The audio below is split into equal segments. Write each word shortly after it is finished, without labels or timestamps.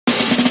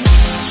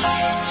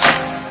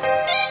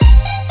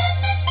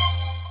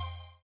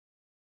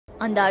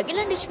அந்த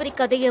அகிலாண்டேஸ்வரி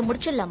கதையை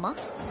முடிச்சிடலாமா?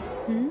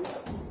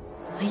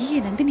 ஐயே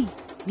நந்தினி,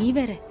 நீ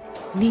வேற.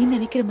 நீ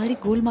நினைக்கிற மாதிரி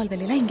கோல்மால்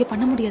வேலையெல்லாம் இங்க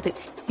பண்ண முடியாது.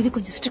 இது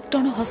கொஞ்சம்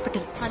ஸ்ட்ரிக்டான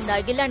ஹாஸ்பிட்டல். அந்த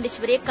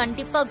அகிலாண்டேஸ்வரியை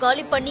கண்டிப்பா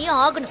காலி பண்ணியே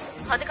ஆகணும்.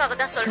 அதுக்காக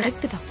தான் சொல்றேன்.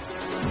 கரெக்ட் தான்.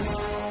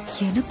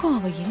 எனக்கும்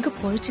அவ எங்க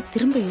பொழைச்சு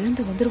திரும்ப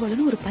எழுந்து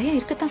வந்துருவாளுன்னு ஒரு பயம்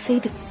இருக்கத்தான்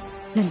செய்யுது.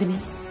 நந்தினி,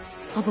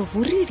 அவ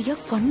ஒரேடியா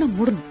கண்ணை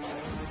மூடணும்.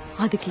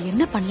 அதுக்கு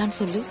என்ன பண்ணலான்னு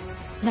சொல்லு,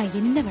 நான்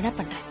என்ன வேணா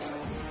பண்றேன்.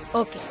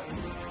 ஓகே,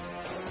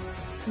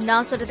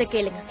 நான் சொல்றதை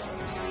கேளுங்க.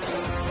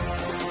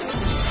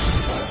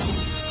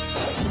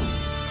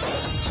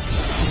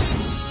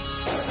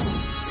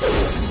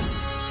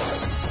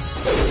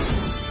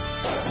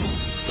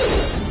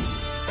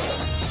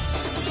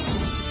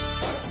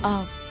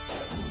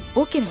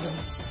 ஓகே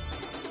நந்தினி,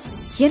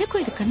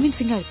 எனக்கும் இது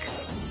கன்வின்சிங்கா இருக்கு.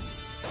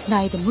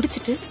 நான் இதை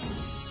முடிச்சிட்டு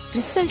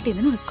ரிசல்ட்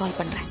என்னன்னு உனக்கு கால்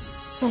பண்றேன்.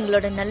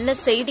 உங்களோட நல்ல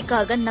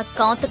செய்திக்காக நான்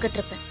காத்துக்கிட்டு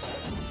இருப்பேன்.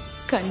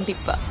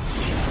 கண்டிப்பா.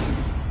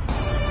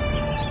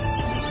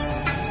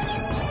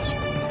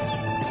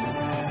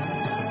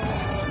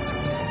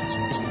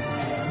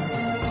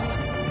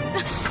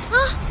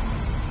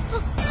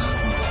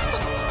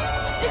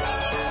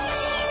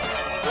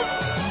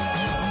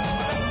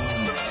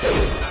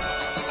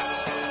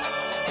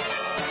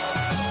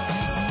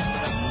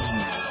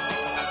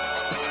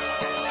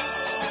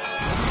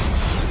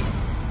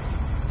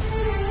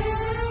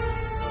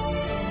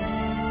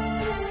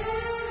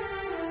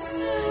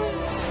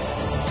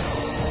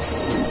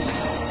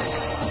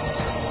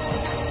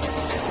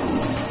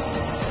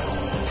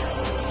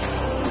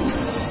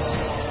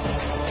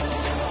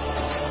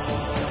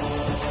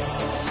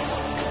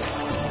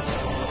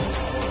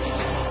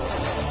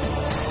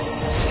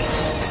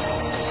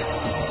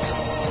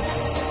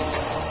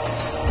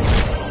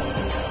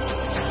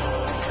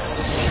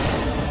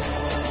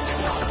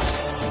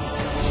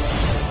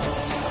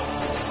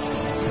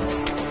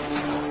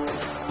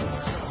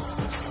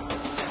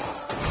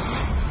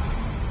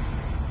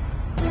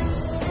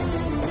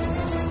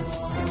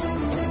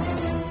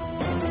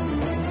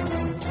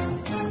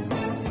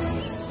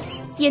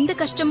 எந்த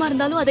கஷ்டமா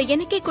இருந்தாலும் அதை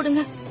எனக்கே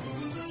கொடுங்க.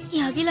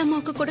 என் அகில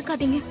அம்மாவுக்கு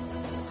கொடுக்காதீங்க.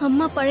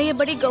 அம்மா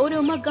பழையபடி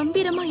கௌரவமா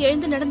கம்பீரமா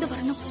எழுந்து நடந்து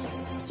வரணும்.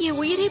 என்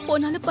உயிரே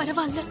போனாலும்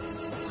பரவாயில்ல,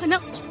 ஆனா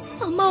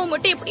அம்மாவை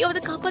மட்டும்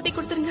எப்படியாவது காப்பாத்தி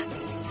கொடுத்துருங்க.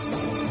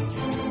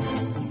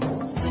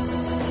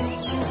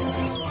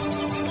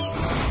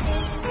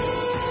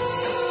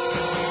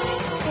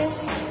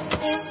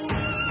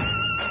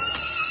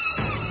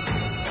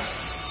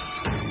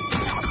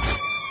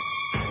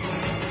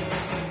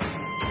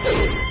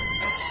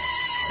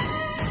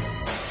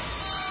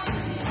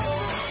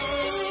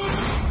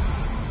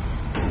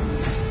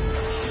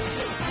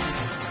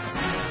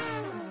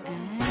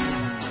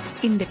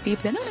 இந்த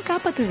டீப் தானே உனக்கு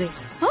காப்பாத்துது.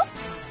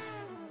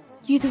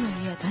 இது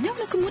வழியா தானே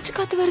உனக்கு மூச்சு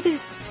காத்து வருது.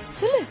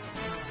 சொல்லு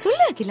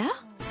சொல்லு அகிலா.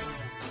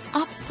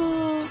 அப்போ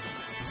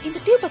இந்த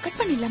டியூப கட்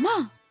பண்ணிடலாமா?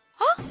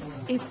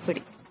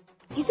 எப்படி?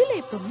 இதுல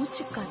இப்ப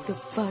மூச்சு காத்து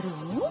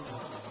வரும்,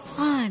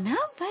 ஆனா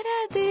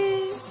வராது.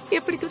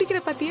 எப்படி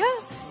துடிக்கிற பாத்தியா?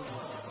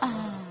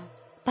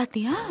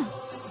 பாத்தியா?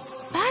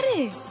 பாரு,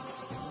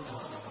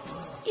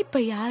 இப்ப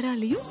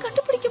யாராலையும்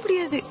கண்டுபிடிக்க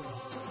முடியாது.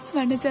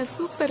 வனஜா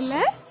சூப்பர்ல.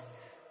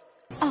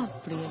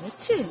 அப்படியே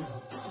வச்சு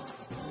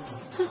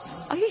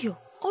ஐயோ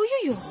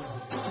ஐயோ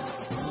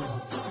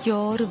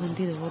யாரு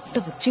வந்து இதை ஒட்ட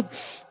வச்சு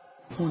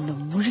உன்னை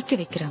முழிக்க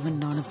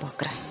வைக்கிறாங்கன்னு நானும்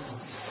பாக்குறேன்.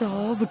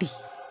 சாவுடி.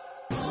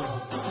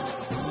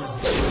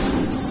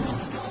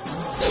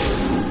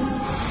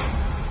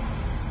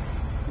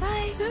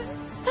 பாய்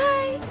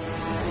பாய்.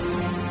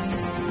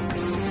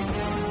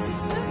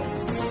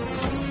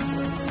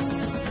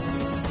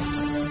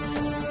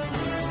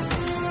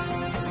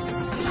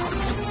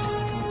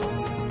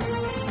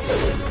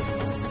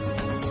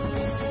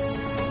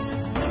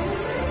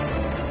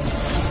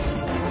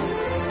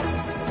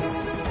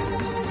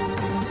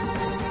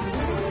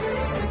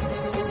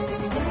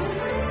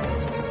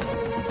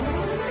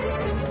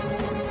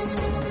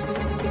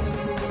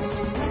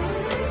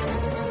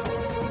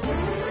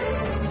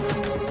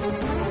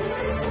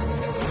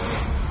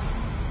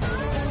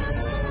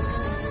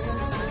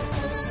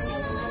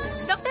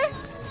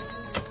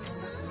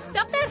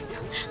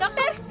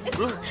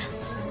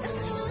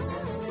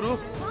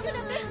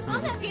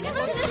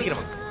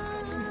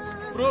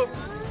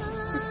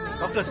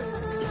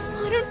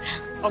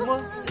 அம்மா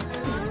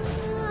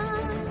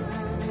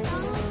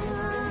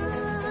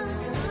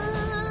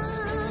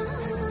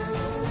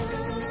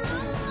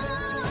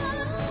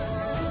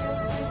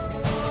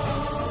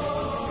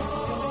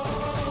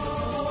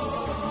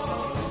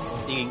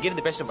நீங்க இங்க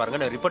இருந்து பேஷண்ட் பாருங்க,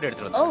 நான் ரிப்போர்ட்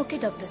எடுத்துட்டு வரேன். ஓகே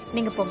டாக்டர்,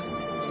 நீங்க போங்க.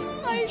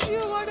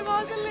 ஐயோ வாடு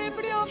வாசல்ல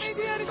எப்படி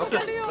அமைதியா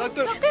இருக்கு.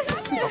 டாக்டர்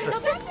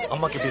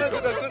அம்மாக்கு எப்படி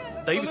இருக்கு?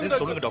 தயவு செஞ்சு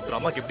சொல்லுங்க டாக்டர்,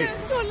 அம்மாக்கு எப்படி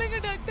இருக்கு? சொல்லுங்க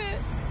டாக்டர்.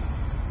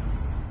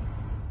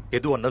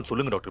 எதுவா இருந்தாலும்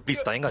சொல்லுங்க டாக்டர்,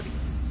 ப்ளீஸ் தயங்காதீங்க.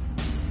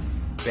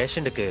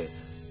 பேஷண்ட்டுக்கு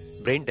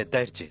பிரெயின் டெத்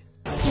ஆயிடுச்சு.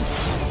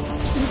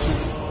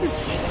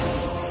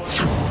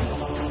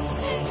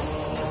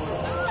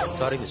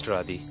 சாரி மிஸ்டர்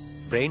ஆதி,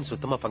 பிரெயின்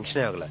சுத்தமா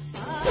ஃபங்க்ஷனே ஆகல.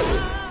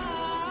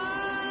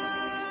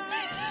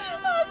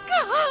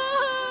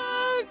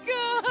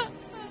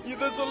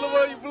 இத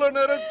சொல்லவா இவ்வளவு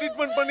நேரம்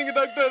ட்ரீட்மெண்ட் பண்ணீங்க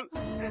டாக்டர்?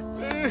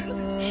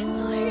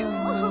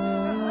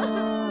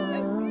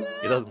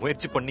 ஏதாவது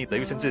முயற்சி பண்ணி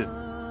தயவு செஞ்சு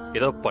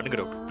ஏதாவது பண்ணுங்க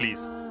டாக்டர்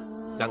ப்ளீஸ்.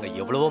 நாங்க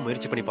எவ்வளவோ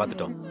முயற்சி பண்ணி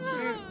பார்த்துட்டோம்.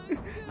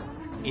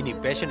 இனி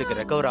பேஷண்ட்டுக்கு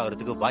ரெக்கவர்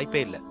ஆகிறதுக்கு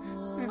வாய்ப்பே இல்ல.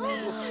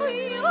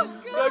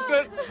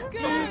 டாக்டர்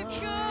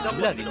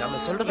இல்ல அது நம்ம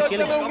சொல்றது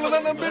கேளுங்க. உங்களை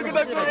தான் நம்பி இருக்கு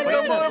டாக்டர்.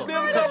 நம்ம அப்படியே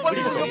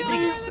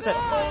காப்பாத்துங்க சார்,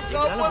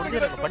 எங்களால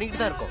முடிஞ்சதை நாங்க பண்ணிட்டு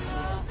தான் இருக்கோம்.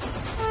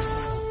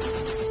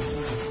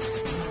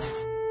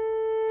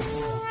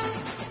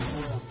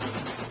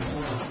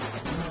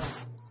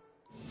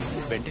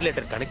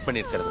 வென்டிலேட்டர் கனெக்ட்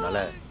பண்ணிருக்கிறதுனால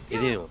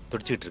இதையும்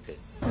துடிச்சிட்டு இருக்கு.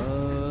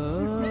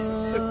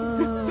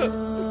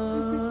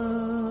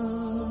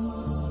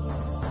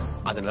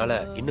 அதனால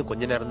இன்னும்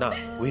கொஞ்ச நேரம் தான்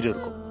உயிர்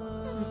இருக்கும்.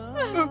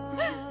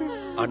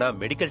 ஆனா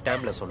மெடிக்கல்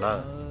டைம்ல சொன்னா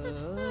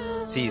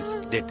she is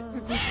dead.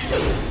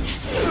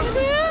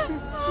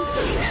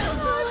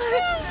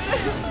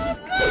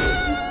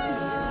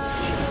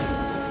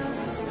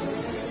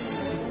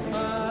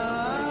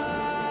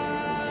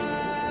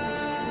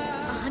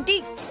 Aunty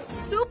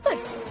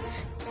super.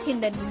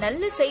 இந்த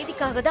நல்ல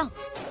செய்திக்காக தான்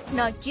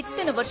நான்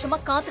இத்தனை வருஷமா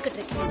காத்துக்கிட்டு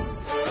இருக்கேன்.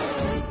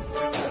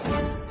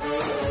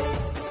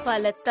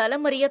 பல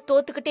தலைமுறையா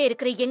தோத்துக்கிட்டே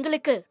இருக்கிற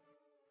எங்களுக்கு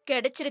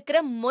கிடைச்சிருக்கிற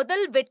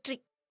முதல் வெற்றி.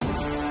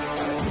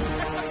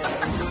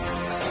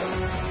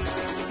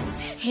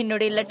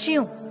 என்னுடைய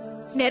லட்சியம்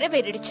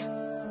நிறைவேறிடுச்சு.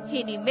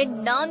 இனிமே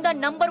நான் தான்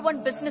நம்பர் 1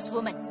 பிசினஸ்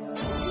உமன்.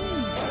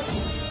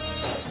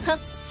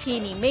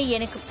 இனிமே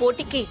எனக்கு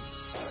போட்டிக்கு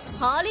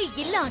ஆளே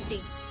இல்ல ஆண்டி.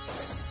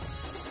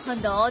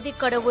 அந்த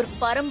ஆதிக்கடவுர்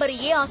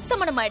பரம்பரையே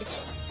அஸ்தமனம்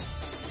ஆயிடுச்சு.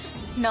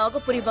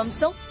 நாகபுரி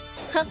வம்சம்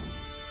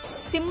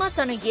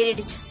சிம்மாசனம்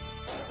ஏறிடுச்சு.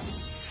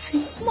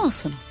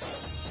 சிம்மாசனம்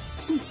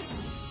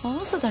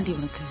ஆசை தாண்டி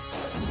உனக்கு.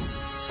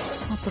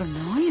 அப்புறம்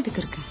நான்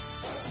எதுக்கு இருக்கேன்?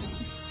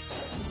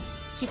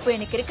 இப்போ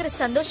எனக்கு இருக்கிற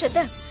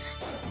சந்தோஷத்தை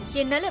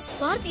என்னால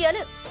வார்த்தையால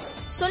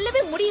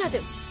சொல்லவே முடியாது.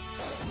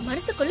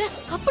 மனசுக்குள்ள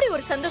அப்படி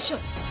ஒரு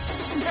சந்தோஷம்.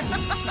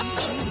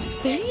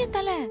 பெரிய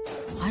தலை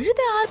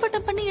அழுத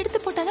ஆர்ப்பாட்டம் பண்ணி எடுத்து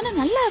போட்டாதானே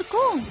நல்லா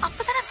இருக்கும்.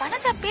 அப்பதானே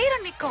வனஜா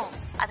பேரும் நிக்கும்.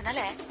 அதனால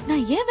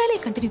நான் ஏன்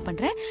வேலையை கண்டினியூ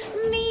பண்றேன்,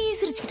 நீ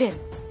சிரிச்சுக்கிட்டே இரு.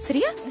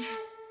 சரியா?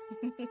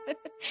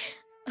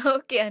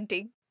 Okay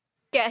aunty,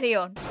 carry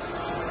on.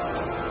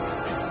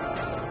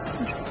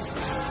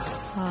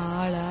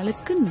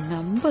 ஆளாளுக்கு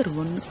நம்பர்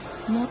 1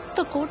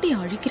 மொத்த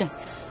கோட்டையும் அழிக்கிறேன்.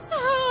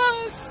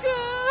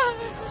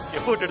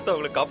 எஃபோர்ட் எடுத்து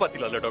அவங்களை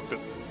காப்பாத்திடலாம்ல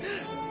டாக்டர்.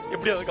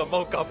 எப்படியாவது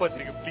அம்மாவை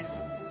காப்பாத்திருங்க ப்ளீஸ்.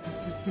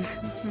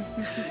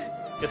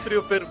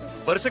 எத்தனையோ பேர்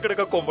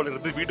வருஷக்கணக்கா கோம்பல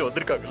இருந்து வீடு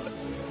வந்திருக்காங்கல்ல.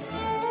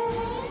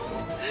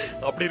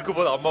 அப்படி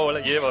இருக்கும்போது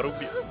அம்மாவால ஏன் வர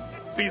முடியாது?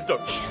 Please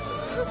doctor,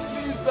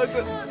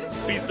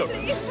 please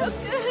doctor.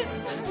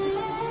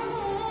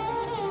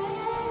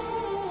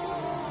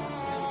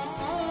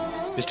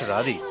 Mister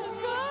Rathi,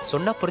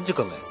 சொன்னா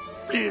புரிஞ்சுக்கோங்க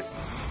ப்ளீஸ்.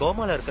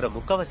 கோமால இருக்கிற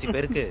முக்காவாசி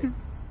பேருக்கு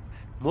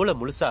மூளை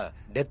முழுசா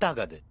டெத்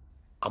ஆகாது.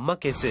 அம்மா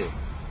கேஸ்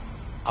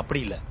அப்படி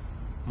இல்ல,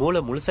 மூளை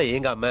முழுசா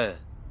ஏங்காம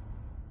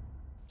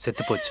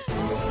செத்து போச்சு.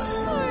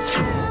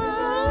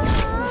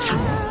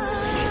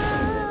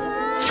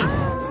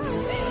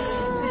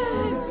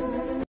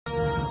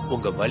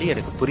 உங்க வலி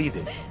எனக்கு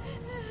புரியுது.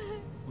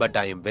 But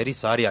I am very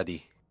sorry Aadhi.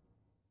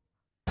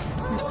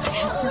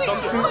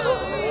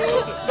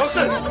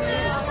 Doctor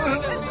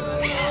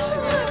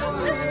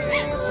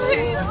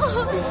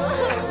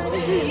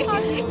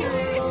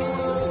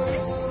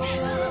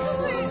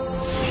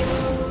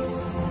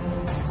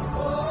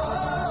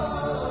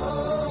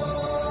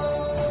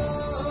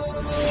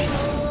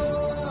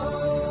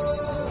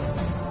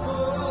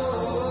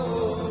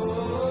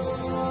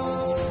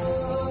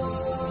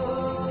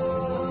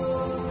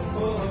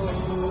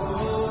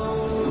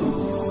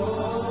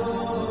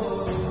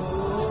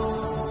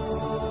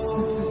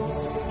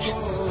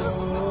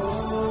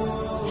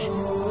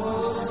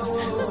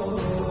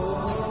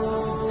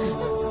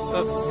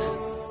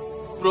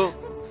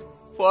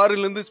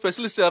ஃபாரின்ல இருந்து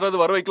ஸ்பெஷலிஸ்ட் யாராவது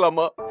வர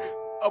வைக்கலாமா?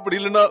 அப்படி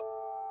இல்லனா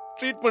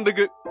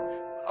ட்ரீட்மெண்ட்டுக்கு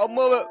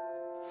அம்மாவை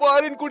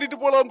ஃபாரின் கூட்டிட்டு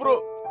போலாம் ப்ரோ.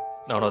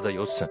 நானும் அதை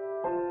யோசிச்சேன்.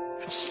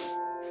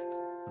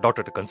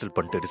 டாக்டர்கிட்ட கன்சல்ட்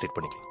பண்ணிட்டு டிசைட்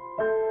பண்ணிக்கலாம்.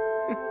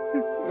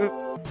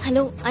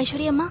 ஹலோ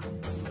ஐஸ்வர்யா அம்மா,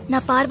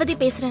 நான் பார்வதி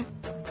பேசுறேன்.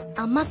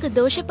 அம்மாக்கு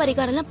தோஷ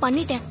பரிகாரம் எல்லாம்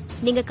பண்ணிட்டேன்.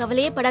 நீங்க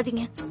கவலையே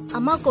படாதீங்க.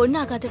 அம்மாவுக்கு ஒண்ணு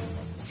ஆகாது.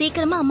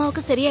 சீக்கிரமா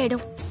அம்மாவுக்கு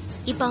சரியாயிடும்.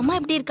 இப்ப அம்மா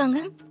எப்படி இருக்காங்க?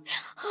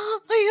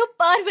 ஐயோ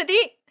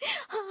பார்வதி,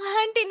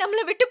 ஆண்டி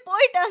நம்மளை விட்டு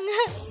போயிட்டாங்க.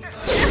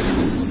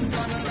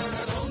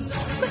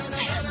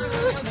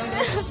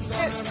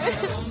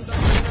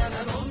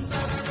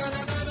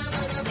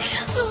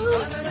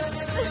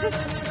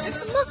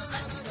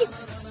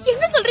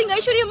 என்ன சொல்றீங்க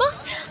ஐஸ்வர்யம்மா?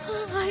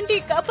 ஆண்டி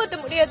காப்பாத்த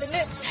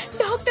முடியாதுன்னு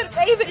டாக்டர்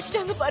கை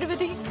விரிச்சிட்டாங்க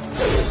பார்வதி.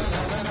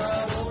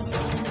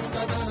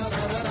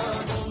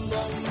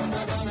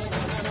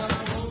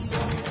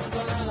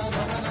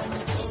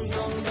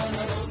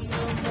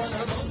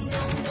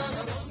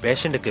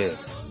 பேஷண்ட்டுக்கு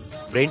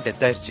பிரெயின்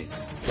டெத் ஆயிருச்சு.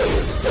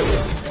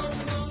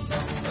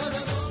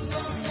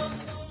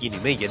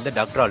 இனிமே எந்த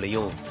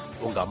டாக்டராலையும்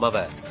உங்க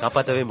அம்மாவை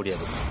காப்பாத்தவே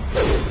முடியாது.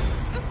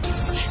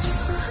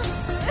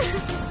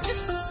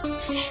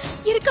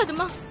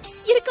 இருக்காதுமா,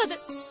 இருக்காது.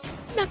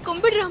 நான்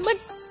கும்பிடுற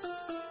அம்மன்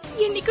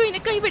என்னைக்கும்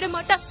என்னை கைவிட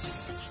மாட்டா.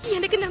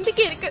 எனக்கு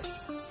நம்பிக்கை இருக்கு.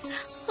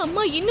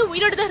 அம்மா இன்னும்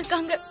உயிரோட தான்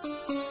இருக்காங்க.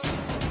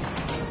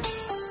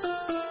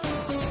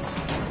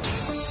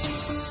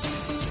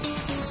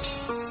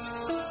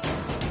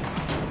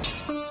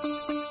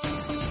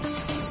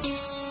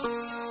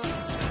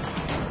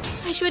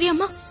 ஐஸ்வர்யா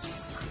அம்மா,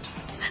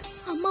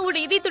 அம்மாவோட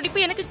இதய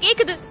துடிப்பு எனக்கு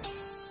கேக்குது.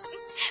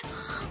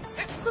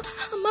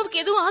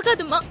 அம்மாவுக்கு எதுவும்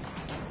ஆகாதும்மா.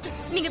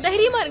 நீங்க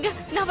தைரியமா இருங்க.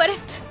 நான்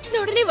வரேன்.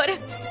 நான் உடனே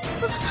வரேன்.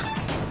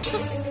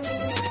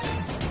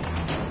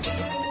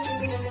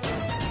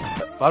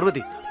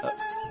 பார்வதி,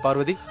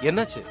 பார்வதி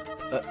என்னாச்சு?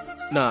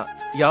 நான்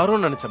யாரோ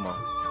நினைச்சம்மா.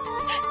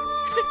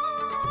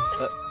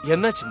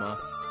 என்னாச்சுமா?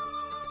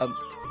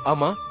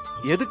 ஆமா,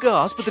 எதுக்கு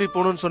ஆஸ்பத்திரி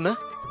போகணும்னு சொன்ன?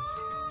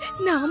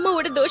 நான்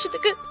அம்மாவோட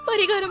தோஷத்துக்கு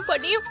பரிகாரம்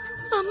பண்ணியும்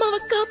அம்மாவை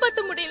காப்பாத்த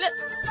முடியல.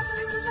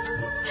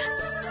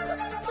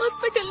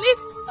 ஹாஸ்பிட்டல்ல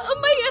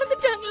அம்மா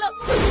இறந்துட்டாங்களா?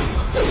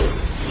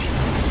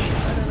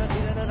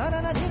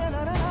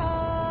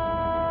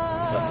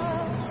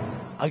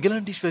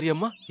 அகிலாண்டேஸ்வரி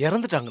அம்மா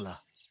இறந்துட்டாங்களா?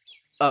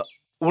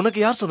 உனக்கு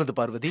யார் சொன்னது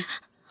பார்வதி?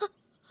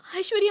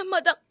 ஐஸ்வர்யா அம்மா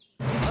தான்.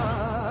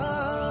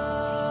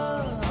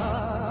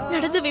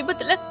 நடந்த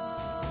விபத்துல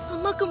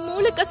அம்மாக்கு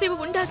மூளை கசிவு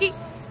உண்டாகி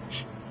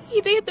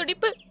இதய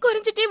துடிப்பு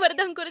குறைஞ்சிட்டே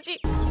வருதாங்க குருஜி.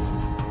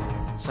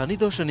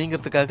 சனிதோஷம்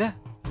நீங்கிறதுக்காக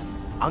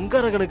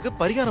அங்காரகனுக்கு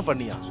பரிகாரம்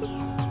பண்ணியா?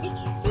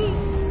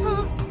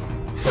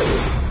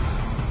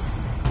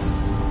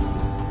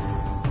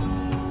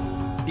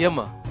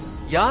 ஏமா,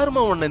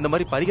 யாருமா உன்னை இந்த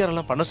மாதிரி பரிகாரம்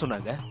எல்லாம் பண்ண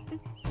சொன்னாங்க?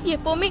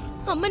 எப்பவுமே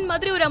அம்மன்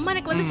மாதிரி ஒரு அம்மா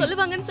எனக்கு வந்து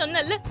சொல்லுவாங்கன்னு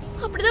சொன்னல,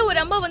 அப்படிதான் ஒரு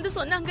அம்மா வந்து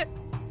சொன்னாங்க.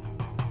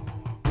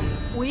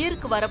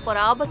 உயிருக்கு வரப்போற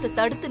ஆபத்தை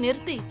தடுத்து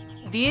நிறுத்தி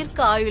தீர்க்க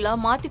ஆயுளா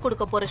மாத்தி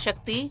கொடுக்க போற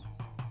சக்தி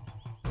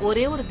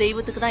ஒரே ஒரு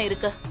தெய்வத்துக்கு தான்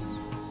இருக்கு.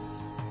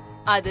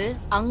 அது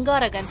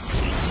அங்காரகன்.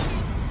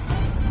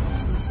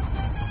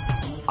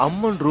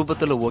 அம்மன்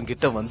ரூபத்துல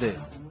உன்கிட்ட வந்து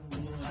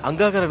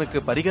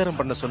அங்காரகனுக்கு பரிகாரம்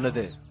பண்ண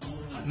சொன்னது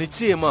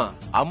நிச்சயமா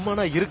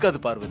அம்மனா இருக்காது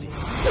பார்வதி.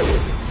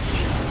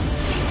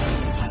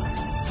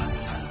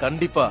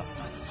 கண்டிப்பா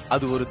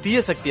அது ஒரு தீய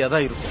சக்தியா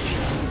தான் இருக்கும்.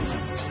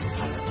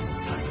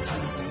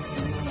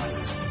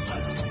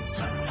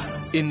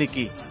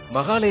 இன்னைக்கு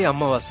மகாலய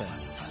அமாவாசை.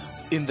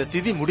 இந்த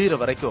திதி முடியற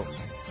வரைக்கும்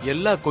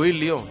எல்லா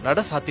கோயில்லயும்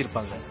நட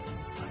சாத்திருப்பாங்க.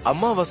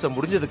 அமாவாசை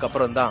முடிஞ்சதுக்கு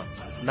அப்புறம் தான்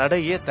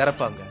நடையே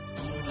திறப்பாங்க.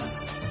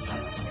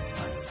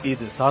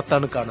 இது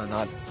சாத்தானுக்கான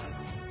நாள்.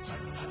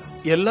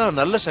 எல்லா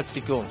நல்ல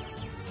சக்திக்கும்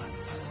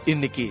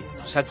இன்னைக்கு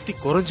சக்தி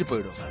குறைஞ்சு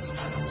போயிடும்.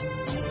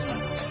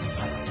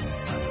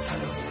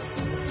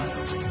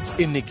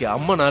 இன்னைக்கு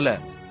அம்மனால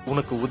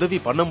உனக்கு உதவி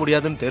பண்ண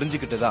முடியாதுன்னு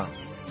தெரிஞ்சுக்கிட்டுதான்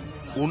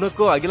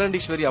உனக்கும்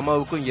அகிலாண்டேஸ்வரி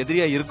அம்மாவுக்கும்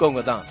எதிரியா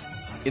இருக்கவங்க தான்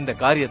இந்த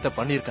காரியத்தை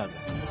பண்ணிருக்காங்க.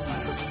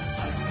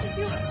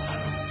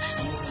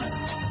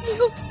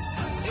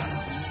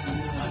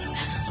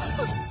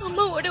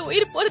 அம்மாவோட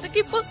உயிர்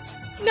போறதுக்கு இப்போ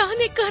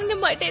நானே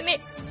காரணமாயிட்டேனே.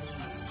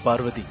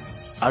 பார்வதி,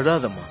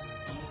 அழாதம்மா.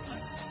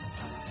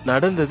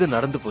 நடந்தது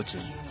நடந்து போச்சு.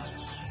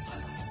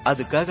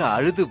 அதுக்காக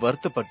அழுது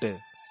வருத்தப்பட்டு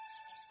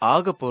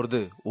ஆக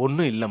போறது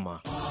ஒண்ணும் இல்லம்மா.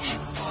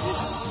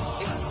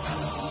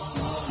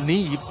 நீ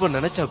இப்ப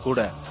நினைச்சா கூட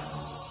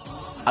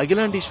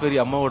அகிலாண்டேஸ்வரி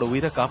அம்மாவோட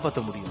உயிரை காப்பாத்த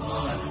முடியும்.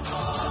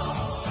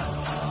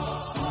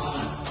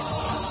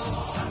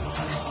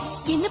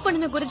 என்ன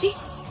பண்ணணும் குருஜி?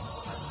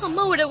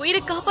 அம்மாவோட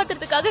உயிரை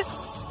காப்பாத்துறதுக்காக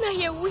நான்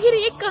என்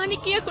உயிரையே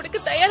காணிக்கையா கொடுக்க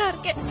தயாரா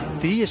இருக்கேன்.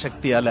 தீய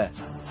சக்தியால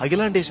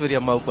அகிலாண்டேஸ்வரி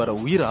அம்மாவுக்கு வர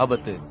உயிர்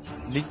ஆபத்து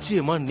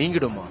நிச்சயமா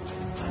நீங்கிடுமா.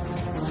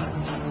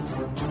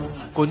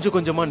 கொஞ்சம்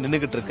கொஞ்சமா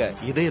நின்னுகிட்டு இருக்க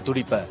இதய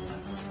துடிப்ப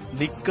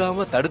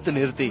நிக்காம தடுத்து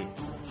நிறுத்தி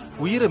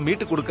உயிரை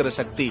மீட்டு கொடுக்கிற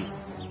சக்தி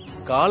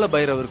கால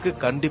பைரவருக்கு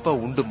கண்டிப்பா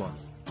உண்டுமா.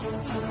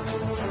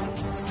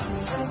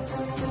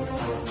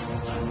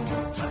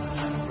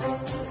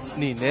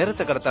 நீ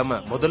நேரத்தை கடத்தாம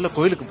முதல்ல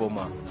கோயிலுக்கு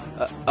போமா.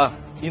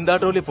 இந்த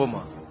ஆட்டோலயே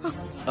போமா.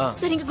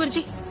 சரிங்க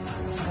குருஜி.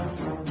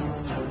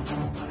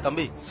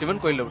 தம்பி,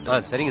 சிவன் கோயில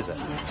விட்டு. சரிங்க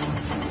சார்.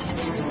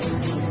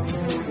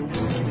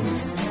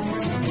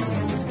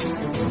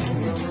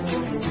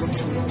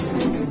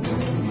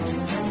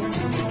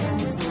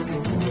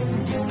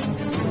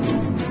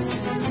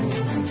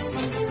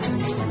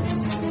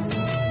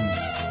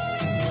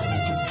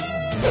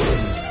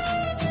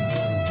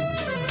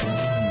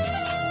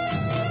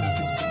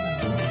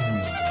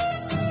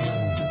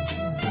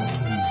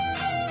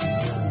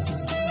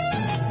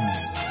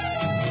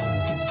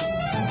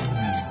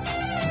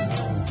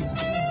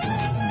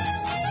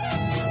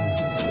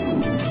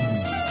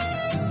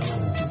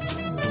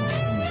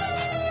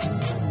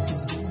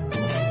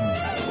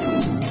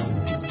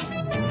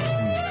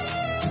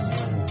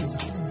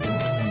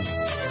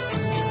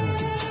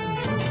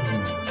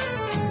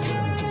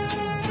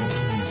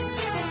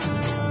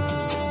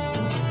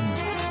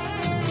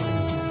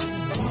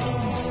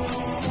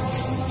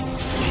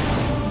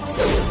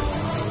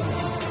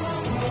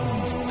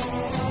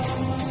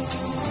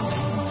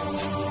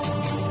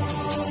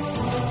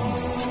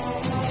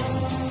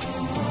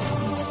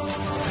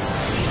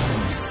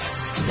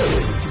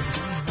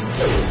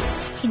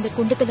 இந்த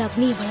குண்டத்துல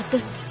அக்னியை வளர்த்து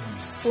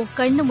உன்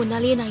கண்ணு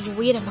முன்னாலேயே நான் என்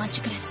உயிரை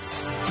மாற்றிக்கிறேன்.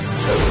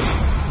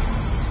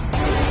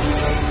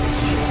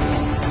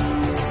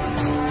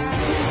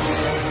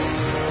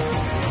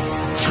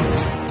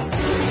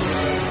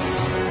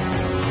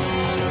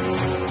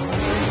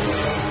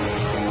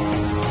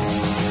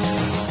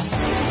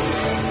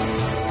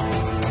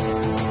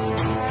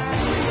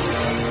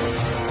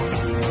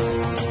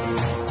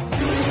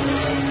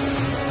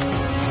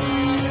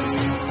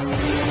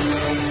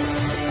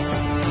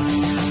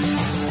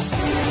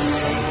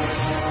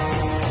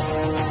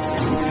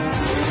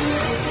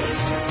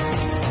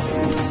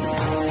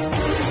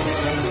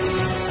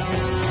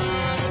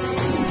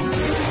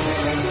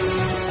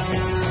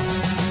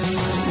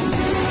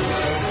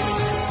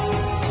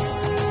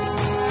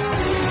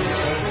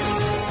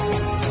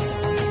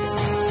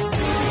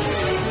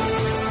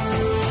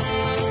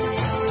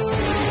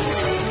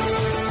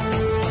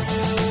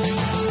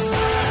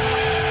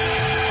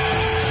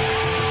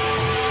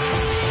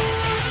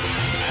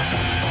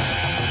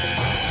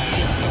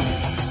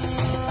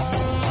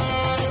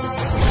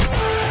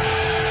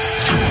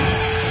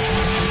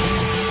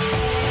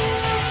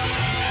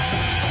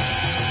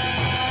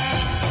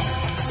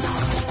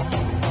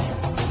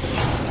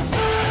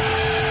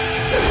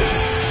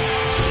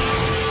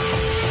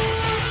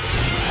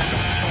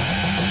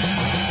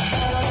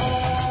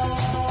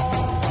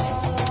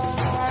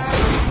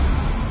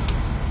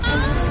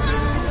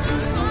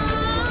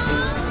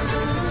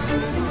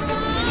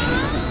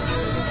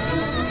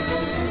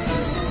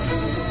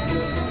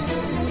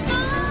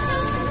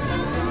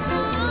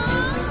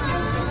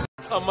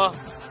 அம்மா,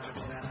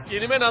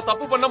 இனிமே நான்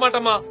தப்பு பண்ண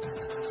மாட்டேம்மா.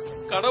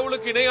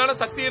 கடவுளுக்கு இணையான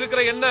சக்தி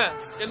இருக்கிற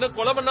என்ன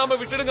கொலை பண்ணாம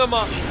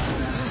விட்டுடுங்கம்மா.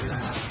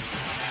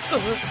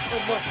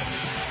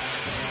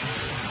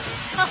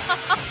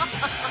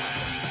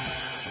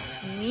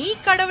 நீ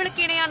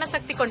கடவுளுக்கு இணையான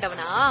சக்தி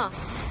கொண்டவனா?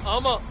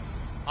 ஆமா,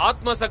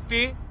 ஆத்ம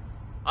சக்தி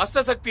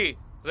அஷ்ட சக்தி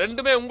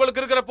ரெண்டுமே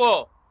உங்களுக்கு இருக்கிறப்போ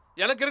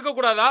எனக்கு இருக்க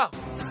கூடாதா?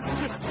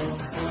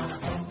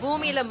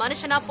 பூமியில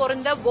மனுஷனா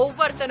பிறந்த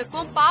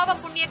ஒவ்வொருத்தனுக்கும் பாவ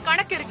புண்ணிய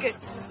கணக்கு இருக்கு.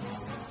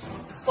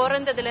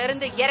 பிறந்ததுல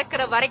இருந்து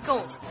இறக்குற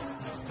வரைக்கும்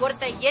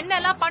ஒருத்தன்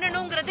என்னெல்லாம்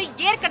பண்ணணுங்கிறது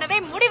ஏற்கனவே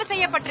முடிவு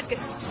செய்யப்பட்டிருக்கு.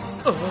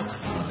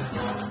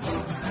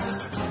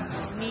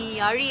 நீ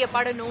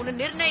அழியப்படணும்னு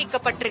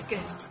நிர்ணயிக்கப்பட்டிருக்கு.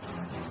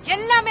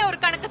 எல்லாமே ஒரு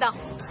கணக்கு தான்.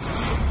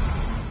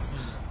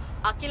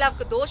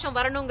 அகிலாவுக்கு தோஷம்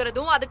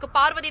வரணுங்கிறதும், அதுக்கு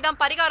பார்வதி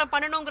தான் பரிகாரம்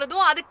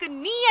பண்ணணுங்கிறதும், அதுக்கு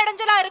நீ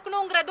இடைஞ்சலா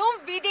இருக்கணுங்கிறதும்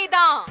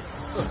விதிதான்.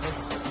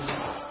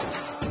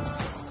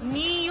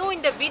 நீயும்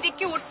இந்த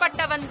விதிக்கு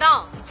உட்பட்டவன்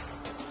தான்.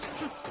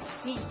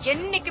 நீ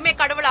என்னைக்குமே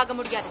கடவுளாக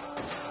முடியாது.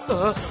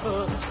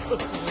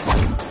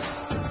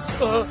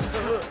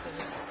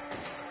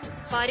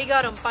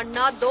 பரிகாரம்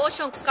பண்ணா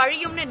தோஷம்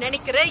கழியும்னு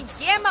நினைக்கிற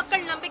ஏன்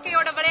மக்கள்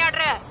நம்பிக்கையோட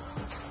விளையாடுற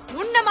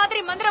உன்ன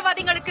மாதிரி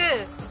மந்திரவாதிகளுக்கு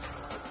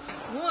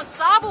உன்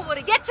சாவு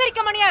ஒரு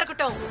எச்சரிக்கை மணியா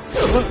இருக்கட்டும்.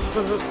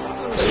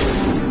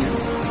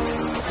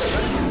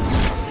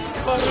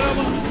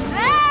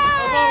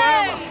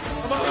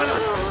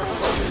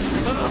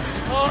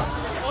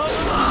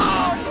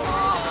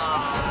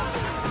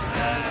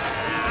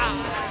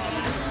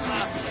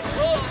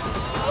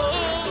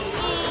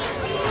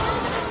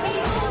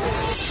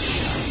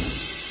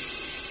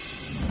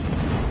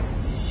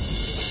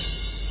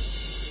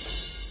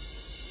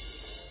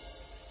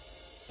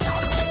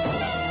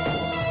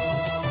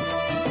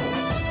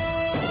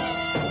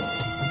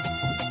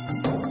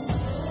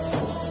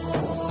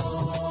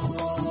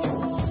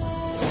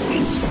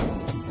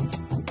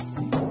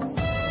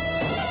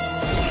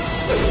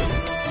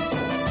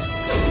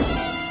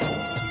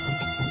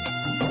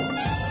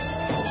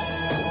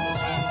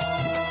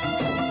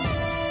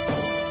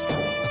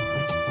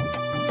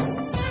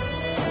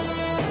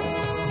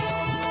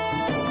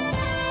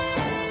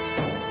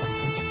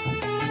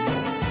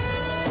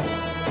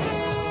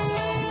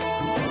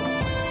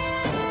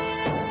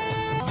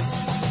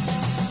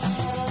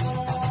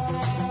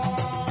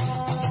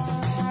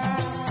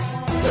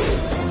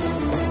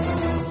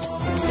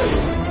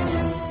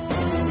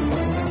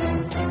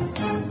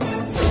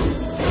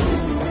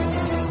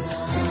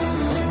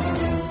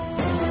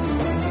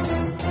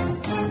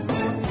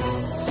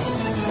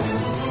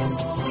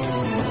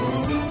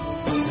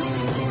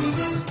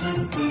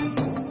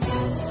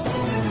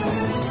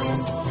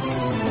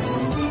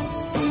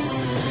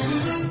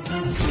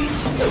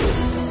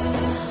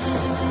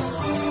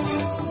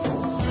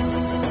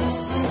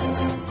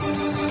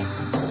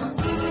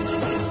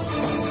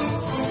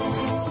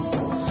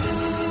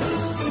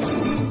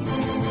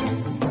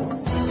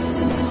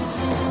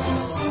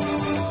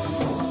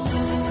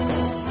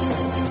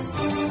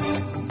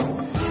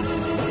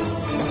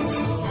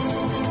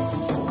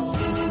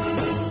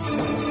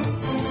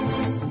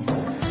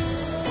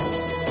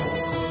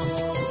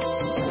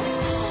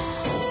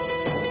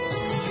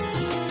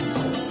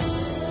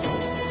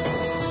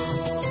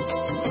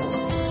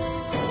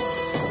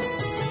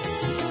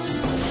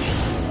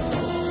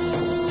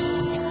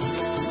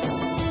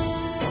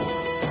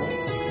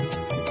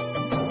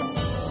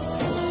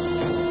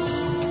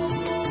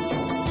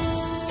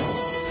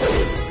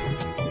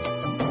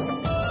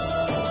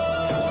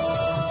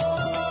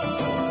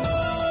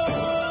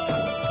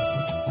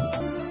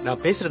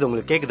 நான் பேசுறது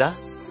உங்களுக்கு கேக்குதா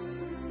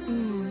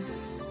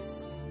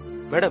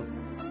மேடம்?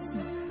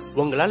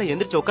 உங்களால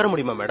எந்திரிச்சு உட்கார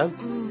முடியுமா மேடம்?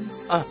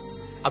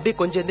 அப்படியே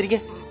கொஞ்சம் எந்திரிங்க.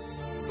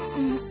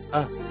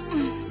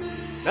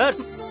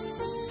 நர்ஸ்,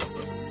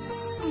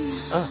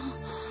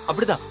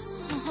 அப்படிதான்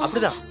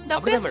அப்படிதான்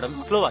அப்படிதான் மேடம்.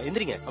 ஸ்லோவா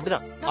எந்திரிங்க.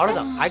 அப்படிதான்,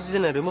 அவ்வளவுதான்.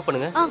 ஆக்சிஜனை ரிமூவ்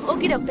பண்ணுங்க.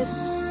 Okay doctor.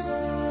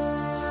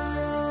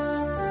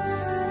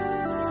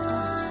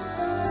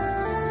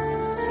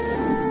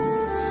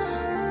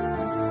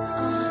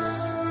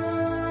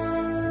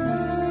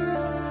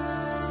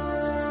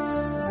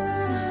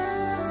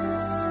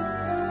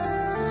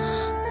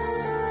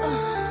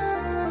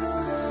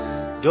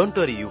 Don't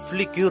worry, you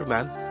fully cured,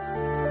 ma'am.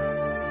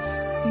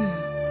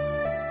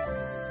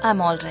 I'm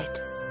all right.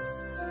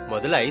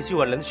 முதல்ல ஐசியூ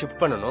வார்ட்ல இருந்து ஷிஃப்ட்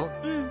பண்ணனும்.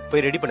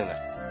 போய் ரெடி பண்ணுங்க.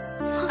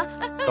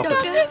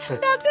 டாக்டர்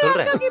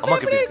சொல்றேன்.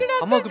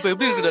 அம்மாக்கு இப்ப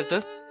எப்படி இருக்கு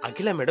டாக்டர்?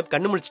 அகிலா மேடம்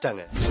கண்ணு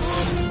முழிச்சிட்டாங்க.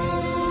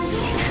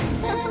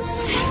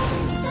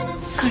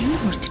 கண்ணு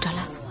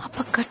முடிச்சிட்டாளா?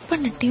 அப்ப கட்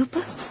பண்ண டியூப்?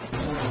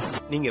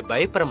 நீங்க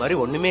பயப்படுற மாதிரி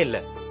ஒண்ணுமே இல்ல.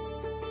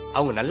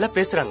 அவங்க நல்லா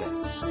பேசுறாங்க.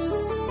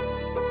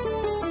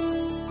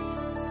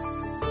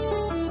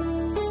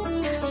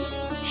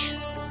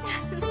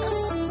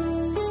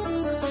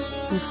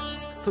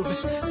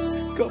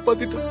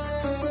 காப்பாத்திட்டோம்.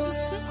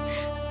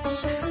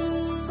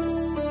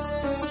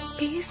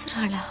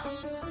 பேசுறாளா?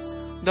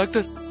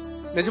 டாக்டர்,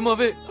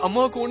 நிஜமாவே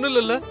அம்மாவுக்கு ஒண்ணு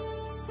இல்லல்ல?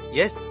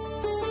 எஸ்.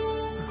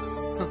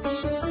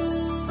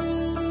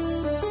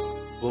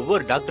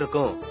 ஒவ்வொரு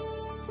டாக்டருக்கும்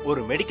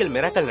ஒரு மெடிக்கல்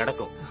மிராக்கல்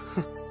நடக்கும்.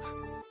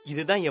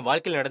 இதுதான் என்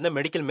வாழ்க்கையில் நடந்த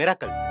மெடிக்கல்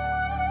மிராக்கல்.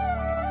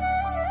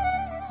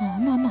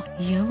 ஆமா ஆமா,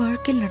 என்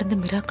வாழ்க்கையில் நடந்த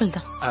மிராக்கள்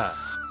தான்.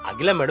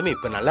 அகிலா மேடம்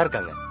இப்ப நல்லா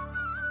இருக்காங்க.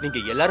 நீங்க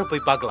எல்லாரும்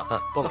போய் பார்க்கலாம்.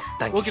 போங்க.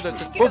 Okay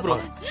doctor. போ ப்ரோ.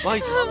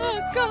 பாய்.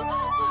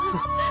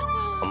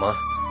 அம்மா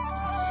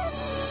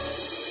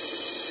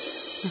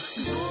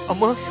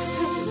அம்மா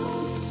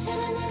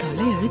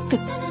தலை எழுத்து.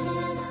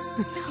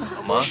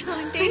 அம்மா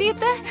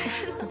பெரியத்த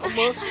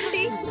அம்மா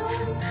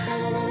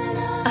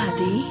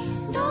ஆதி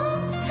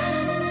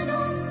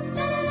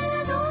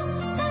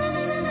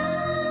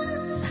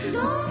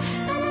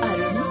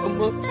அருண்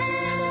அம்மா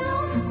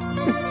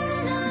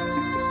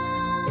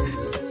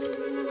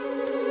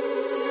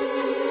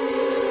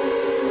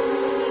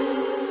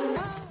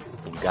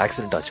உங்களுக்கு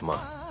ஆக்சிடென்ட் ஆச்சுமா?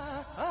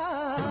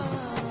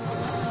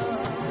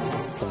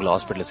 உங்களை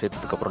ஹாஸ்பிட்டல்ல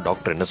சேர்த்ததுக்கு அப்புறம்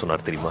டாக்டர் என்ன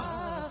சொன்னார் தெரியுமா?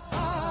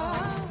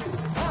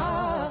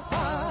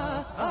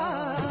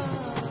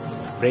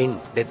 பிரெயின்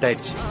டெத்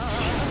ஆயிடுச்சு.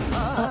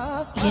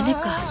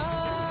 எனக்கா?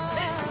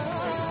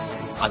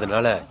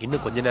 அதனால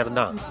இன்னும் கொஞ்ச நேரம்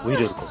தான்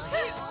உயிர் இருக்கும்.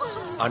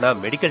 ஆனா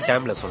மெடிக்கல்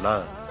டைம்ல சொன்னா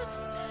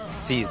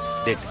she is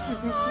dead.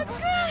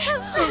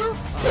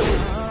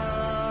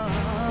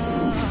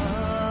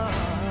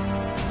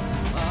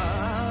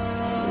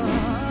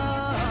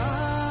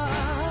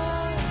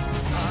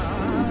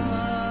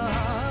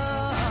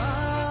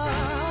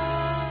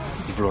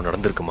 இவ்வளவு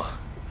நடந்திருக்குமா?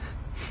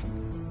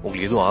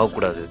 உங்களுக்கு எதுவும்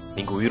ஆகக்கூடாது,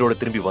 நீங்க உயிரோட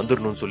திரும்பி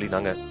வந்துடணும்னு சொல்லி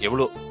நாங்க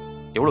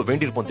எவ்வளவு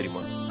வேண்டியிருப்போம்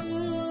தெரியுமா?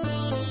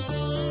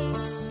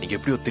 நீங்க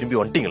எப்படியோ திரும்பி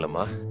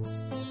வந்துட்டீங்களம்மா.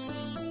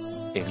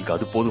 எங்களுக்கு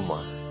அது போதுமா.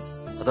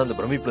 அதான் அந்த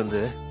பிரமிப்புல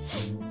இருந்து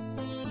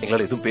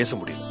எங்களால எதுவும் பேச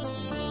முடியல.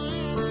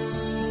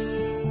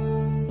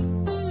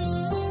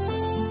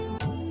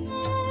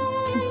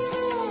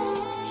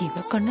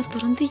 இவ கண்ணை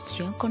திறந்து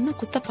என் கண்ணை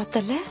குத்த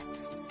பார்த்தல.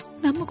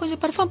 நம்ம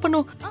கொஞ்சம் பர்ஃபார்ம்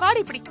பண்ணுவோம்.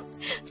 வாடி இப்படி.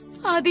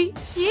 ஆதி,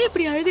 ஏன்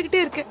இப்படி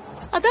அழுதுகிட்டே இருக்க?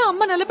 அதான்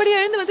அம்மா நல்லபடியா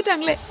எழுந்து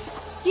வந்துட்டாங்களே,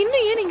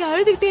 இன்னும் ஏன் நீங்க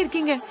அழுதுகிட்டே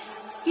இருக்கீங்க?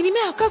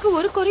 இனிமே அக்காக்கு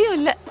ஒரு குறையும்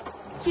இல்ல.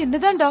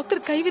 என்னதான்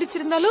டாக்டர் கை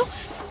விரிச்சிருந்தாலும்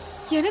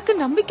எனக்கு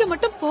நம்பிக்கை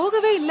மட்டும்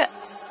போகவே இல்ல.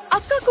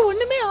 அக்காக்கு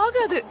ஒண்ணுமே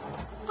ஆகாது,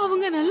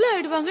 அவங்க நல்லா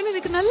ஆயிடுவாங்கன்னு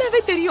எனக்கு நல்லாவே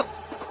தெரியும்.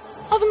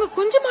 அவங்க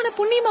கொஞ்சமான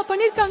புண்ணியமா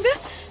பண்ணிருக்காங்க.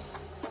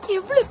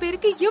 எவ்வளவு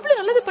பேருக்கு எவ்வளவு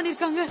நல்லது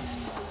பண்ணிருக்காங்க.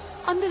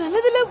 அந்த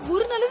நல்லதுல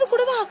ஒரு நல்லது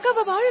கூடவா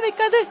அக்காவை வாழ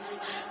வைக்காது?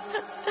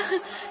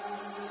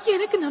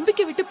 எனக்கு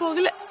நம்பிக்கை விட்டு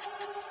போகல.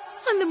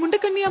 அந்த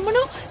முண்டக்கண்ணி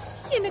அம்மனும்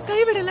என்ன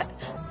கைவிடல.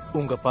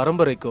 உங்க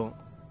பரம்பரைக்கும்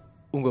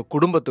உங்க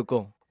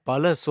குடும்பத்துக்கும்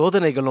பல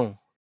சோதனைகளும்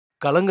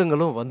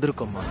கலங்கங்களும்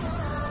வந்திருக்கும்மா.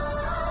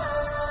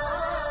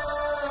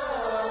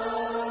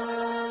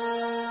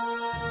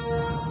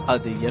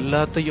 அது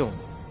எல்லாத்தையும்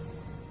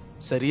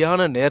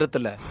சரியான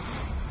நேரத்துல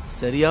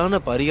சரியான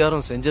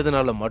பரிகாரம்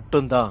செஞ்சதுனால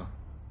மட்டும்தான்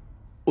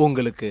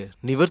உங்களுக்கு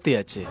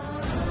நிவர்த்தியாச்சு.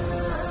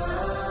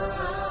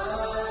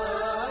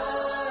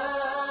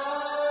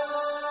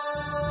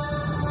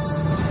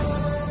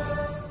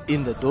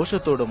 இந்த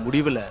தோஷத்தோட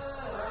முடிவுல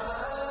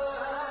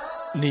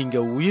நீங்க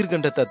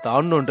உயிர்கண்டத்தை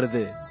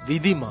தாண்டோன்றது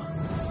விதிமா.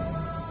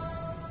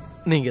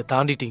 நீங்க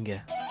தாண்டிட்டீங்க.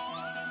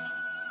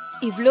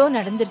 இவ்ளோ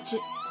நடந்துருச்சு,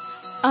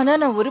 ஆனா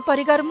நான் ஒரு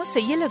பரிகாரமும்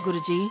செய்யல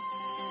குருஜி.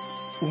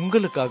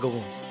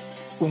 உங்களுக்காகவும்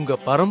உங்க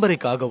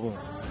பரம்பரைக்காகவும்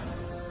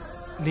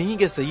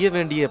நீங்க செய்ய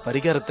வேண்டிய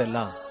பரிகாரத்தை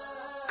எல்லாம்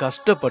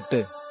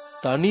கஷ்டப்பட்டு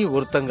தனி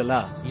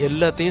ஒருத்தங்களா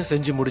எல்லாத்தையும்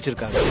செஞ்சு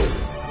முடிச்சிருக்காங்க.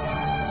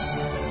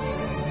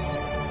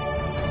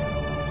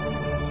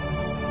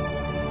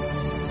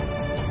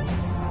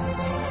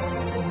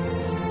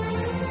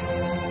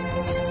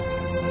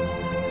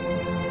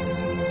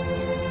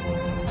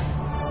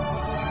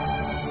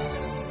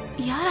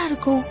 யாரா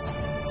இருக்கும்?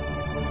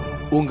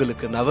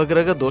 உங்களுக்கு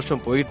நவகிரக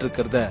தோஷம் போயிட்டு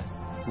இருக்கிறத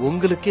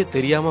உங்களுக்கே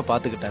தெரியாம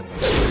பாத்துக்கிட்டாங்க.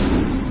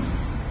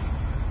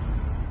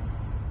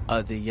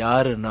 அது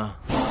யாருன்னா,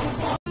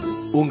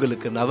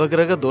 உங்களுக்கு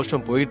நவகிரக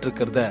தோஷம் போயிட்டு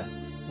இருக்கிறத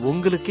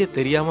உங்களுக்கே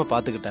தெரியாம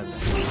பாத்துக்கிட்டாங்க.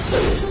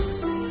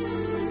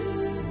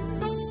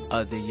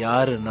 அது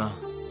யாருன்னா,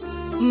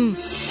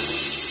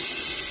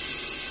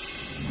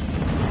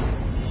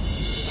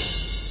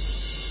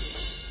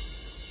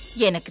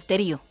 எனக்கு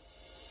தெரியும்.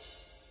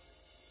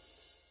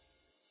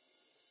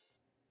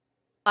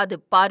 அது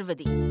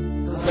பார்வதி.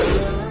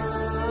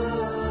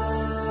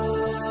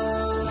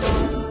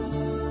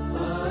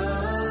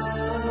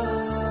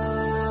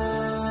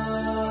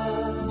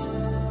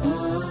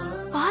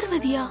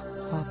 பார்வதியா?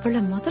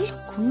 அவளை முதல்ல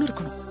கொன்னு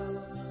இருக்கணும்.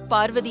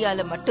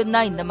 பார்வதியால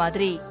மட்டும்தான் இந்த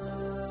மாதிரி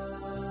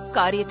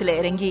காரியத்துல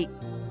இறங்கி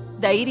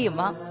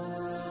தைரியமா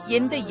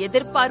எந்த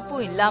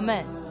எதிர்பார்ப்பும் இல்லாம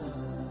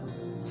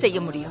செய்ய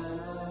முடியும்.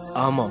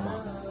 ஆமாமா,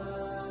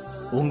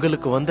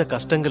 உங்களுக்கு வந்த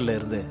கஷ்டங்கள்ல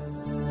இருந்து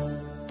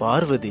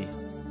பார்வதி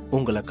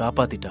உங்களை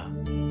காப்பாத்திட்டா.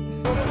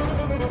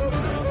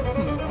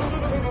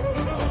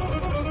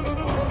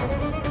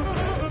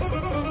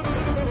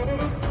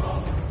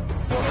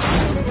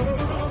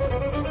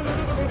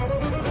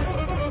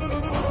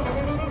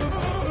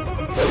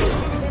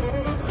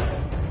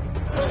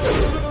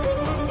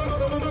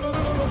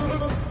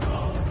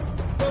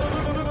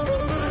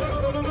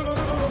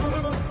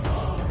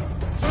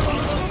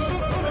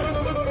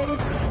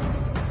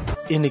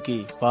 இன்னைக்கு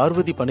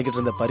பார்வதி பண்ணிக்கிட்டு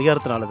இருந்த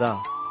பரிகாரத்தினாலதான்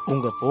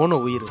உங்க போன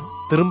உயிர்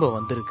திரும்ப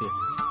வந்திருக்கு.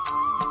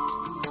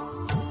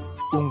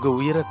 உங்க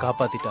உயிரை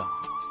காப்பாத்திட்டா.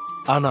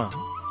 ஆனா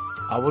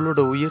அவளோட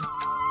உயிர்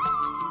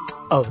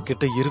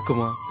அவகிட்ட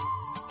இருக்குமா,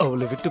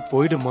 அவளை விட்டு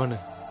போயிடுமான்னு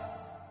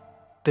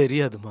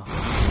தெரியாதுமா.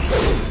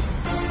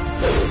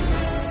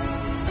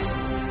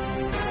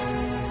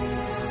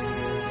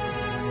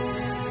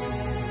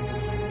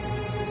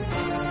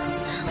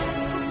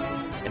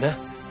 என்ன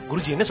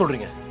குருஜி என்ன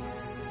சொல்றீங்க?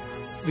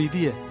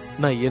 விதிய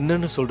நான்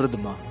என்னன்னு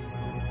சொல்றதுமா?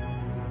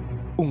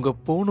 உங்க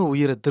போன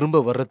உயிரை திரும்ப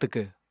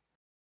வர்றதுக்கு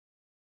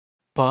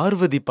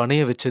பார்வதி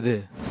பணைய வச்சது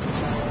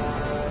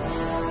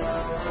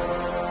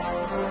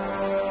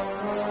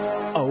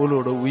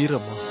அவளோட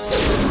உயிரம்மா.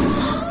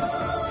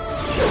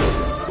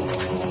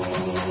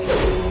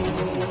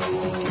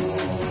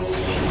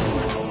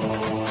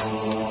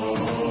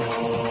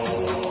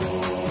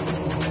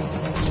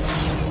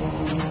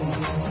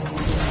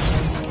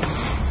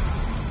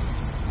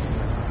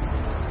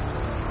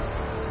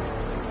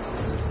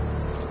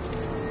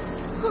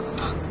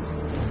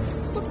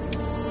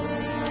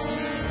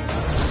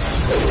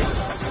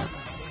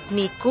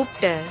 நீ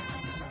கூப்பிட்ட,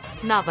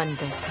 நான்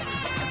வந்தேன்.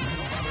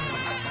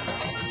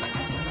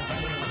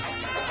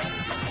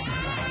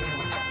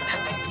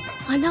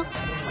 ஆனா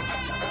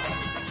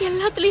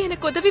எல்லாத்துலயும்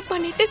எனக்கு உதவி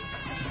பண்ணிட்டு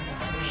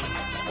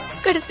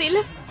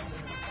கடைசியில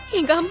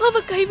எங்க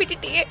அம்மாவை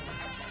கைவிட்டுட்டியே.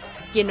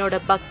 என்னோட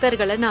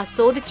பக்தர்களை நான்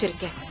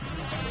சோதிச்சிருக்கேன்,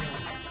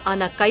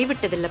 ஆனா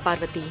கைவிட்டதில்ல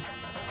பார்வதி.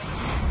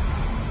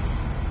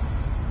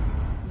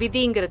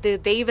 விதிங்கிறது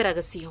தெய்வ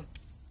ரகசியம்.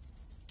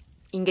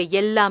 இங்க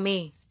எல்லாமே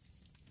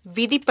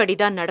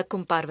விதிப்படிதான்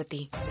நடக்கும் பார்வதி.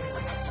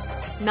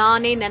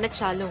 நானே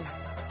நினைச்சாலும்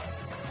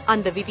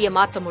அந்த விதியை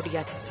மாத்த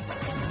முடியாது.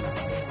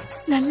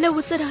 நல்ல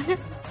உசுரான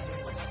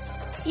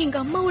எங்க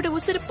அம்மாவோட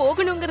உசுறு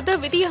போகணுங்கிறதா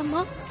விதி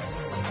அம்மா.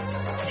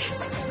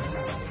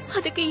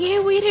 அதுக்கு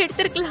ஏன் உயிரை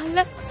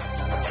எடுத்திருக்கலாம்ல?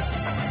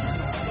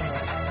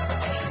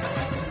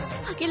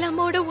 அகில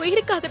அம்மாவோட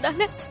உயிருக்காக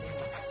தானே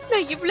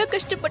நான் இவ்ளோ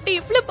கஷ்டப்பட்டு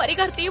இவ்ளோ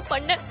பரிகாரத்தையும்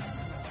பண்ண.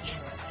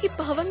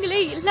 இப்ப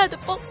அவங்களே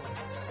இல்லாதப்போ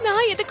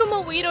நான் எதுக்குமா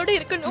உயிரோட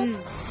இருக்கணும்?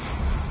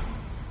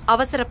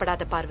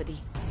 அவசரப்படாத பார்வதி.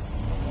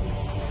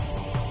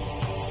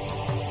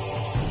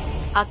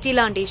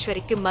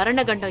 அகிலாண்டேஸ்வரிக்கு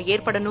மரண கண்டம்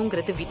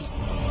ஏற்படணுங்கிறது விதி.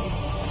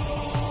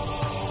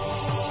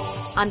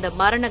 அந்த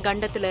மரண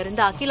கண்டத்துல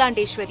இருந்து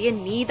அகிலாண்டேஸ்வரிய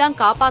நீதான்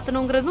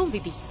காப்பாத்தணுங்கிறதும்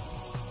விதி.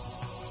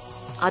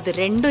 அது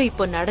ரெண்டும்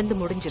இப்போ நடந்து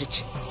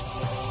முடிஞ்சிருச்சு.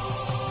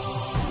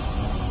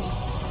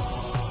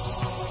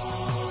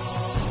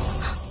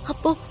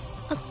 அப்போ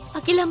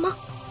அகிலம்மா,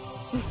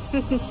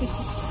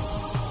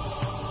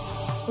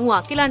 உன்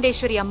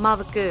அகிலாண்டேஸ்வரி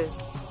அம்மாவுக்கு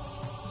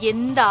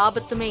எந்த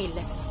ஆபத்துமே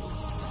இல்லை.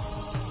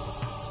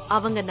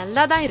 அவங்க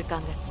நல்லாதான்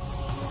இருக்காங்க.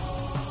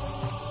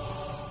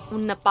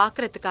 உன்னை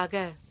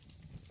பாக்குறதுக்காக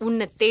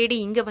உன்னை தேடி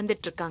இங்க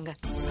வந்துட்டு இருக்காங்க.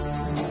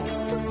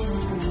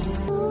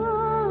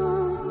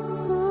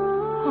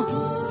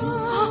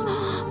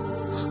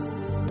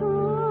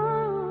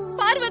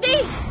 பார்வதி,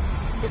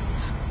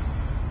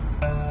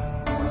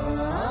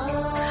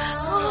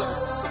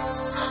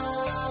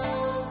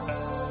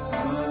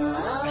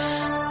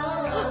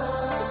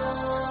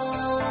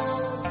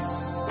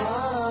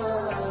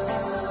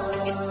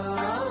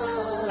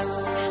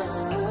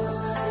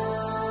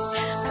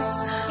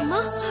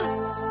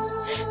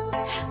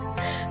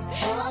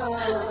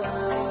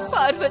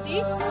 பார்வதி,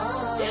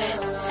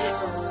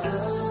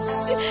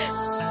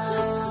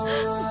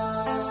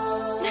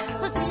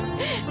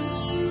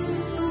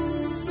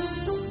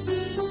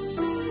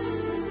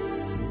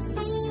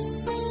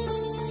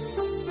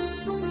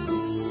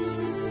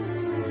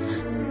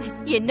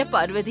 என்ன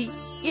பார்வதி,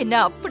 என்ன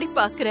அப்படி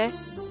பாக்குற?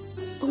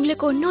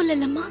 உங்களுக்கு ஒண்ணும்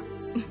இல்லல்லம்மா.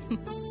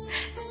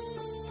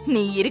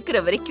 நீ இருக்கிற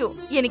வரைக்கும்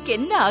எனக்கு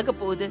என்ன ஆக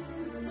போகுது?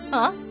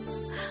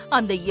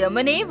 அந்த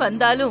யமனே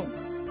வந்தாலும்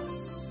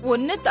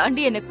ஒன்ன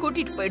தாண்டி என்ன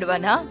கூட்டிட்டு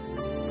போயிடுவானா?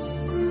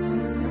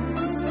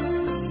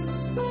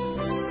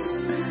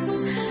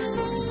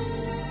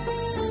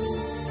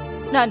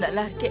 நான்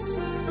நல்லா இருக்கேன்.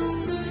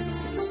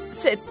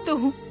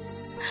 செத்தும்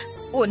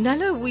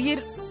உன்னால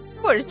உயிர்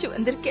பொழைச்சு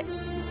வந்திருக்கேன்.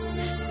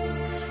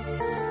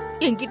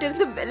 என்கிட்ட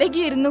இருந்து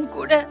விலகி இருந்தும்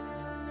கூட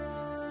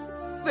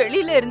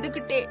வெளியில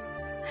இருந்துகிட்டே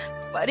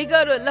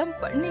பரிகாரம் எல்லாம்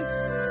பண்ணி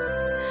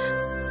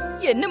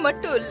என்ன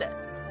மட்டும் இல்ல,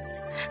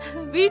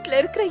 வீட்டுல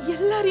இருக்கிற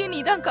எல்லாரையும்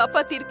நீதான்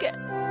காப்பாத்திருக்க.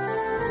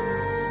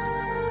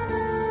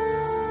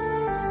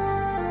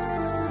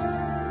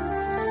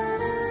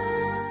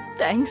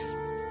 தேங்க்ஸ்.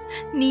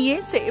 நீ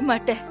ஏன் செய்ய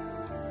மாட்ட?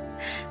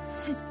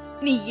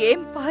 நீ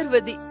ஏன்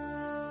பார்வதி?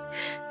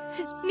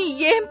 நீ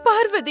ஏன்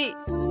பார்வதி?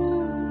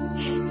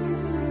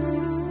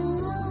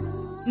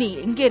 நீ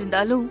எங்க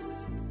இருந்தாலும்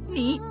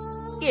நீ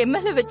என்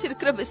மேல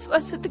வச்சிருக்கிற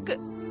விசுவாசத்துக்கு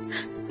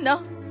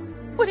நான்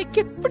உனக்கு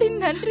எப்படி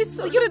நன்றி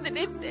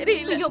சொல்றதுன்னே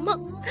தெரியல. ஐயோம்மா,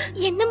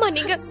 என்னம்மா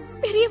நீங்க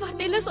பெரிய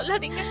வார்த்தையெல்லாம்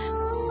சொல்லாதீங்க.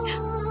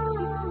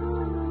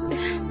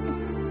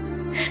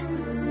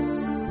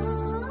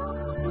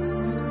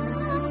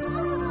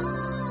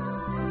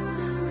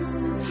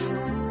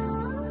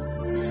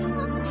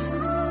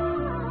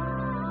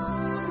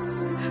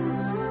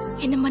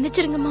 என்ன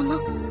மன்னிச்சிருங்க மாமா.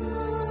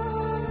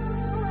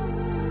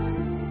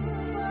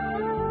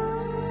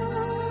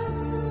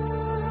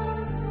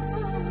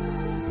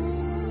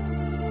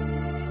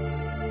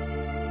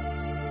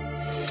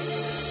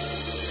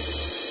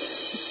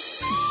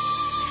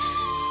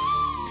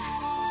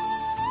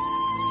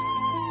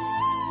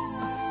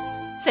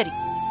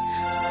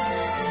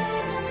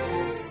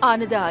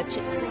 ஆனது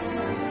ஆச்சு.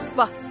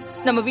 வா,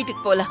 நம்ம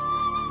வீட்டுக்கு போலாம்.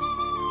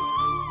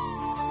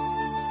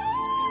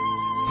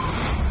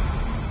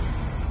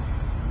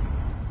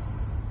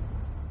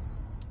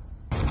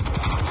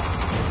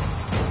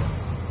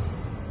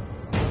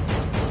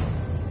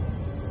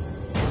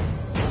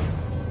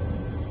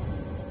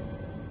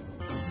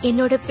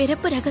 என்னோட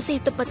பிறப்பு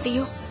ரகசியத்தை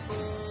பத்தியோ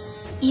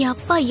என்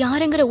அப்பா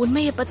யாருங்கிற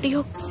உண்மைய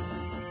பத்தியோ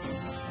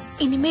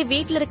இனிமே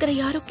வீட்ல இருக்கிற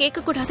யாரும் கேட்க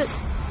கூடாது.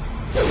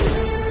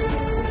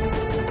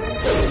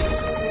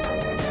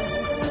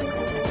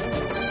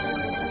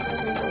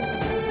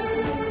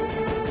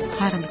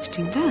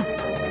 ஆரம்பிச்சிட்டீங்களா?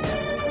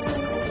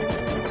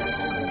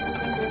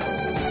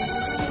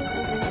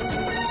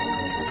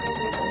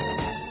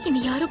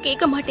 இனி யாரும்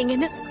கேட்க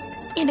மாட்டீங்கன்னு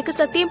எனக்கு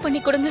சத்தியம்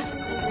பண்ணி கொடுங்க.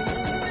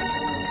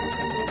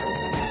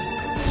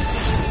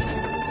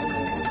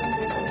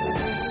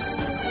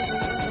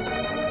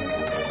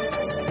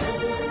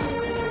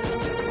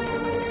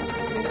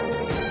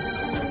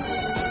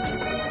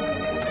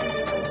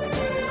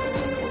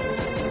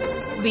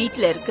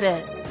 வீட்ல இருக்கிற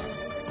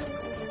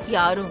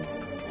யாரும்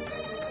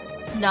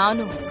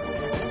நானும்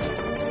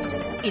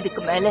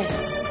இதுக்கு மேல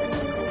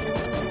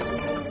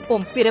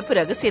உன் பிறப்பு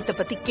ரகசியத்தை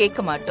பத்தி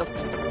கேட்க மாட்டோம்.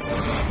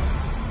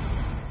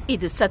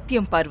 இது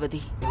சத்தியம்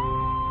பார்வதி,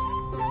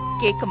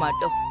 கேட்க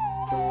மாட்டோம்.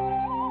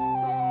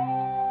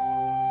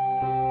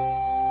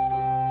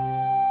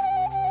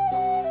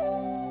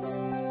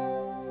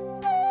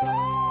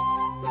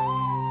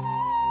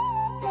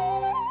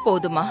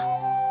 போதுமா?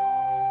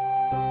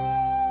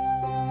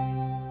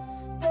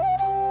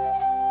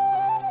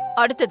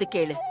 அடுத்தது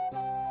கேளு.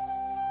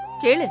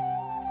 கேளு.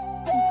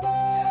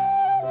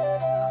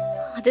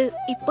 அது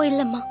இப்போ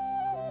இல்லம்மா,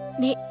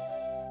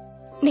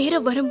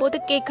 நேரம் வரும்போது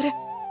கேக்குறேன்.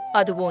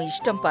 அது உன்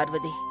இஷ்டம்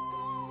பார்வதி,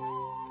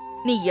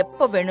 நீ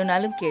எப்ப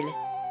வேணும்னாலும் கேளு.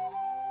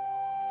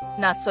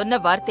 நான் சொன்ன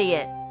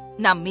வார்த்தைய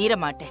நான் மீற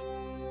மாட்டேன்.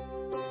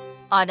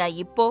 ஆனா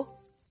இப்போ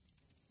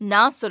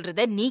நான்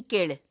சொல்றத நீ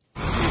கேளு.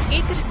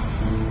 கேக்குறேன்.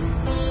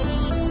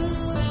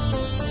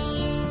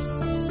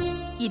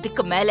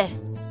 இதுக்கு மேல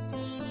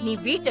நீ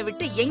வீட்டை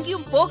விட்டு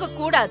எங்கேயும் போக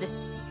கூடாது.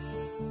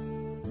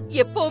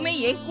 எப்பவுமே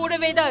என்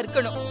கூடவே தான்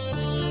இருக்கணும்.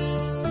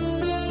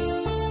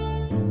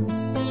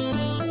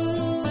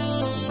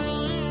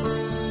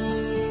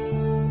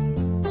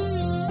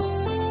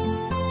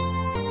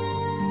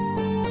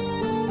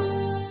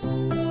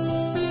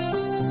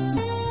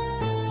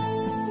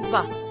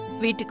 வா,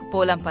 வீட்டுக்கு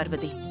போலாம்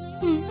பார்வதி.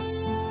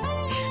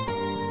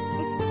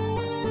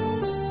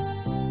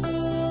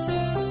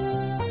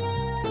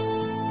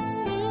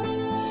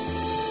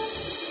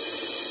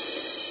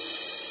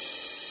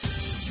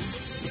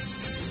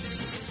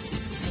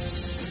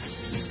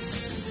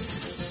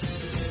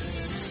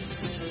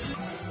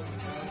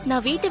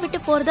 நான் வீட்டை விட்டு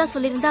போறதா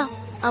சொல்லிருந்தா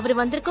அவர்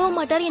வந்திருக்கவும்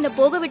மாட்டாரு, என்ன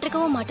போக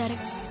விட்டுருக்கவும் மாட்டாரு.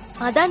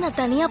 அதான் நான்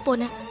தனியா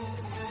போனேன்.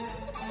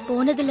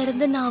 போனதுல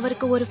இருந்து நான்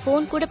அவருக்கு ஒரு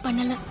போன் கூட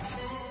பண்ணல.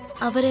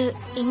 அவரு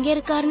எங்க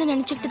இருக்காருன்னு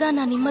நினைச்சுட்டு தான்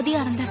நான்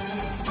நிம்மதியா இருந்தேன்.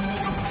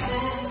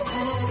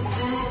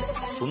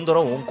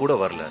 சுந்தரம் உன் கூட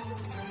வரல,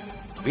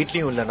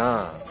 வீட்லயும் இல்லனா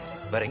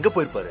வேற எங்க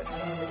போயிருப்பாரு?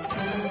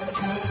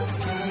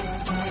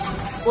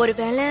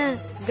 ஒருவேளை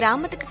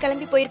கிராமத்துக்கு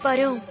கிளம்பி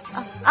போயிருப்பாரோ?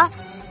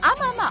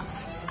 ஆமா ஆமா,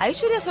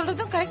 ஐஸ்வர்யா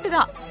சொல்றதும் கரெக்ட்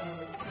தான்.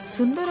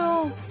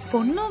 சுந்தரம்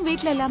பொண்ணும்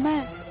வீட்ல இல்லாம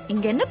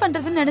இங்க என்ன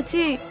பண்றதுன்னு நினைச்சு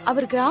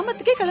அவர்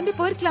கிராமத்துக்கே கிளம்பி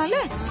போயிருக்கலாம்ல.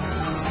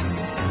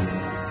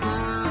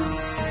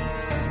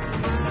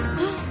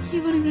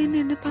 இவனுங்க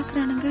என்ன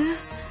பாக்குறானுங்க?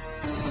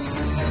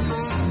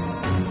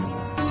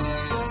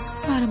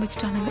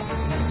 ஆரம்பிச்சிட்டானுங்க.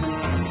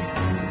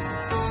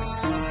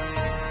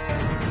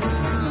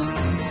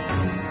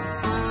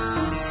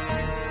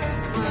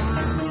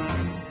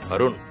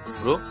 அருண்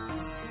ப்ரோ,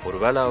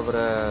 ஒருவேளை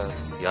அவரை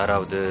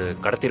யாராவது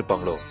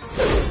கடத்திருப்பாங்களோ?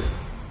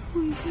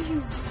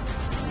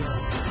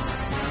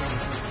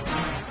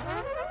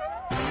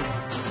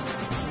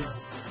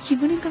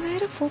 இவனுங்க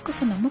வேற போக்கஸ்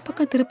நம்ம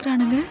பக்கம்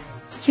திருப்புறானுங்க.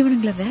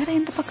 இவனுங்களை வேற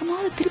எந்த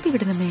பக்கமாவது திருப்பி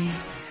விடணுமே.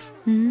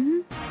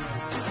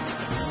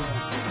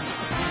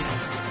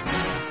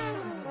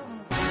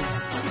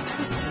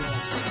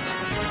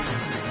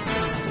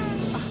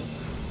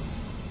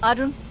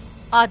 அருண்,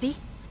 ஆதி,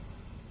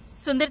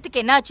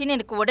 சுந்தரத்துக்கு என்ன ஆச்சுன்னு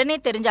எனக்கு உடனே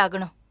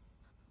தெரிஞ்சாகணும்.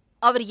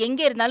 அவர்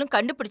எங்க இருந்தாலும்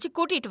கண்டுபிடிச்சு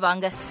கூட்டிட்டு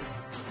வாங்க.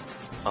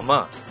 அம்மா,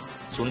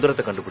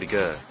 சுந்தரத்தை கண்டுபிடிக்க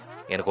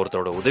எனக்கு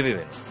ஒருத்தரோட உதவி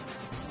வேணும்.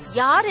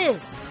 யாரு?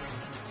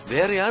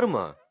 வேற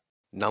யாருமா,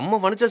 நம்ம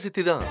வனஜா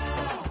சித்தி தான்.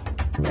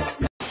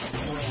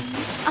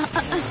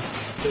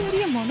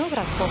 பெரிய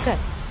மனோகரா போக.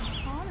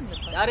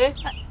 யாரு?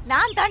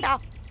 நான் தாண்டா.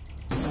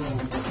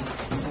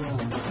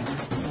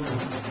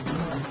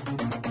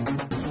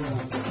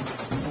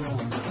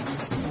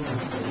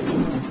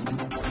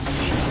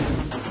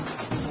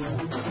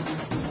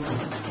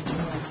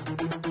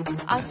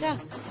 ஆச்சா,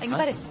 இங்க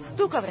பாரு,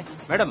 தூக்கு அவரை.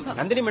 மேடம்,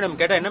 நந்தினி மேடம்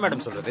கேட்டா என்ன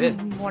மேடம் சொல்றது?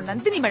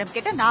 நந்தினி மேடம்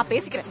கேட்டா நான்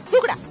பேசிக்கிறேன்.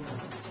 தூக்குடா,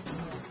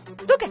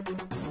 தூக்கு.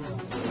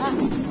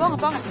 போங்க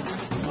போங்க,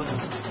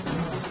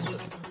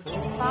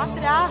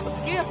 பாத்துடா,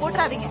 கீழே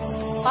போட்டுறாதீங்க,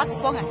 பாத்து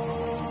போங்க.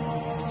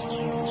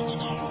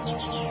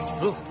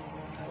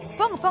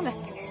 போங்க போங்க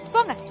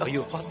போங்க.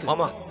 ஐயோ,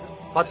 மாமா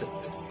பாத்து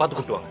பாத்து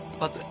கூட்டு வாங்க.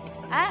 பாத்து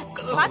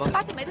பாத்து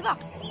பாத்து மெதுவா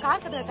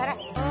கார் கதவை தர.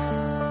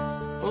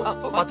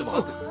 பாத்து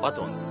பாத்து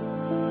பாத்து வாங்க.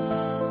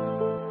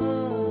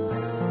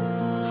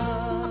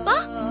 அப்பா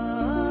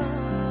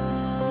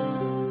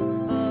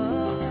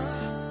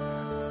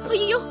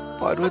ஐயோ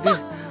பார்வதி,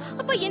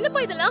 அப்பா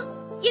என்னப்பா இதெல்லாம்?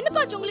 என்னப்பா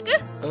ஆச்சு உங்களுக்கு?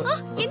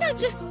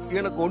 என்னாச்சு?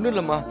 எனக்கு ஒண்ணு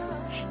இல்லம்மா,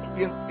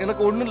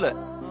 எனக்கு ஒண்ணு இல்ல.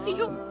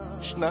 ஐயோ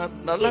நான்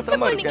நல்லா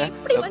தான் இருக்கேன்.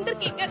 இப்படி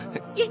வந்திருக்கீங்க,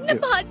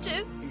 என்னப்பா ஆச்சு?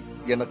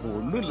 எனக்கு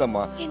ஒண்ணு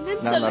இல்லம்மா,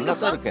 என்னன்னு நான் நல்லா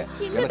சொல்லுங்கப்பா. தான் இருக்கேன்.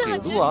 என்னடா எனக்கு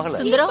ஆச்சு? எதுவும் ஆகல.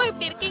 சுந்தரம்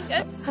இப்படி இருக்கீங்க?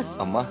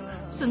 அம்மா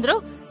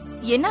சுந்தரம்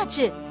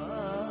என்னாச்சு?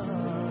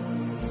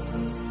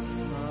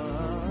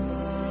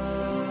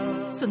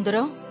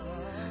 சுந்தரம்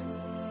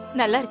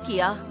நல்லா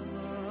இருக்கியா?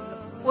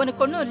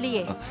 உனக்கு ஒண்ணும்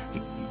இல்லையே?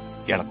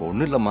 எனக்கு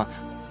ஒண்ணு இல்லம்மா,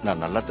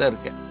 நான் நல்லா தான்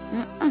இருக்கேன்.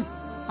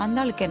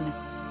 அந்த ஆளுக்கு என்ன?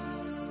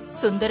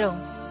 சுந்தரம்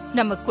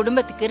நம்ம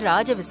குடும்பத்துக்கு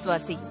ராஜ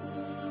விசுவாசி.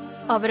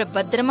 அவரை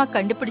பத்திரமா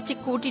கண்டுபிடிச்சு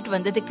கூட்டிட்டு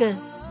வந்ததுக்கு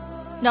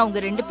நான் உங்க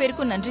 2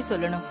 பேருக்கும் நன்றி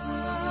சொல்லணும்.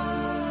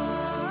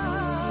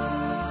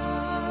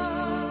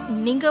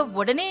 நீங்க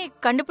உடனே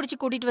கண்டுபிடிச்சு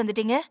கூட்டிட்டு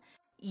வந்துட்டீங்க,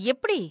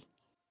 எப்படி?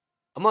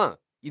 அம்மா,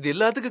 இது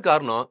எல்லாத்துக்கும்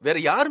காரணம் வேற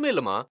யாருமே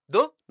இல்லம்மா,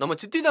 தோ நம்ம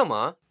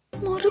சித்திதாம்மா.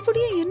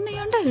 மறுபடியும் என்ன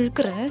ஏன்டா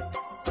இழுக்கிற?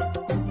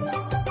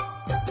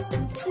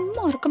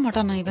 சும்மா இருக்க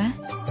மாட்டானா இவன்?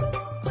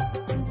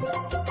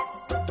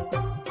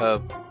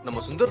 நம்ம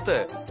சுந்தரத்தை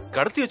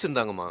கடத்தி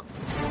வச்சிருந்தாங்கம்மா.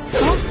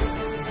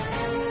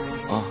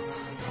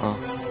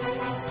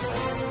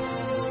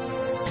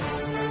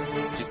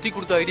 சித்தி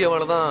கொடுத்த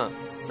ஐடியாவாலதான்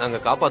நாங்க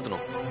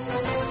காப்பாத்தணும்.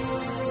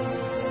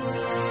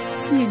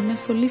 என்ன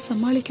சொல்லி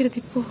சமாளிக்கிறது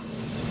இப்போ?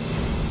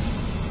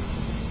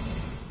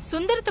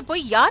 சுந்தரத்தை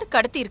போய் யார்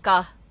கடத்தி இருக்கா?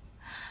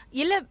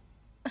 இல்ல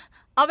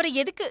அவரை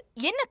எதுக்கு?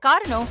 என்ன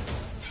காரணம்?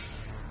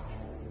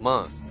 மா,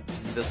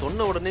 இத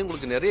சொன்ன உடனே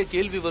உங்களுக்கு நிறைய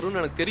கேள்வி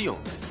வரும்னு எனக்கு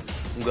தெரியும்.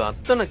 உங்க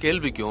அத்தனை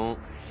கேள்விக்கும்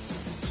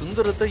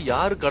சுந்தரத்தை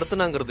யாரு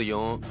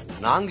கடத்தினாங்கிறதையும்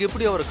நாங்க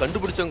எப்படி அவரை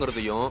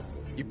கண்டுபிடிச்சோங்கிறதையும்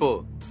இப்போ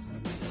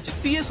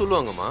சித்தியே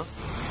சொல்லுவாங்கம்மா.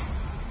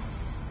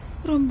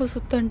 ரொம்ப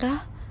சுத்தண்டா.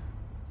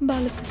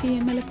 பாலத்துக்கு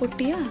என் மேல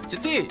போட்டியா?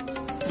 சித்தி,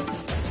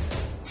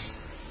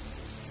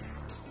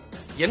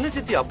 என்ன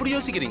சித்தி அப்படி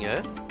யோசிக்கிறீங்க?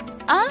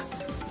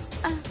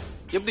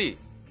 எப்படி,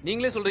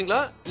 நீங்களே சொல்றீங்களா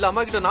இல்ல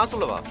அம்மா கிட்ட நான்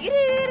சொல்லவா?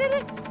 இரு இரு இரு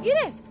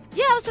இரு,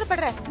 ஏன்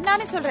அவசரப்படுற?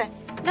 நானே சொல்றேன்.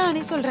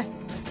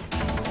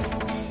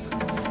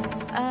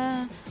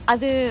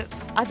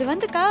 அது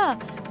வந்துக்கா,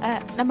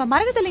 நம்ம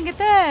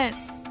மரகதலிங்கத்தை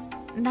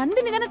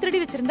நந்தினி தானே திருடி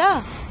வச்சிருந்தா.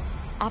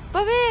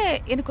 அப்பவே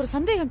எனக்கு ஒரு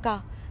சந்தேகம்க்கா,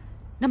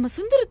 நம்ம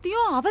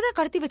சுந்தரத்தையும் அவதான்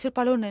கடத்தி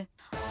வச்சிருப்பாளோன்னு.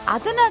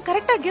 அத நான்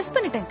கரெக்டா கெஸ்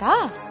பண்ணிட்டேன்க்கா.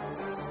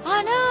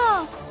 ஆனா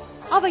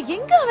அவ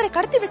எங்க அவரை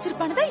கடத்தி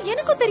வச்சிருப்பான்னு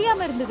எனக்கும்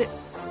தெரியாம இருந்தது.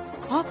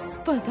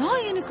 அப்பதான்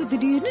எனக்கு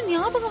திடீர்னு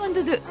ஞாபகம்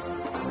வந்தது.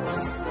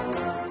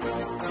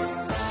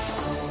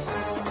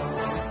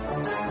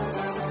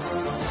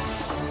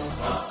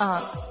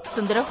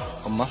 சுந்தரம்,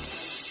 அம்மா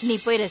நீ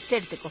போய் ரெஸ்ட்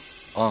எடுத்துக்கோ.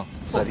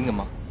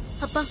 சரிங்கம்மா.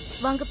 அப்பா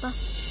வாங்கப்பா.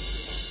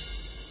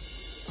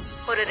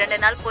 ஒரு 2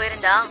 நாள்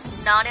போயிருந்தா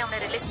நானே அவனை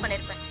ரிலீஸ்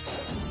பண்ணிருப்பேன்.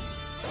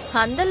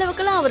 அந்த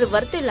அளவுக்குலாம் அவரு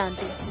வருத்தம் இல்ல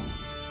ஆண்டி,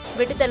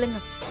 விட்டு தள்ளுங்க.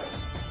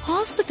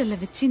 ஹாஸ்பிட்டல்ல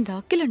வச்சு இந்த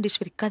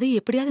அகிலாண்டேஸ்வரி கதையை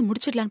எப்படியாவது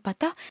முடிச்சிடலான்னு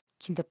பார்த்தா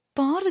இந்த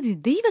பார்வதி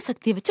தெய்வ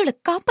சக்தியை வச்சு அவளை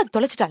காப்பாத்தி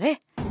தொலைச்சிட்டாளே.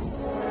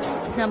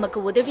 நமக்கு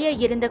உதவியா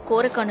இருந்த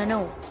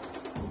கோரக்கண்ணனும்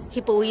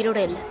இப்ப உயிரோட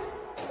இல்ல.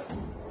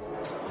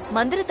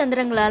 மந்திர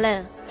தந்திரங்களால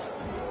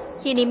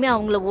இனிமே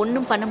அவங்கள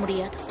ஒண்ணும் பண்ண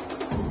முடியாது.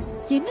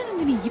 என்ன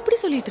நந்தினி இப்படி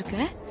சொல்லிட்டு இருக்க?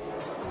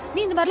 நீ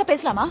இந்த மாதிரிலாம்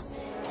பேசலாமா?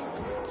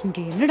 இங்க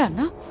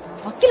என்னடான்னா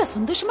அகிலா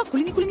சந்தோஷமா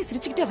குலுங்கி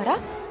சிரிச்சுக்கிட்டே வரா.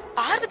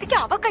 பார்வதிக்கு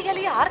அவ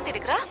கையாலேயே ஆரத்தி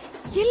எடுக்கிறா.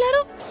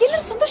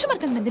 எல்லாரும் சந்தோஷமா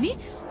இருக்காங்க நந்தினி.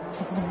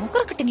 அந்த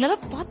முக்கர கட்டிங்களால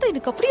பார்த்தா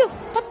எனக்கு அப்படியே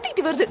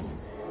பத்திக்கிட்டு வருது.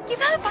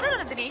 இதாவது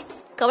பண்ணணும் நந்தினி.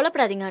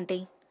 கவலைப்படாதீங்க ஆண்டி,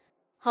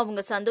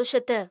 அவங்க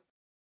சந்தோஷத்தை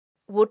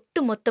ஒட்டு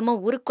மொத்தமா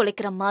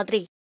உருக்குலைக்கிற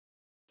மாதிரி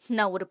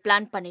நான் ஒரு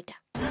பிளான்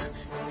பண்ணிட்டேன்.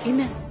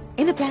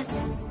 என்ன பிளான்?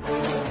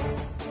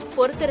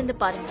 பொறுத்திருந்து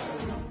பாருங்க,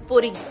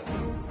 புரியும்.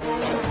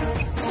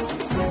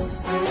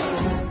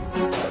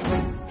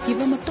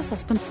 இவ மட்டும்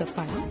சஸ்பென்ஸ்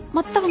வைப்பாளா,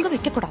 மத்தவங்க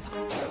வைக்க கூடாதா?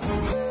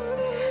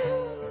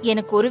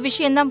 எனக்கு ஒரு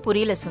விஷயம்தான்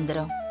புரியல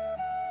சுந்தரம்.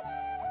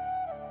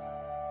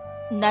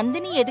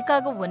 நந்தினி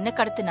எதுக்காக உன்னை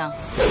கடத்தினா?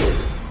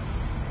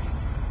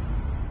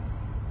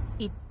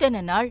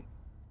 இத்தனை நாள்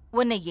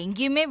உன்னை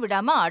எங்கேயுமே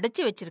விடாம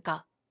அடைச்சு வச்சிருக்கா.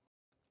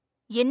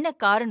 என்ன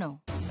காரணம்?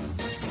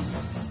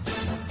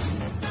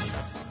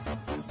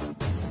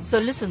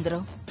 சொல்லு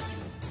சுந்தரம்,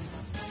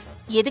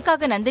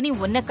 எதுக்காக நந்தினி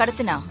உன்னை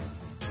கடத்தினா?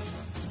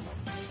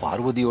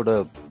 பார்வதியோட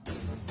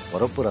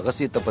பிறப்பு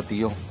ரகசியத்தை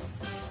பத்தியும்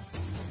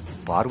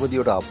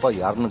பார்வதியோட அப்பா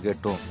யாருன்னு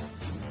கேட்டும்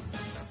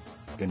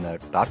என்ன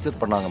டார்ச்சர்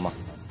பண்ணாங்கம்மா.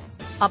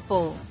 அப்போ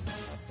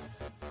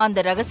அந்த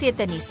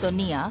ரகசியத்தை நீ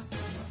சொன்னியா?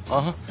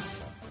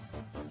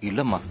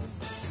 இல்லம்மா,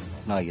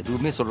 நான்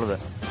எதுவுமே சொல்லல.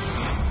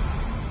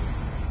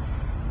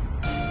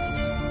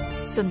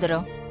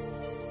 சுந்தரம்,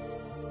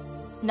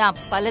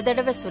 நான் பல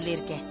தடவை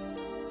சொல்லியிருக்கேன்,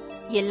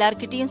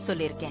 எல்லார்கிட்டயும்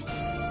சொல்லியிருக்கேன்.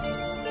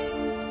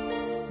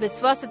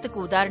 விசுவாசத்துக்கு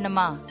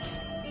உதாரணமா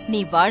நீ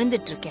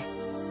வாழ்ந்துட்டு இருக்க.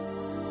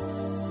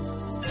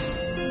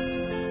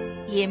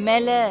 என்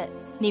மேல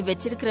நீ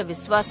வச்சிருக்கிற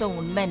விசுவாசம்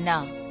உண்மைன்னா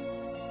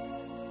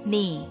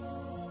நீ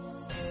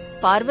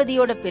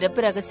பார்வதியோட பிறப்பு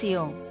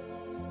ரகசியம்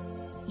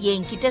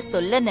என்கிட்ட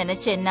சொல்ல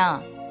நினைச்சேன்னா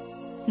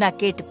நான்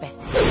கேட்டுப்பேன்.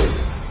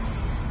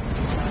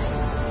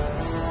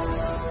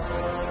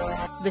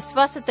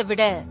 விசுவாசத்தை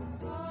விட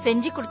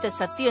செஞ்சு கொடுத்த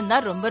சத்தியம்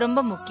தான் ரொம்ப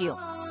ரொம்ப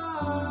முக்கியம்.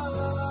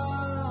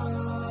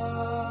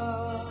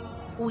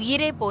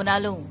 உயிரே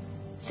போனாலும்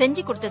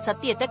செஞ்சு கொடுத்த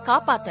சத்தியத்தை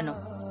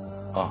காப்பாத்தணும்.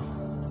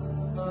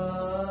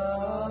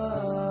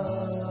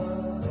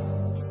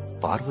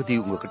 பார்வதி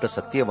உங்ககிட்ட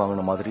சத்தியம்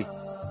வாங்கின மாதிரி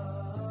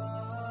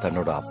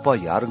தன்னோட அப்பா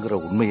யாருங்கிற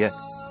உண்மைய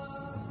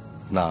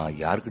நான்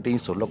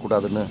யாருக்கிட்டையும்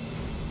சொல்லக்கூடாதுன்னு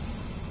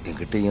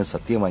என்கிட்டயும்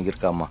சத்தியம்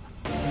வாங்கியிருக்காமா.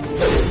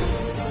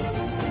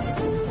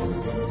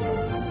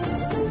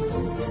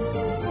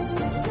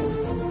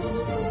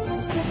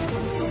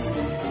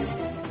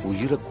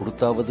 உயிரை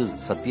கொடுத்தாவது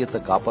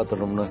சத்தியத்தை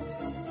காப்பாற்றணும்னு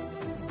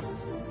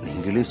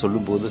நீங்களே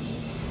சொல்லும்போது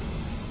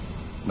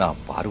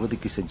நான்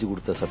பார்வதிக்கு செஞ்சு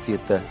கொடுத்த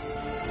சத்தியத்தை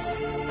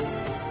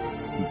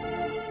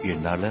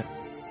என்னால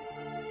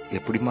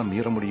எப்படிமா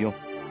மீற முடியும்?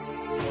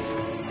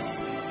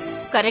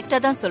 கரெக்டா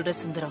தான் சொல்ற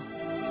சுந்தரம்.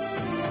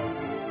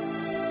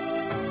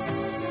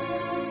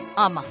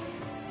 ஆமா,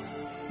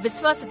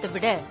 விசுவாசத்தை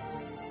விட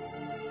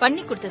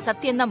பண்ணி கொடுத்த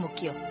சத்தியம் தான்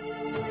முக்கியம்.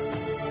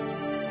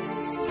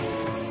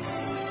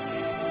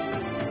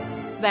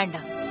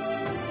 வேண்டாம்,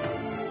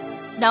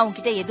 நான்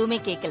உன்கிட்ட எதுவுமே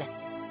கேட்கல.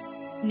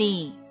 நீ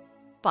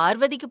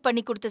பார்வதிக்கு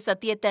பண்ணி கொடுத்த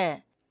சத்தியத்தை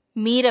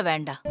மீற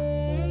வேண்டாம்.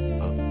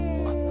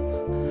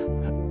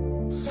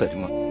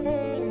 சரிம்மா,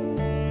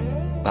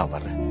 நான்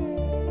வர்றேன்.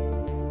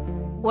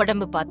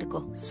 உடம்பு பாத்துக்கோ.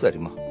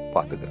 சரிம்மா,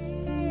 பாத்துக்கிறேன்.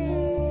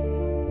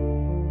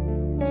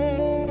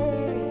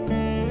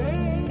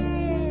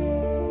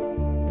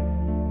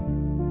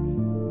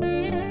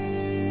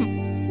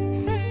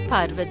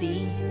 பார்வதி,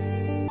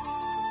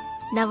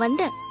 நான்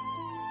வந்தேன்.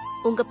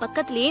 உங்க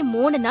பக்கத்திலேயே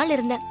 3 நாள்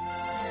இருந்தேன்.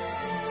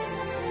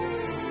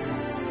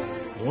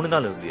 3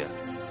 நாள் இருந்தியா?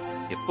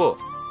 எப்போ?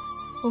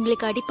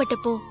 உங்களுக்கு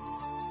அடிபட்டப்போ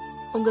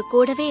உங்க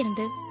கூடவே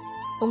இருந்து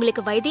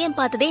உங்களுக்கு வைத்தியம்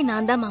பார்த்ததே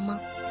நான் தான் மாமா.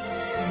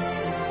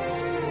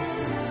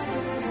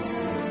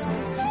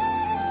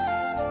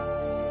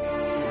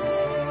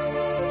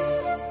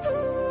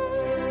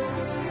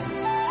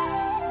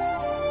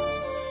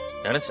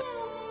 நினைச்சேன்.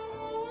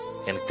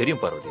 எனக்கு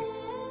தெரியும் பார்வதி,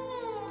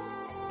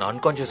 நான்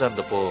அன்கான்சியஸா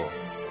இருந்தப்போ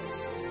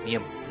நீ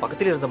என்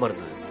பக்கத்திலே இருந்த மாதிரி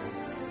இருந்தது.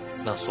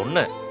 நான்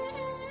சொன்னேன்,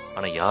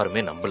 ஆனா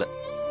யாருமே நம்பல.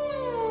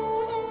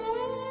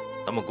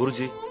 நம்ம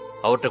குருஜி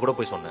அவர்கிட்ட கூட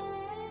போய் சொன்னேன்.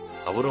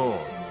 அவரும்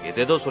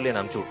ஏதேதோ சொல்லி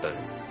என்ன அனுப்பிச்சு விட்டாரு.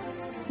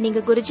 நீங்க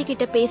குருஜி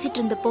கிட்ட பேசிட்டு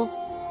இருந்தப்போ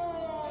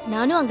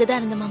நானும்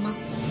அங்கதான் இருந்தேன் மாமா.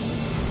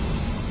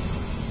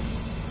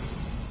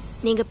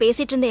 நீங்க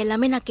பேசிட்டு இருந்த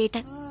எல்லாமே நான்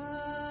கேட்டேன்.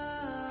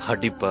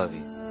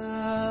 அடிப்பாவி,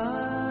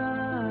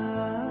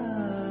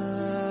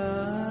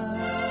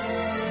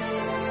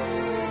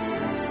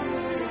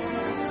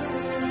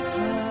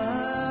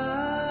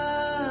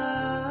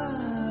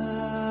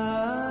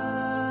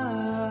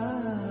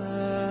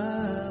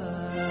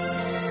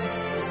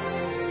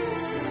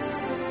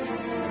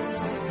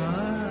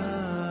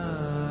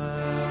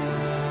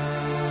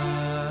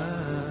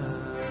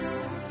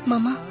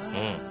 மாமா,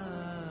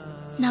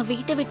 நான்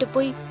வீட்டை விட்டு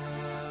போய்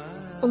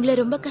உங்களை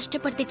ரொம்ப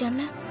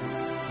கஷ்டப்படுத்திட்டேன்ல.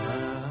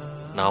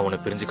 நான் உன்னை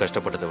பிரிஞ்சு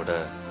கஷ்டப்பட்டதை விட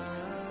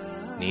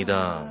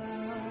நீதான்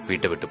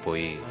வீட்டை விட்டு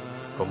போய்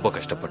ரொம்ப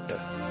கஷ்டப்பட்ட.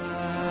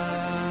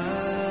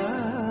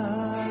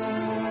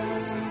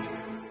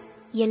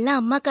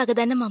 எல்லாம் அம்மாக்காக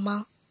தானே மாமா.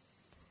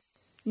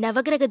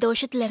 நவகிரக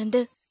தோஷத்துல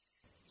இருந்து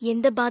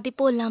எந்த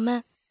பாதிப்பும் இல்லாம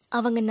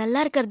அவங்க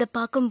நல்லா இருக்கிறத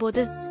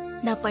பாக்கும்போது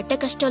நான் பட்ட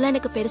கஷ்டம்லாம்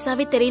எனக்கு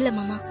பெருசாவே தெரியல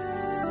மாமா.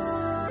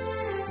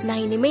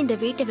 நான் இனிமே இந்த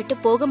வீட்டை விட்டு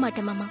போக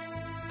மாட்டேன் மாமா.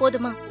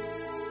 போதுமா?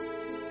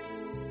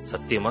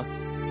 சத்தியமா?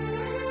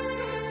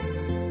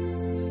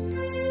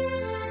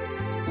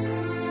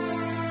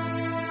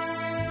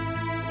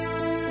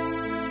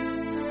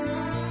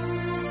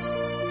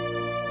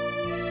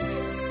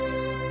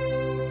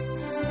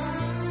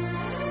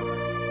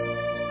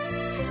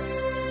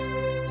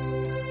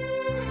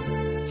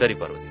 சரி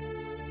பார்வதி,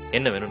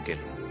 என்ன வேணும்னு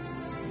கேளு.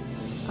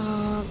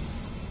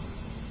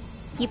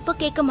 இப்ப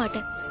கேட்க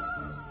மாட்டேன்.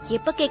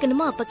 எப்ப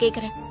கேட்கணுமோ அப்ப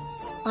கேக்குறேன்.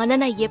 ஆனா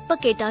நான் எப்ப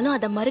கேட்டாலும்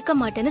அதை மறுக்க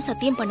மாட்டேன்னு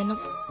சத்தியம்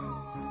பண்ணணும்.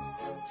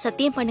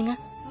 சத்தியம் பண்ணுங்க.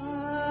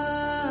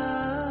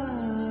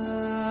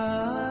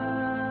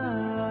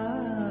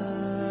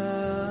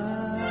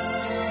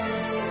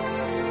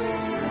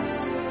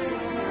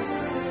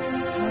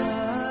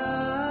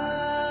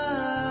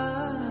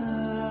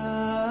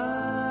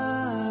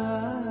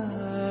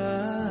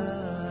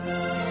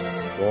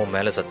 உன்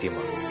மேல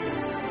சத்தியமா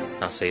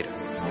நான் செய்றேன்.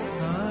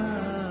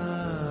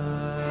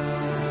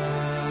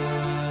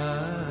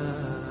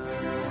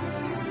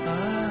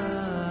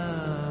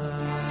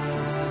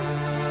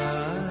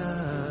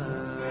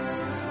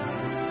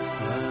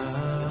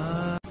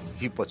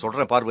 இப்ப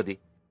சொல்றேன் பார்வதி,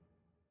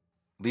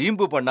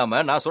 வீம்பு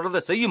பண்ணாம நான் சொல்றத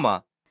செய்யுமா.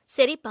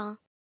 சரிப்பா,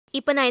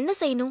 இப்ப நான் என்ன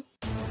செய்யணும்?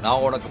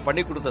 நான் உனக்கு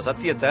பண்ணி கொடுத்த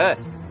சத்தியத்தை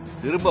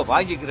திரும்ப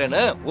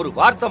வாங்கிக்கிறேன்னு ஒரு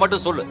வார்த்தை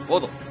மட்டும் சொல்லு,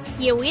 போதும்.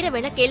 என் உயிரை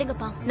வேணா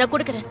கேளுங்கப்பா, நான்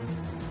கொடுக்கறேன்.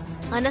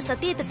 ஆனா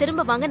சத்தியத்தை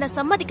திரும்ப வாங்க நான்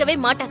சம்மதிக்கவே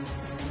மாட்டேன்.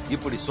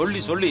 இப்படி சொல்லி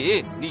சொல்லி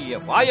நீ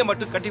என் வாயை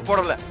மட்டும் கட்டி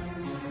போடல,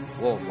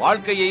 உன்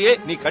வாழ்க்கையே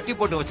நீ கட்டி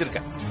போட்டு வச்சிருக்க.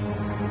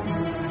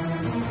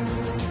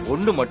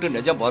 ஒண்ணு மட்டும்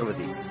நிஜம்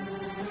பார்வதி,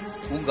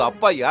 உங்க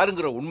அப்பா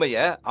யாருங்கிற உண்மைய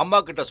அம்மா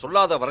கிட்ட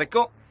சொல்லாத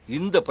வரைக்கும்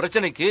இந்த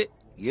பிரச்சனைக்கு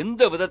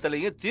எந்த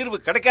விதத்திலையும் தீர்வு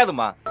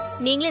கிடைக்காதுமா.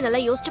 நீங்களே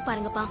நல்லா யோசிச்சு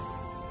பாருங்கப்பா.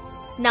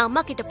 நான்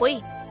அம்மா கிட்ட போய்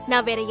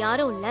நான் வேற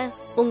யாரும் இல்ல,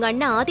 உங்க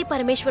அண்ணன் ஆதி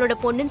பரமேஸ்வரோட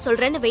பொண்ணுன்னு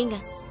சொல்றேன்னு வைங்க.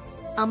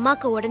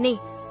 அம்மாக்கு உடனே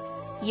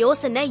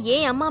யோசனை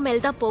ஏன் அம்மா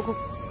மேல்தான் போகும்.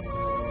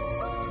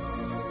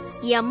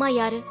 என் அம்மா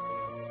யாரு?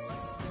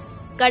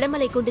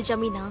 கடமலை குண்டு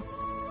ஜமீனா?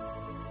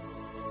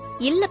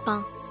 இல்லப்பா,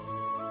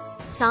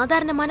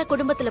 சாதாரணமான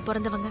குடும்பத்துல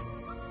பிறந்தவங்க.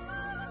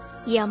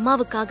 என்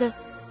அம்மாவுக்காக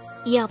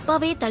என்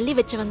அப்பாவே தள்ளி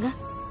வச்சவங்க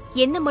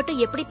என்ன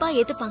மட்டும் எப்படிப்பா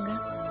ஏத்துப்பாங்க?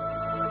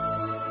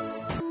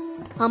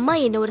 அம்மா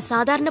என்ன ஒரு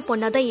சாதாரண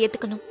பொண்ணாதான்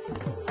ஏத்துக்கணும்.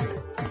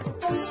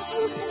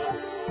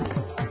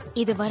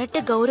 இது வரட்ட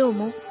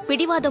கௌரவமோ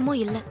பிடிவாதமோ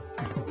இல்ல,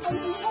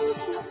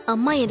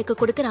 அம்மா எனக்கு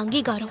கொடுக்கிற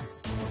அங்கீகாரம்.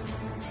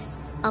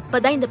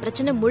 அப்பதான் இந்த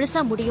பிரச்சனை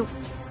முழுசா முடியும்.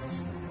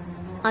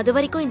 அது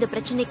வரைக்கும் இந்த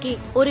பிரச்சனைக்கு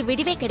ஒரு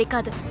விடிவே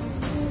கிடைக்காது.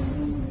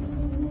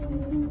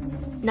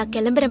 நான்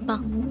கிளம்புறேன்ப்பா.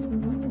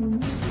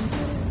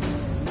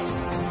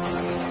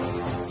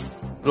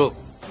 ப்ரோ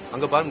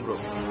அங்க பாருங்க ப்ரோ.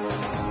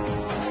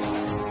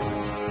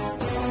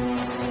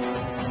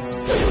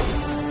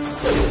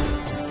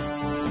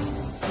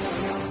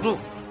 ப்ரோ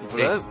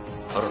இப்படி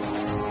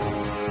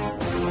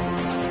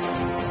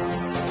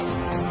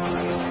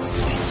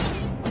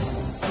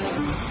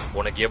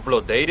உனக்கு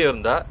எவ்வளவு தைரியம்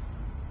இருந்தா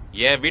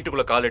என்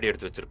வீட்டுக்குள்ள காலடி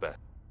எடுத்து வச்சிருப்ப?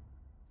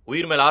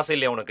 உயிர் மேல ஆசை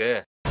இல்லையா உனக்கு?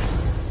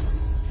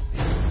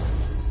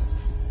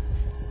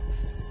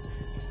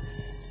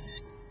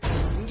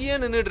 இங்கேயே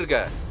நின்னுட்டு இருக்க?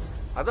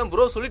 அதான்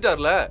ப்ரோ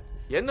சொல்லிட்டார்ல,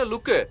 என்ன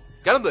லுக்கு?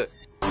 கிளம்பு.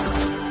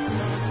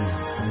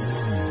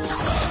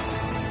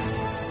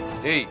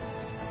 ஏய்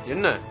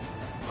என்ன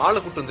ஆளை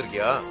கூட்டு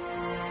வந்திருக்கியா?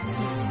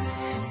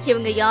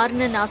 இவங்க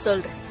யாருன்னு நான்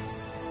சொல்றேன்.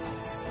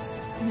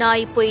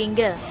 நான் இப்போ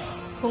இங்க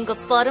உங்க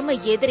பரம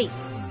எதிரி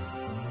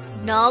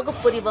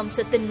நாகபுரி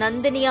வம்சத்து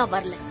நந்தினியா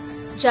வரல,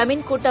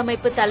 ஜமீன்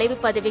கூட்டமைப்பு தலைவி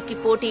பதவிக்கு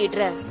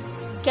போட்டியிடுற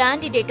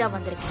கேண்டிடேட்டா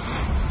வந்திருக்கேன்.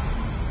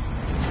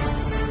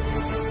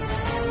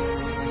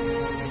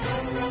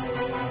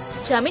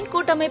 ஜமீன்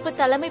கூட்டமைப்பு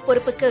தலைமை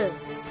பொறுப்புக்கு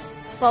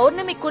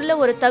பௌர்ணமிக்குள்ள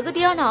ஒரு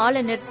தகுதியான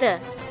ஆளை நிறுத்த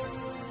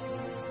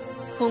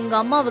உங்க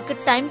அம்மாவுக்கு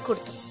டைம்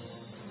கொடுத்தோம்.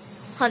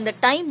 அந்த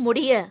டைம்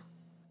முடிய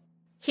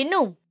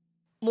இன்னும்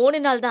 3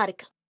 நாள் தான்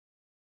இருக்கு.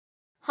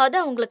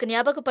 அதான் உங்களுக்கு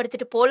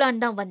ஞாபகப்படுத்திட்டு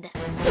போலான்னு தான் வந்தேன்.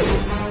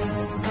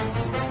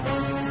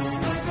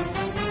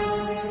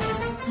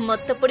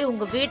 மத்தபடி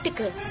உங்க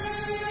வீட்டுக்கு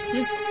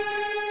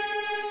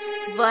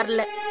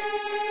வரல.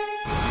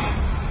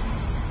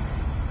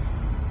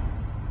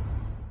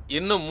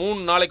 இன்னும்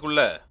 3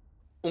 நாளைக்குள்ள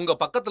உங்க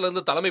பக்கத்துல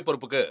இருந்து தலைமை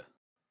பொறுப்புக்கு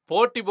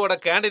போட்டி போட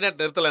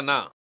கேண்டிடேட் நிறுத்தலன்னா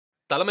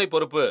தலைமை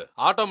பொறுப்பு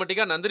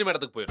ஆட்டோமேட்டிக்கா நந்தினி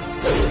மேடத்துக்கு போயிடும்.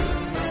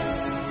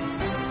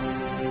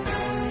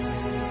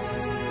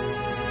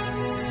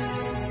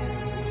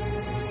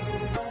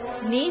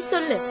 நீ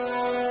சொல்லு.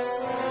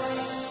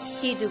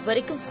 இது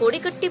வரைக்கும் கொடி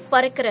கட்டி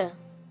பறக்கிற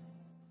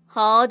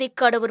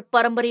ஆதிக்கடவுர்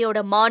பரம்பரையோட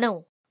மானம்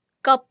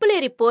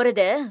கப்பலேறி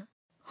போறத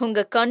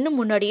உங்க கண்ணு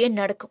முன்னாடியே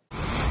நடக்கும்.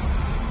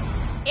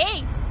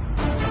 ஏய்,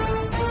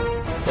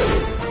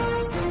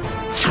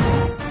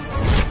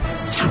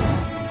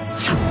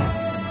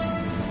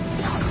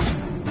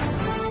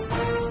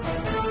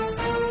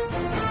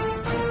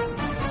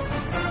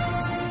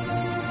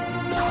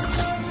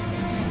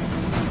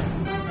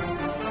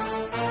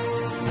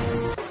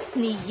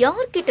 நீ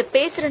யார்கிட்ட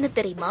பேசுறன்னு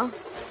தெரியுமா?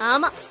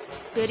 ஆமா,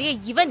 பெரிய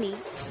இவன். நீ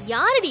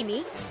யாரடி? நீ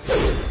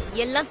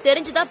எல்லாம்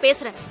தெரிஞ்சுதான்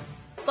பேசுற.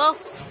 போ,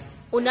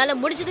 உன்னால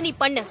முடிஞ்சது நீ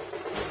பண்ணு.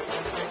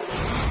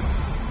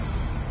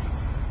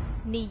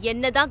 நீ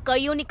என்னதான்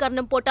கையோனி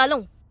கர்ணம்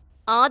போட்டாலும்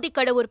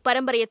ஆதிக்கடவுர்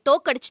பரம்பரைய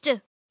தோக்கடிச்சிட்டு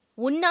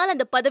உன்னால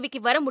அந்த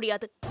பதவிக்கு வர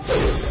முடியாது.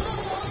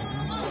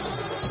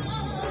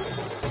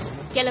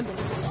 கிளம்பு.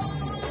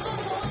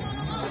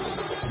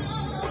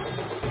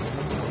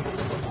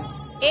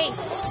 ஏய்,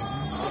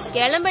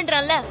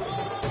 கிளம்புன்றான்ல.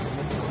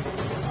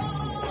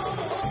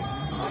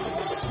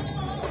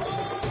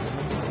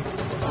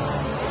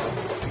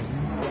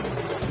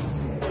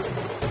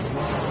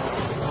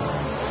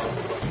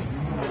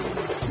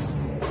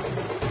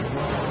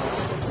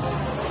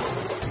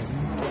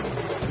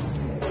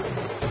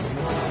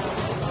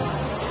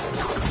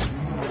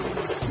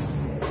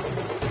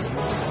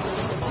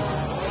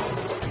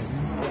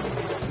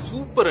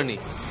 சூப்பர் அண்ணி,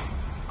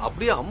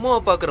 அப்படியே அம்மாவை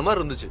பாக்குற மாதிரி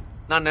இருந்துச்சு.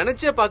 நான்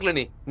நினைச்சே பாக்கல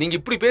நீங்க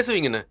இப்படி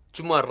பேசுவீங்கன்னு.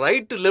 சும்மா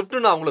ரைட் லெப்ட்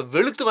நான் அவங்கள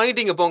வெளுத்து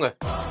வாங்கிட்டீங்க. போங்க.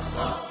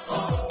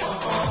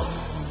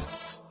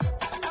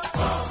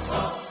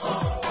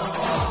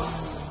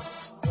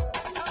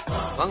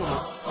 வாங்கம்மா.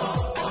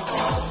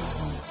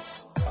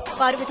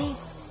 பார்வதி,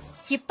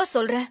 இப்ப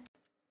சொல்ற,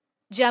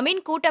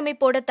 ஜமீன்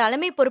கூட்டமைப்போட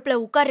தலைமை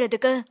பொறுப்புல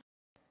உட்கார்றதுக்கு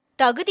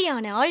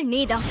தகுதியான ஆள்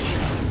நீதான்.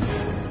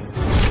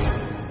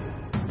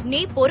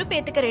 நீ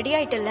பொறுப்பேத்துக்க ரெடி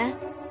ஆயிட்டல,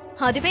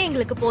 அதுவே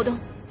எங்களுக்கு போதும்.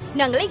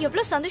 நாங்களே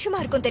எவ்வளவு சந்தோஷமா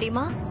இருக்கோம்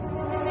தெரியுமா?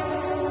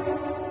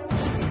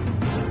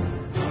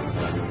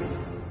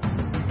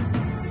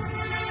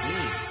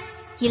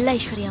 இல்ல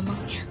ஐஸ்வர்யா அம்மா,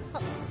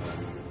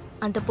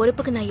 அந்த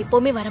பொறுப்புக்கு நான்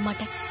எப்பவுமே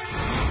வரமாட்டேன்.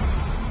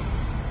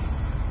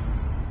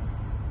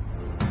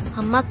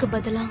 அம்மாக்கு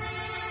பதிலா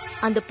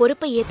அந்த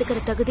பொறுப்பை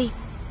ஏத்துக்கிற தகுதி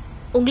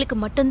உங்களுக்கு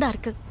மட்டும்தான்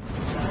இருக்கு.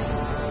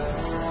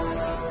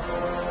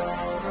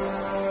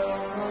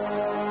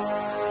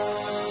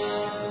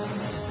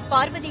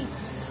 பார்வதி,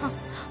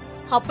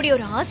 அப்படி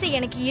ஒரு ஆசை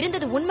எனக்கு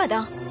இருந்தது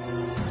உண்மைதான்.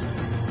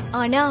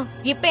 ஆனா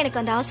இப்ப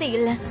எனக்கு அந்த ஆசை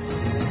இல்ல.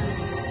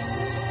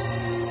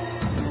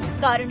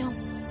 காரணம்,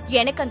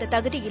 எனக்கு அந்த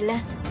தகுதி இல்ல.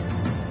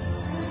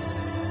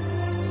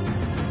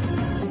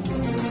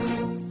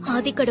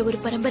 ஆதிக்கட ஒரு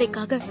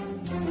பரம்பரைக்காக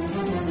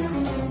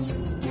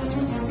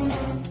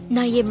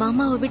நான் என்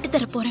மாமாவை விட்டு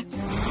தர போறேன்.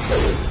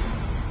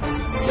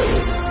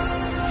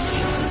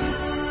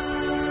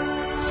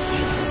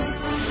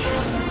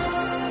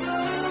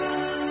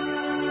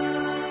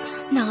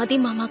 நான் ஆதி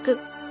மாமாக்கு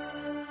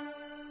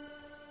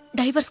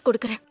டைவர்ஸ்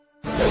கொடுக்கறேன்.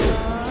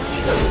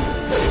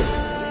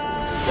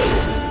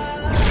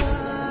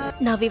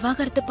 நான்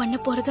விவாகரத்து பண்ண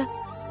போறத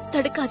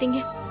தடுக்காதீங்க.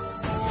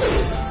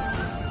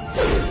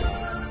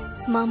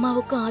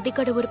 மாமாவுக்கும்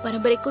ஆதிக்கட ஒரு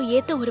பரம்பரைக்கும்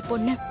ஏத்த ஒரு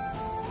பொண்ணு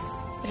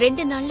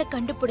 2 நாள்ல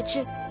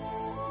கண்டுபிடிச்சு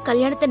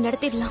கல்யாணத்தை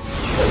நடத்திடலாம்.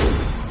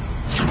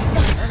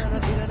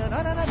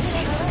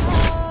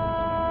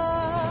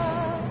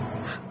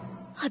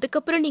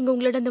 அதுக்கப்புறம் நீங்க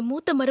உங்களோட அந்த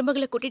மூத்த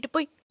மருமகளை கூட்டிட்டு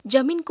போய்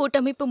ஜமீன்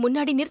கூட்டமைப்பு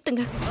முன்னாடி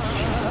நிறுத்துங்க.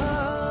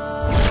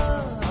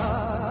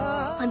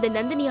 அந்த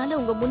நந்தினியால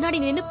உங்க முன்னாடி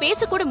நின்னு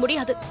பேச கூட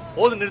முடியாது.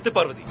 போது நிறுத்து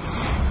பார்வதி.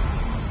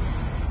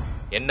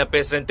 என்ன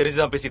பேசுறேன்னு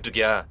தெரிஞ்சுதான் பேசிட்டு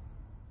இருக்கியா?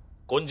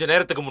 கொஞ்ச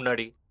நேரத்துக்கு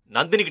முன்னாடி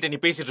நந்தினி கிட்ட நீ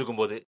பேசிட்டு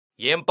இருக்கும்போது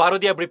ஏன்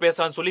பார்வதி அப்படி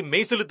பேசான்னு சொல்லி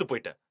மெய் செலுத்து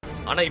போயிட்டேன்.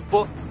 ஆனா இப்போ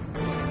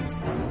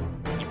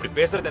இப்படி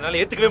பேசுறது என்னால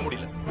ஏத்துக்கவே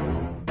முடியல.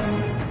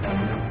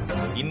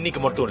 இன்னைக்கு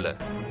மட்டும் இல்ல,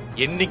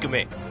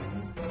 என்னைக்குமே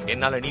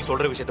என்னால நீ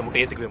சொல்ற விஷயத்தை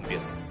மட்டும் ஏத்துக்கவே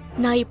முடியாது.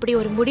 நான் இப்படி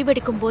ஒரு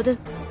முடிவெடுக்கும் போது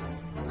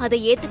அதை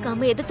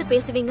ஏத்துக்காம எதிர்த்து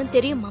பேசுவீங்கன்னு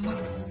தெரியும் மாமா.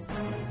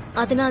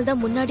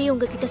 அதனால்தான் முன்னாடியே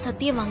உங்ககிட்ட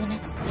சத்தியம்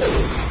வாங்கினேன்.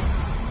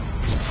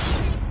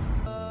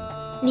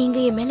 நீங்க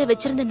என் மேல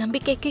வச்சிருந்த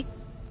நம்பிக்கைக்கு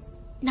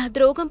நான்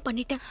துரோகம்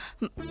பண்ணிட்டேன்.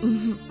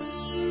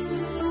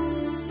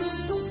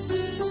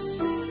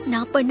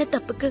 நான் பண்ண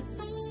தப்புக்கு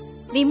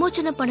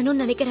விமோச்சனம்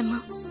பண்ணணும்னு நினைக்கிறேம்மா.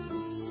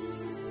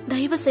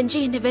 தயவு செஞ்சு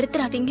என்னை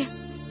வெறுத்துறாதீங்க.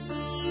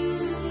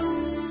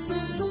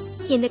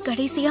 என்ன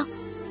கடைசியா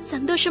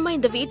சந்தோஷமா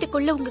இந்த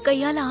வீட்டுக்குள்ள உங்க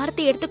கையால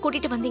ஆரத்தி எடுத்து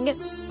கூட்டிட்டு வந்தீங்க.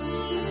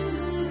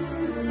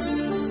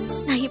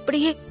 நான்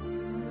இப்படியே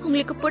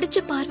உங்களுக்கு பிடிச்ச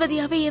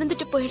பார்வதியாவே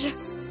இருந்துட்டு போயிடுறேன்.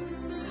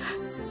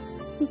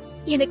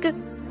 எனக்கு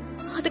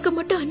அதுக்கு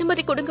மட்டும்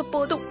அனுமதி கொடுங்க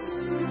போதும்.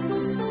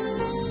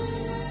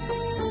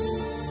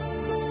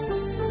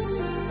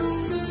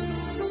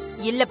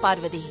 இல்ல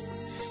பார்வதி,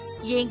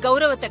 என்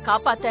கௌரவத்தை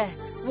காப்பாத்த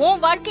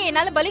உன் வாழ்க்கை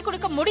என்னால பலி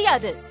கொடுக்க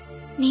முடியாது.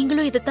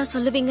 நீங்களும் இதைத்தான்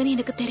சொல்லுவீங்கன்னு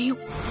எனக்கு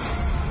தெரியும்.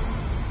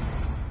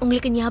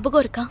 உங்களுக்கு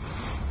ஞாபகம் இருக்கா,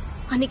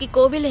 அன்னைக்கு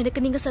கோவில்ல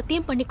எனக்கு நீங்க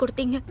சத்தியம் பண்ணி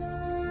கொடுத்தீங்க.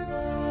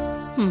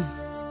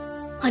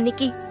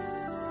 அன்னைக்கு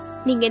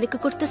நீங்க எனக்கு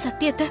கொடுத்த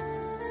சத்தியத்தை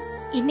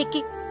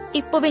இன்னைக்கு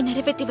இப்பவே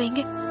நிறைவேற்றி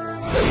வைங்க.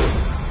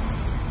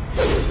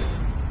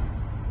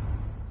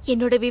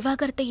 என்னோட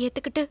விவாகரத்தை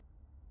ஏத்துக்கிட்டு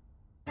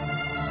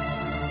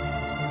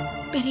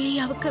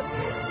பெரியய்யாவுக்கு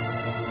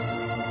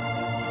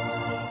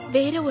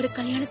வேற ஒரு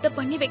கல்யாணத்தை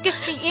பண்ணி வைக்க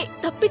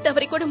தப்பி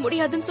தவறி கூட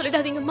முடியாதுன்னு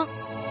சொல்லிடாதீங்கம்மா.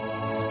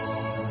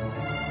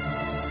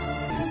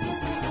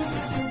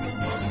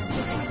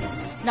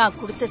 நான்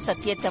கொடுத்த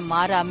சத்தியத்தை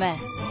மாறாம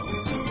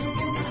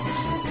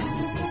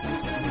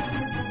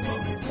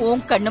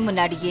உன் கண்ணு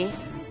முன்னாடியே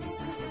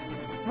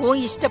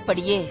உன்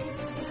இஷ்டப்படியே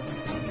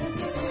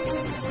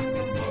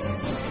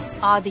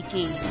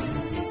ஆதிக்கு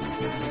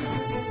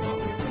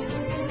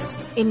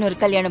இன்னொரு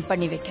கல்யாணம்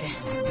பண்ணி வைக்கிறேன்.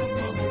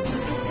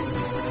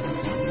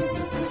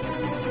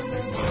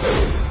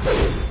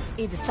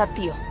 இது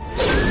சத்தியம்.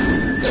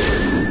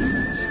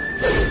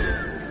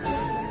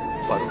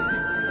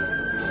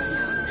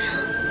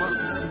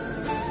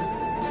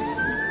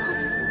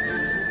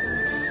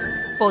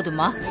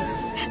 போதுமா?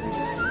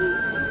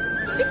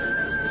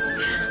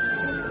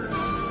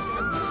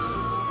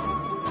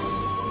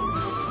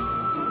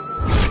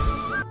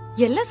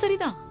 எல்லாம்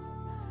சரிதான்.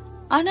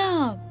 ஆனா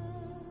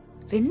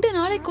 2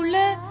 நாளைக்குள்ள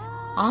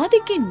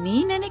ஆதிக்கு நீ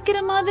நினைக்கிற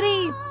மாதிரி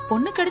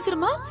பொண்ணு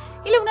கிடைச்சிருமா,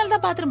 இல்ல உன்னால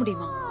தான் பாத்திர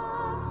முடியுமா?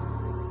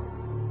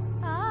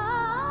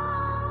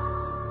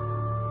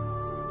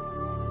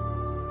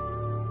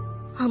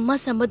 அம்மா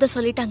சம்மதம்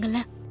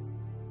சொல்லிட்டாங்கல்ல,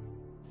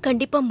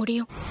 கண்டிப்பா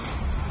முடியும்.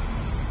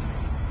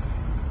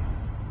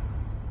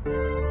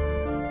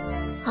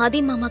 ஆதி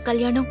மாமா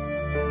கல்யாணம்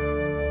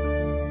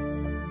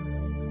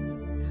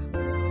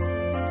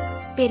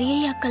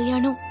பெரியய்யா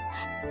கல்யாணம்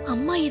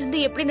அம்மா இருந்து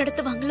எப்படி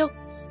நடத்துவாங்களோ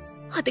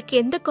அதுக்கு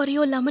எந்த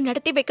குறையும் இல்லாம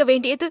நடத்தி வைக்க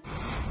வேண்டியது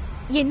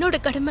என்னோட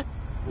கடமை.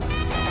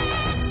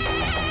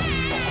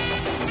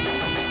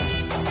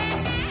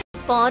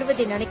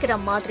 பார்வதி நினைக்கிற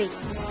மாதிரி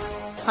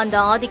அந்த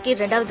ஆதிக்கு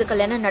 2வது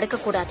கல்யாணம் நடக்க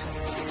கூடாது.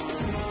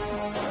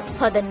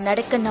 அத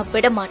நடக்க நான்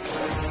விட மாட்டேன்.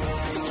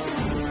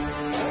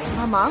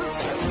 ஆமா,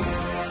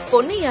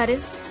 பொண்ணு யாரு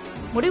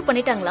முடிவு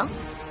பண்ணிட்டாங்களா?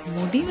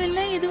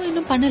 முடிவெல்லாம் எதுவும்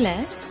இன்னும் பண்ணல.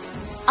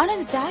 ஆனா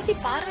இந்த தியாகி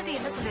பார்வதி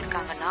என்ன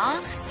சொல்லிருக்காங்கன்னா,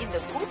 இந்த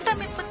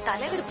கூட்டமைப்பு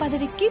தலைவர்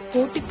பதவிக்கு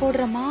போட்டி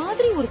போடுற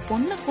மாதிரி ஒரு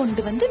பொண்ணை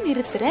கொண்டு வந்து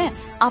நிறுத்துறேன்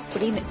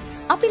அப்படின்னு.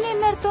 அப்படின்னு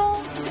என்ன அர்த்தம்?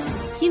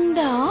 இந்த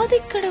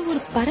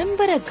ஆதிக்கடவுள்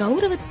பரம்பரை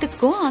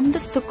கௌரவத்துக்கும்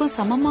அந்தஸ்துக்கும்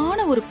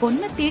சமமான ஒரு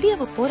பொண்ணை தேடி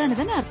அவ போறான்னு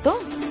தானே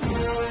அர்த்தம்.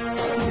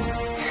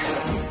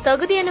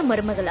 தகுதியான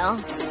மருமகளா?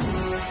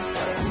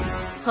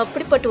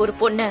 அப்படிப்பட்ட ஒரு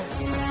பொண்ண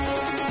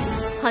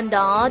அந்த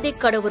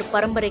ஆதிக்கடவுள்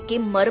பரம்பரைக்கு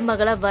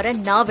மருமகளா வர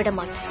நான் விட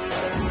மாட்டேன்.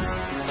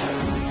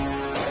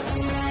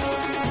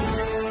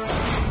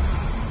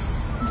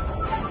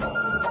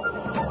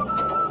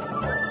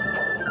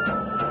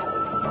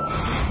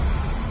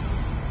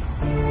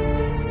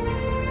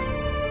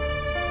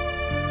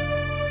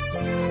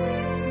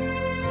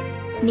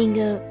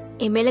 நீங்க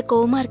என் மேல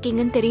கோவமா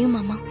இருக்கீங்கன்னு தெரியும்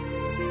மாமா.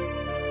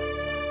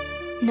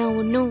 நான்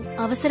ஒன்னும்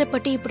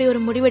அவசரப்பட்டு இப்படி ஒரு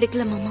முடிவு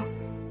எடுக்கல மாமா.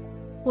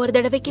 ஒரு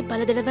தடவைக்கு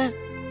பல தடவை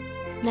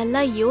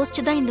நல்லா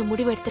யோசிச்சுதான் இந்த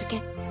முடிவு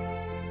எடுத்திருக்கேன்.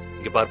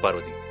 இங்க பார்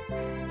பார்வதி,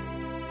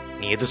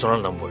 நீ எது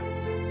சொன்னாலும் நம்புவேன்.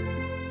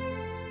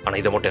 ஆனா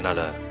இதை மட்டும்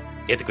என்னால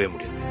ஏத்துக்கவே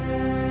முடியாது.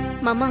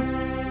 மாமா,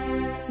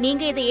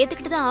 நீங்க இதை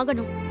ஏத்துக்கிட்டு தான்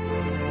ஆகணும்.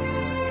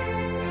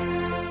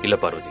 இல்ல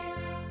பார்வதி,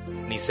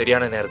 நீ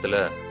சரியான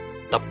நேரத்துல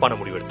தப்பான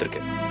முடிவு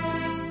எடுத்திருக்க.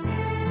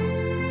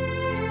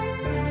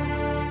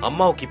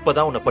 அம்மாவுக்கு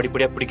இப்பதான் உன்னை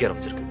படிப்படியா பிடிக்க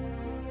ஆரம்பிச்சிருக்கு.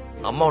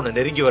 அம்மா உன்னை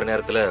நெருங்கி வர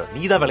நேரத்துல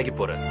நீ தான் விலகி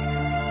போற.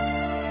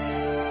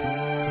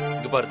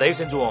 இங்க பாரு, தயவு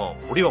செஞ்சு உன்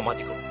முடிவை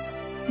மாத்திக்கோ.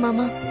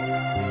 மாமா,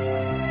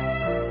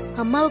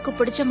 அம்மாவுக்கு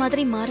பிடிச்ச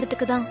மாதிரி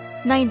மாறதுக்கு தான்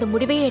நான் இந்த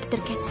முடிவையே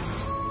எடுத்திருக்கேன்.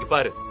 இங்க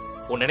பாரு,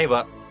 உன்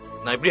நினைவா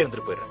நான் இப்படியே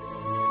இருந்துட்டு போயிடுறேன்.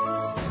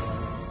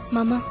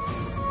 மாமா,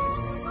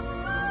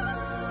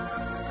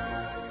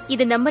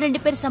 இது நம்ம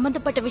 2 பேர்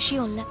சம்பந்தப்பட்ட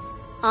விஷயம் இல்ல.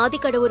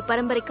 ஆதிக்கடவுர்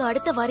பரம்பரைக்கு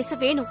அடுத்த வாரிசு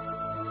வேணும்.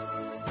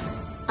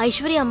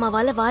 ஐஸ்வர்யா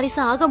அம்மாவால வாரிசு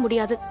ஆக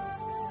முடியாது.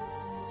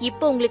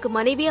 இப்போ உங்களுக்கு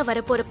மனைவியா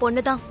வரப்போற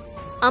பொண்ணுதான்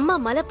அம்மா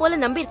மலை போல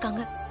நம்பி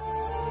இருக்காங்க.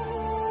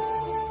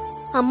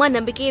 அம்மா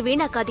நம்பிக்கையை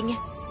வீணாக்காதீங்க.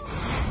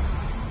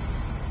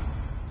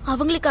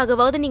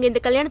 அவங்களுக்காகவாவது நீங்க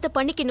இந்த கல்யாணத்தை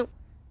பண்ணிக்கணும்.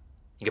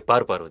 இங்க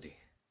பாரு பார்வதி,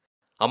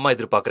 அம்மா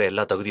எதிர்பார்க்கிற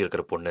எல்லா தகுதியும்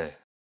இருக்கிற பொண்ணு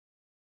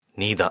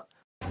நீதான்.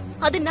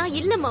 அது நான்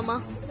இல்ல மாமா.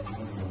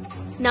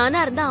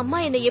 நானா இருந்தா அம்மா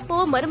என்னை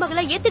எப்பவோ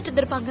மருமகளா ஏத்துட்டு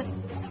இருந்திருப்பாங்க.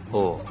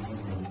 ஓ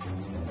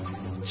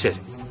சரி,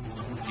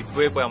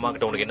 இப்பவே போய் அம்மா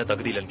கிட்ட உனக்கு என்ன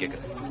தகுதி இல்லைன்னு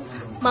கேக்குறேன்.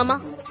 மாமா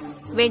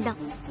வேண்டாம்,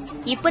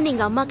 இப்ப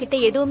நீங்க அம்மா கிட்ட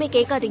எதுவுமே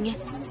கேட்காதீங்க.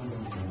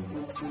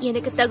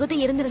 எனக்கு தகுதி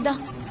இருந்திருந்தா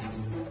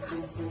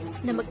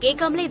நம்ம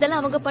கேட்காமலே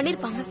இதெல்லாம் அவங்க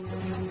பண்ணிருப்பாங்க.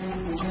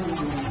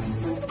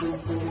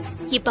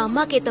 இப்ப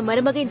அம்மாக்கு ஏத்த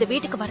மருமக இந்த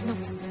வீட்டுக்கு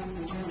வரணும்.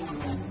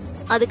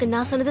 அதுக்கு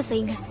நான் சொன்னதை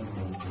செய்யுங்க.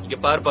 இங்க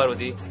பாரு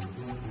பார்வதி,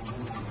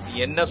 நீ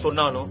என்ன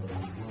சொன்னாலும்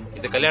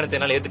இந்த கல்யாணத்தை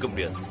என்னால ஏத்துக்க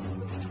முடியாது.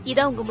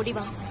 இதான் உங்க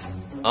முடிவா?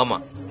 ஆமா.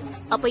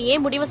 அப்ப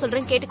ஏன் முடிவை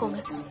சொல்றேன்னு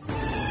கேட்டுக்கோங்க.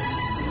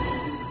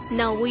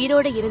 நான்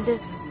உயிரோட இருந்து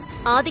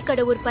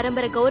ஆதிக்கடவுர்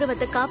பரம்பரை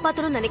கௌரவத்தை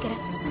காப்பாத்தணும்னு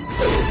நினைக்கிறேன்.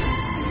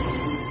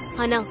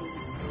 ஆனா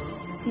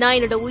நான்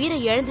என்னோட உயிரை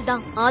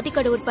இழந்துதான்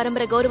ஆதிக்கடவுர்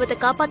பரம்பரை கௌரவத்தை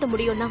காப்பாத்த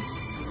முடியும்னா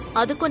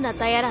அதுக்கும்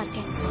நான் தயாரா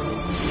இருக்கேன்.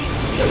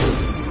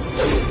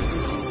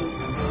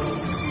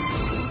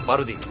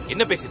 பார்வதி,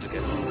 என்ன பேசிட்டு இருக்க?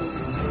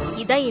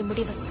 இதான் என்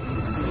முடிவு.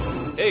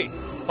 ஏய்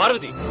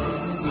பார்வதி,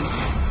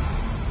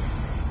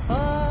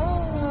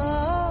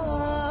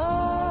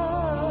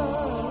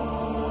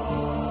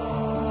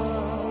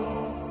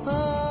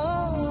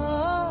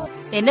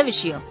 என்ன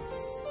விஷயம்?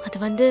 அது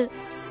வந்து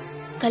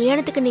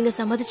கல்யாணத்துக்கு நீங்க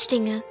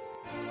சம்மதிச்சிட்டீங்க.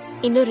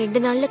 இன்னும் 2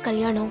 நாள்ல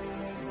கல்யாணம்.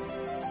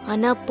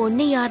 ஆனா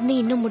பொண்ணு யாருன்னு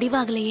இன்னும்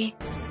முடிவாகலையே.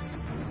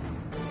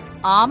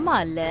 ஆமா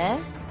இல்ல,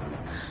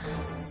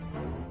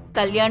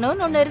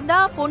 கல்யாணம்னு ஒண்ணு இருந்தா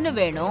பொண்ணு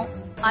வேணும்.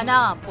 ஆனா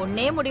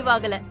பொண்ணே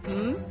முடிவாகல.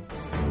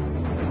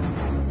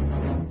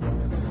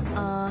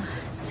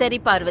 சரி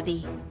பார்வதி,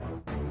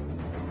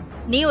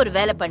 நீ ஒரு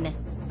வேலை பண்ணு.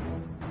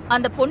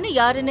 அந்த பொண்ணு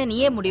யாருன்னு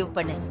நீயே முடிவு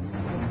பண்ணு.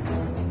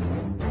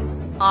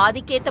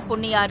 ஆதிக்கேத்த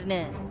பொண்ணு யாருன்னு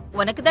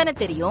உனக்கு தானே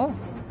தெரியும்.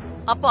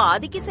 அப்போ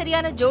ஆதிக்கு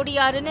சரியான ஜோடி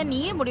யாருன்னு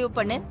நீயே முடிவு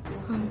பண்ணு.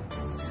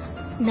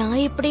 நான்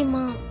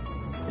எப்படிமா?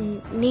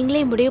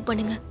 நீங்களே முடிவு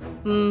பண்ணுங்க.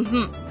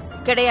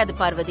 கிடையாது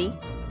பார்வதி,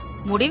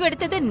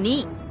 முடிவெடுத்தது நீ.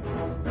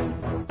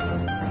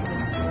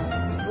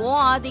 ஓ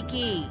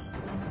ஆதிக்கு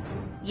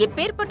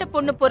எப்பேற்பட்ட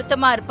பொண்ணு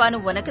பொருத்தமா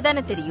இருப்பான்னு உனக்கு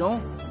தானே தெரியும்.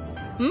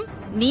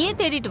 நீயே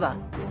தேடிட்டு வா.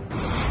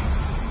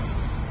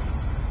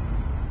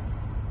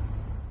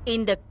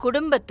 இந்த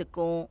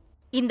குடும்பத்துக்கும்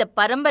இந்த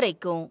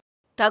பரம்பரைக்கும்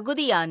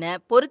தகுதியான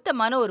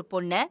பொருத்தமான ஒரு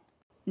பொண்ண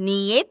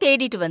நீயே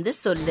தேடிட்டு வந்து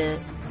சொல்லு.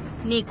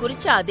 நீ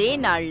குறிச்ச அதே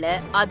நாள்ல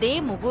அதே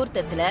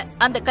முகூர்த்தத்துல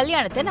அந்த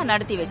கல்யாணத்தை நான்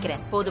நடத்தி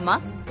வைக்கிறேன். போதுமா?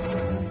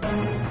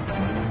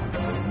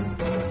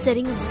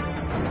 சரிங்கம்மா,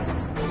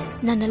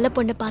 நான் நல்ல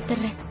பொண்ணை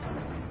பாத்துறேன்.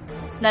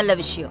 நல்ல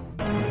விஷயம்.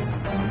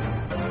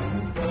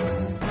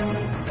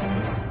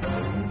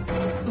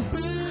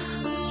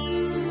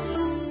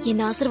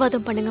 என்ன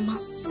ஆசீர்வாதம் பண்ணுங்கம்மா.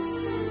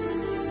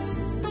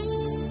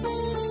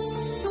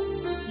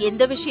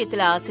 எந்த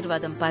விஷயத்துல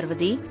ஆசீர்வாதம்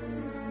பார்வதி?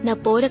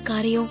 நான் போற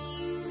காரியம்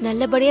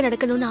நல்லபடியா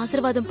நடக்கணும்னு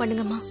ஆசீர்வாதம்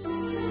பண்ணுங்கம்மா.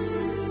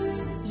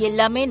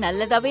 எல்லாமே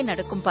நல்லதாவே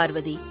நடக்கும்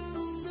பார்வதி.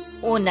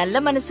 உன்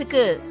நல்ல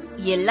மனசுக்கு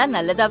எல்லாம்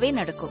நல்லதாவே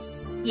நடக்கும்.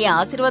 என்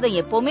ஆசீர்வாதம்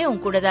எப்பவுமே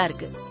உன் கூட தான்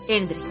இருக்கு.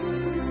 எழுந்திரி.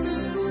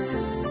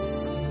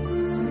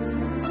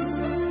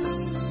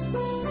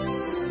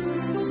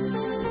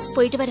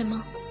 போயிட்டு வரேம்மா.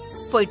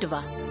 போயிட்டு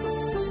வா.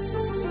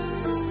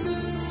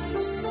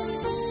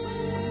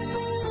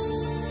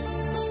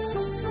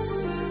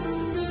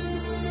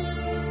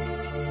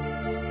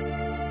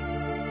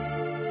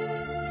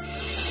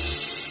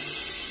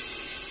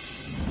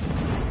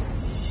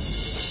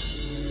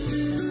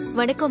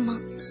 வணக்கம்மா.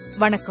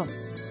 வணக்கம்.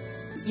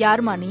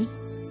 யாருமா நீ?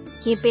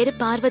 என் பேரு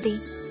பார்வதி.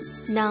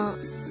 நான்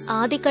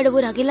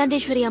ஆதிக்கடவுர்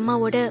அகிலாண்டேஸ்வரி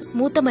அம்மாவோட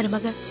மூத்த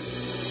மருமக.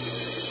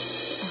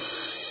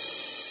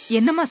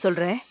 என்னம்மா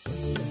சொல்ற?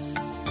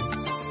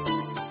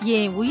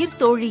 என் உயிர்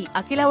தோழி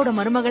அகிலாவோட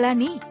மருமகளா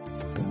நீ?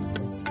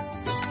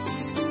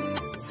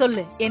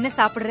 சொல்லு, என்ன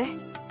சாப்பிடுற?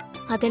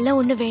 அதெல்லாம்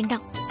ஒண்ணு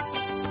வேண்டாம்.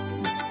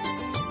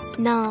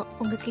 நான்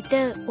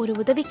உங்ககிட்ட ஒரு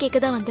உதவி கேட்க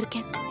தான்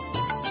வந்திருக்கேன்.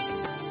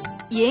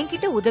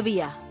 என்கிட்ட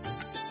உதவியா?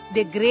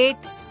 தி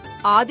கிரேட்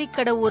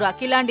ஆதிக்கடவுர்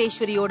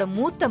அகிலாண்டேஸ்வரியோட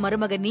மூத்த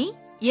மருமக நீ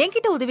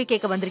என்கிட்ட உதவி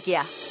கேட்க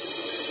வந்திருக்கியா?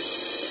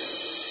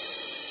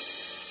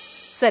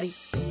 சரி,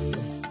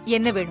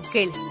 என்ன வேணும்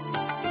கேளு.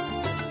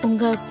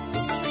 உங்க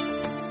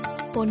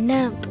பொண்ண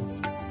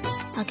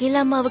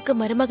அகிலாமாவுக்கு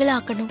மருமகளா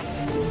ஆக்கணும்.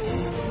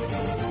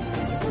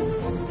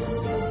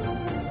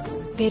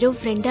 வெறும்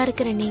ஃப்ரெண்டா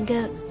இருக்கிற நீங்க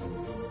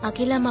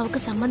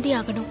அகிலாமாவுக்கு சம்மந்தி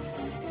ஆகணும்.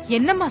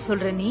 என்னம்மா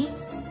சொல்ற நீ?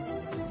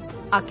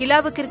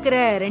 அகிலாவுக்கு இருக்கிற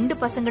 2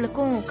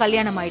 பசங்களுக்கும்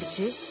கல்யாணம்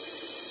ஆயிடுச்சு.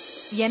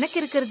 எனக்கு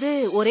இருக்கிறது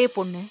ஒரே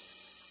பொண்ணு.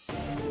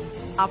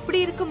 அப்படி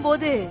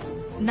இருக்கும்போது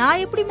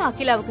நான் எப்படிமா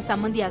அகிலாவுக்கு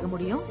சம்மந்தி ஆக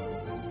முடியும்?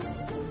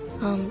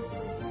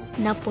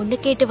 நான் பொண்ணு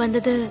கேட்டு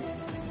வந்தது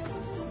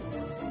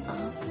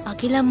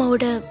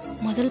அகிலாமாவோட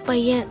முதல்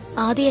பையன்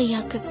ஆதி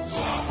ஐயாக்கு.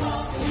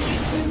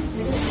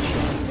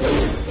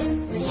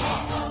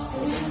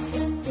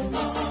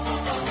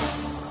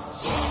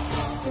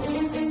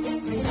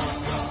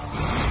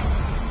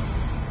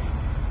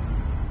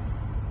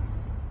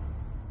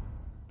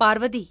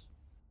 பார்வதி,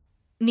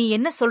 நீ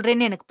என்ன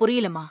சொல்றேன்னு எனக்கு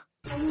புரியலமா.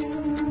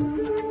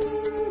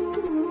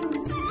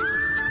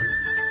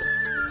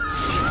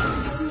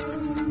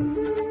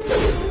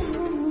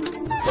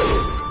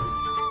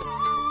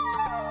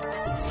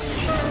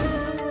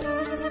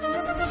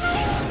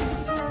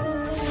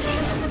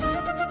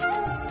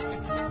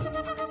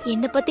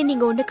 என்ன பத்தி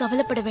நீங்க ஒண்ணு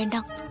கவலைப்பட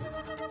வேண்டாம்.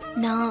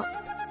 நான்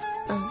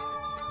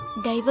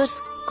டைவர்ஸ்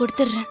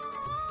கொடுத்துடுறேன்.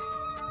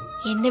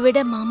 என்னை விட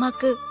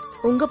மாமாக்கு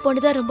உங்க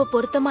பொண்ணுதான் ரொம்ப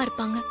பொருத்தமா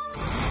இருப்பாங்க.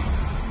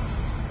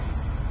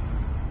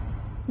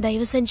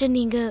 தயவு செஞ்சு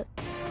நீங்க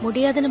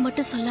முடியாதுன்னு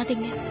மட்டும்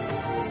சொல்லாதீங்க.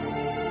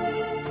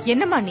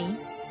 என்னம்மா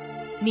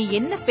நீ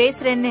என்ன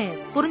பேசுறேன்னு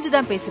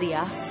புரிஞ்சுதான்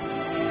பேசுறியா?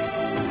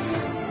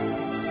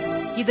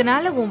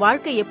 இதனால உன்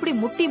வாழ்க்கை எப்படி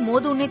முட்டி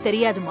மோதுன்னே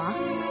தெரியாதுமா.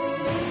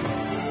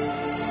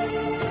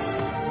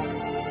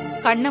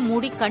 கண்ணை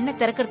மூடி கண்ணை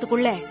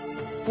திறக்கிறதுக்குள்ள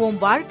உன்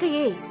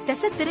வாழ்க்கையே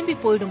திசை திரும்பி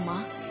போயிடுமா.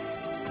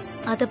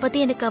 அத பத்தி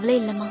எனக்கு கவலை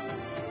இல்லம்மா.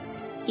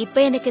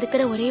 இப்ப எனக்கு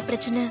இருக்கிற ஒரே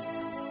பிரச்சனை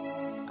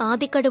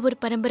ஆதிக்கடவுர்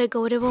பரம்பரை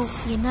கௌரவம்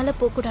என்னால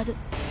போகக்கூடாது.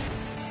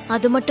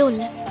 அது மட்டும்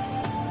இல்ல,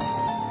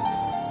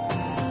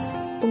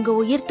 உங்க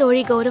உயிர்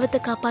தோழி கௌரவத்தை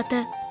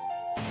காப்பாத்த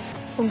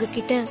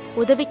உங்ககிட்ட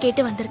உதவி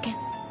கேட்டு வந்திருக்கேன்.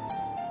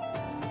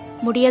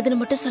 முடியாதுன்னு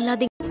மட்டும்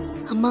சொல்லாதீங்க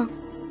அம்மா.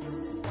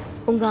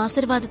 உங்க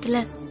ஆசீர்வாதத்துல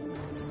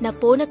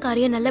நான் போன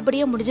காரியம்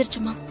நல்லபடியா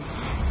முடிஞ்சிருச்சுமா.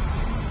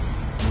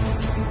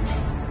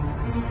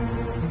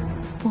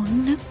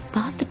 பொண்ணு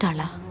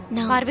பாத்துட்டாளா?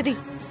 பார்வதி,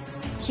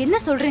 என்ன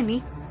சொல்ற நீ?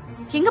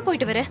 எங்க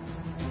போயிட்டு வர?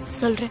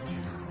 சொல்றேன்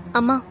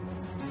அம்மா.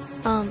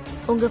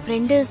 உங்க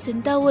ஃப்ரெண்டு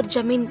சிந்தாவூர்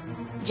ஜமீன்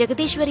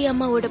ஜெகதீஸ்வரி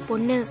அம்மாவோட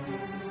பொண்ணு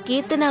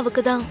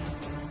கீர்த்தனாவுக்கு தான்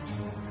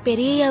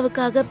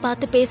பெரியயாவுக்காக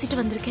பார்த்து பேசிட்டு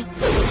வந்திருக்கேன்.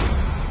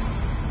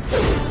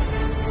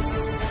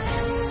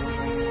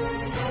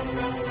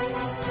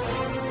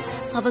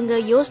 அவங்க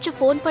யோசிச்சு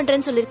போன்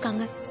பண்றேன்னு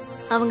சொல்லிருக்காங்க.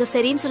 அவங்க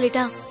சரின்னு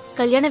சொல்லிட்டா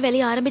கல்யாண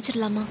வேலையை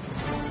ஆரம்பிச்சிடலாமா?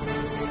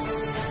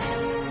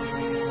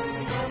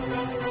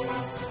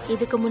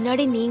 இதுக்கு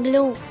முன்னாடி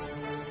நீங்களும்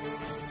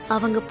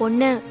அவங்க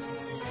பொண்ண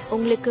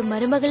உங்களுக்கு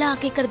மருமகளா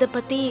ஆக்கிக்கிறத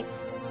பத்தி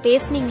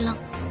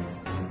பேசுனீங்களாம்.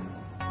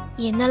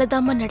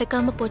 என்னாலதாம்மா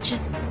நடக்காம போச்சு.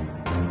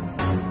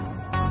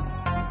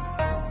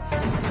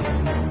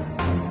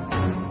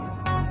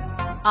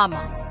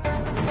 ஆமா,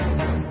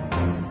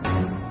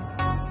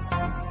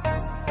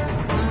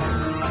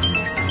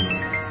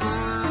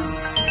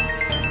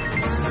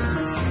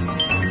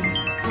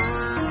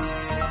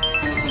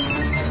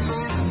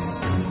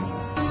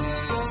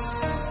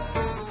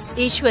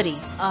 ஈஸ்வரி,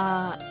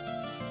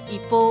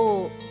 இப்போ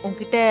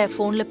உன்கிட்ட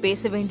போன்ல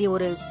பேச வேண்டிய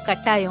ஒரு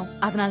கட்டாயம்,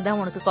 அதனாலதான்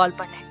உனக்கு கால்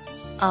பண்ணேன்.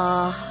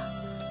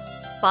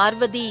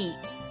 பார்வதி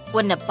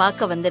உன்னை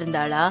பார்க்க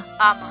வந்திருந்தாளா?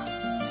 ஆமா,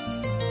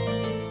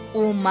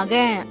 உன்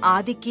மகன்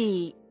ஆதிக்கு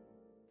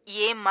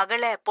என்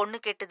மகளை பொண்ணு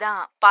கேட்டுதான்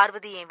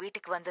பார்வதி என்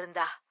வீட்டுக்கு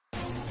வந்திருந்தா.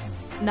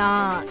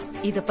 நான்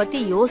இத பத்தி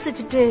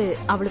யோசிச்சுட்டு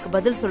அவளுக்கு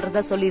பதில்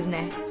சொல்றதா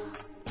சொல்லிருந்தேன்.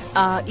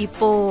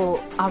 இப்போ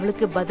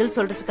அவளுக்கு பதில்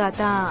சொல்றதுக்காக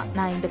தான்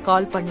நான் இந்த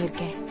கால்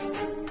பண்ணிருக்கேன்.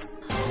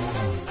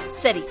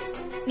 சரி,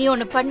 நீ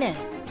ஒண்ணு பண்ணு.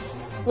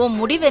 உன்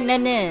முடிவு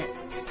என்னன்னு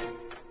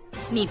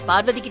நீ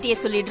பார்வதி கிட்டயே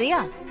சொல்லிடுறியா?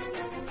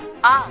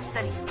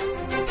 சரி.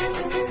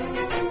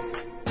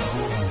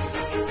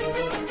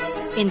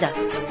 இந்தா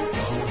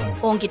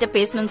உன்கிட்ட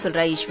பேசணும்னு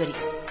சொல்றா ஈஸ்வரி.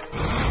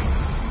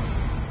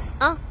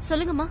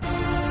 சொல்லுங்கம்மா.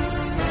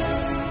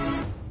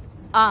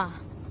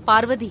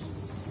 பார்வதி,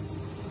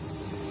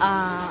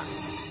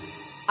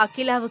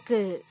 அகிலாவுக்கு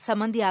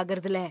சம்மந்தி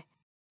ஆகிறதுல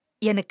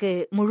எனக்கு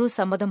முழு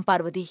சம்மதம்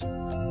பார்வதி.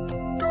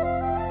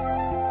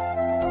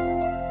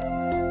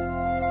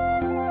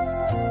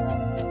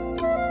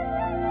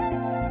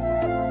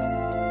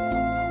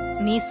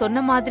 நீ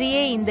சொன்ன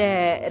மாதிரியே இந்த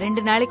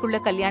 2 நாளைக்குள்ள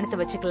கல்யாணத்தை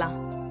வச்சுக்கலாம்.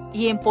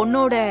 என்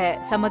பொண்ணோட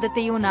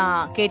சம்மதத்தையும்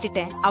நான்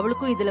கேட்டுட்டேன்.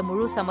 அவளுக்கும் இதுல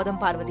முழு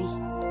சம்மதம் பார்வதி.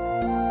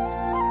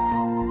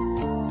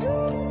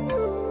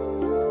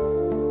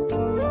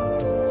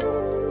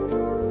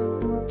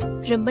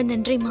 ரொம்ப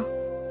நன்றிம்மா.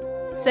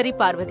 சரி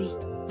பார்வதி,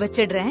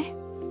 வச்சிடுறேன்.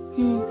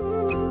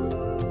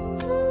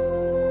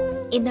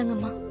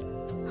 இந்தாங்கம்மா.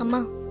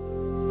 அம்மா,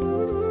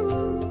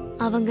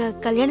 அவங்க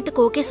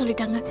கல்யாணத்துக்கு ஓகே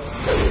சொல்லிட்டாங்க.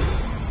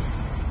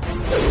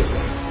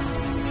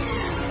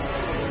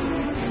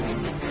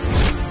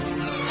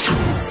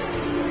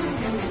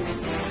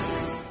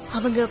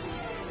 அவங்க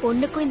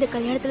பொண்ணுக்கும் இந்த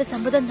கல்யாணத்துல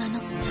சம்மதம்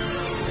தானா?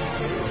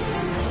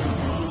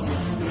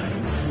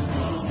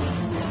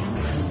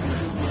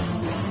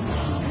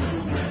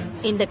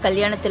 இந்த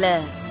கல்யாணத்துல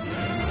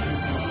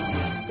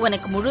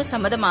உனக்கு முழு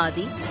சம்மதமா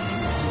ஆதி?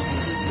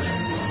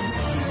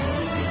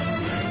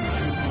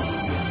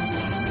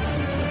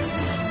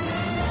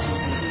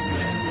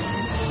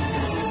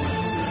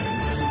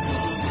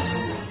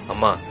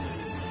 அம்மா,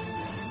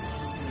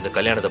 இந்த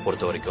கல்யாணத்தை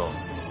பொறுத்த வரைக்கும்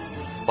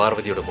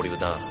பார்வதியோட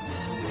முடிவுதான்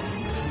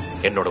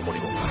என்னோட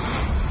முடிவு.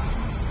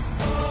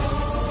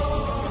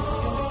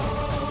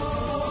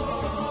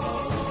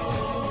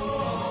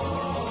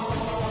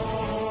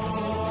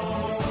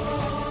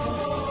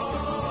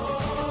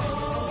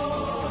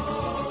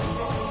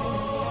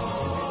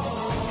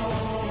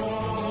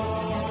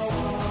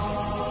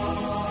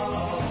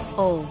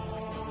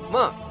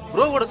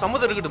 ப்ரோவோட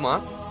சம்மதம் இருக்கட்டுமா?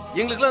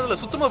 எங்களுக்கு அதுல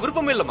சுத்தமா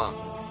விருப்பமே இல்லமா.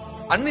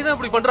 அண்ணிதான்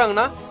இப்படி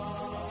பண்றாங்கன்னா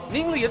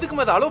நீங்களும்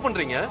எதுக்கு அதை அலோவ்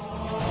பண்றீங்க?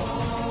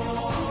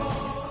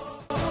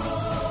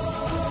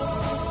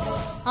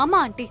 ஆமா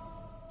ஆண்டி,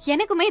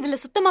 எனக்குமே இதுல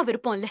சுத்தமா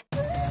விருப்பம் இல்ல.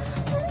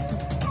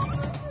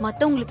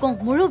 மத்தவங்களுக்கும்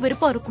முழு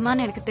விருப்பம்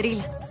இருக்குமான்னு எனக்கு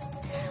தெரியல.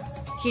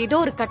 ஏதோ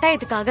ஒரு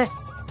கட்டாயத்துக்காக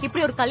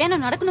இப்படி ஒரு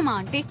கல்யாணம் நடக்கணுமா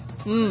ஆண்டி?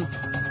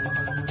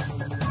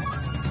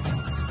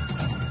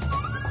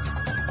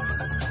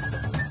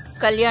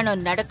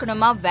 கல்யாணம்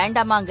நடக்கணுமா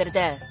வேண்டாமாங்கிறத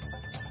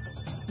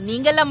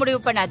நீங்கெல்லாம் முடிவு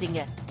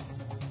பண்ணாதீங்க.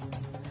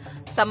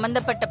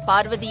 சம்பந்தப்பட்ட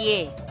பார்வதியே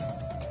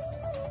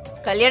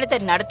கல்யாணத்தை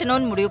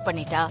நடத்தணும்னு முடிவு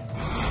பண்ணிட்டா.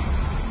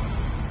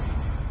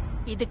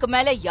 இதுக்கு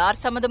மேல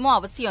யார் சம்மதமும்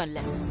அவசியம் இல்ல.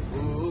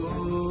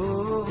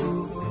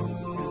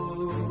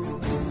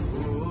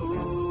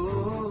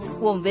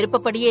 உன்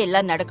விருப்பப்படியே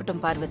எல்லாம்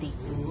நடக்கட்டும் பார்வதி.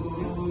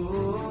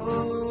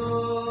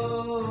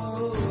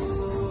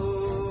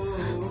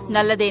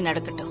 நல்லதே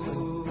நடக்கட்டும்.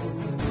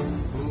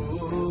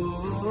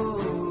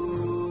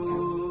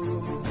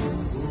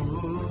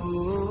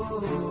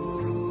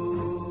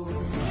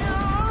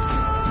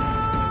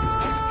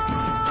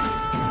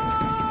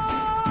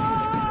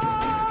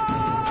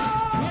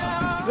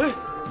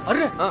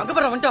 அங்க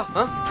பாரு வந்துட்டா.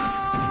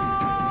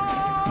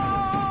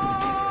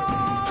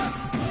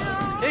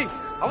 ஏய்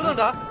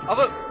அவதான்டா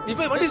அவ. நீ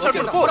போய் வண்டி ஸ்டார்ட்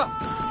பண்ணு. போடா.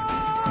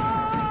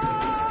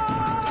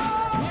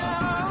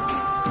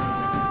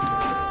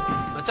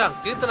 மச்சான்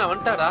கீர்த்தனா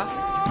வந்துட்டாடா.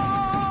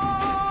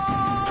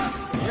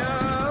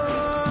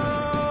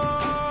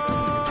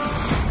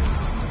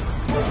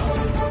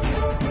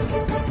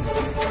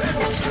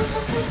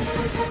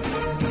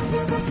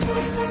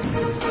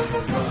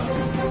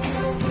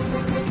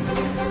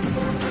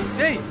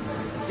 டேய்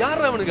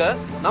யாரா அவனுங்க?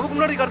 நமக்கு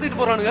முன்னாடி கடத்திட்டு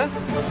போறானுங்க.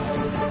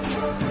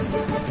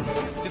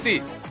 சித்தி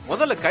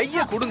முதல்ல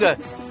கைய கொடுங்க.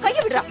 கைய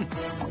விடுறா.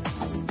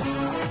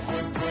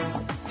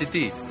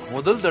 சித்தி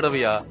முதல்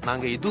தடவையா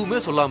நாங்க எதுவுமே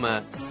சொல்லாம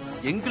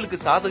எங்களுக்கு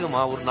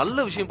சாதகமா ஒரு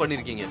நல்ல விஷயம்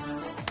பண்ணிருக்கீங்க.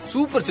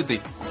 சூப்பர் சித்தி.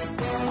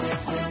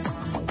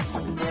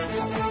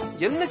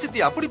 என்ன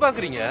சித்தி அப்படி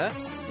பாக்குறீங்க?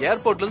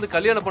 ஏர்போர்ட்ல இருந்து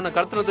கல்யாணம் பண்ண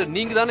கடத்துறது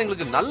நீங்க தானே,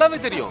 எங்களுக்கு நல்லாவே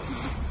தெரியும்.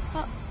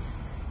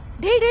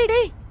 டேய் டேய்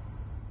டேய்,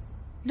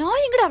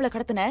 நான் எங்கடா அவளை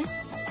கடத்தினேன்?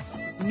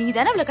 நீ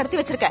தானே அவளை கடத்தி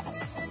வச்சிருக்க.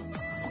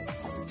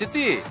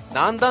 சித்தி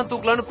நான் தான்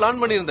தூக்கலான்னு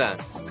பிளான் பண்ணிருந்தேன்.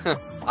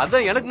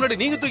 அதான் எனக்கு முன்னாடி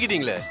நீங்க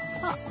தூக்கிட்டீங்களே.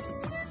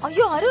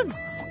 ஐயோ அருண்,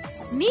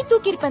 நீ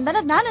தூக்கி இருப்பேன்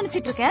தானே நான்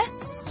நினைச்சிட்டு இருக்கேன்.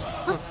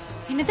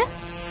 என்னது?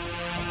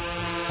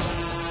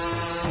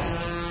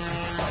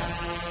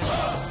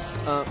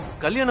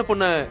 கல்யாணம்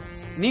பண்ண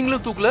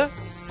நீங்களும் தூக்கல,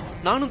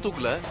 நானும்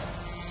தூக்கல.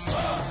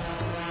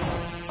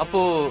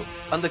 அப்போ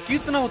அந்த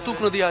கீர்த்தனாவை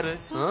தூக்குனது யாரு?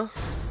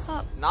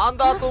 நான்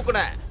தான்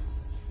தூக்குனேன்.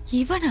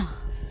 இவனா?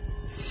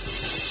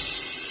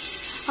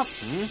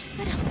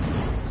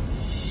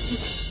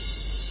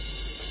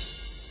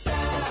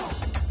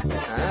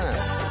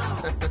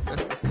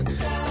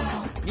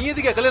 நீ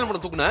எதுக்கு கல்யாணம் பண்ண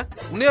தூக்குன?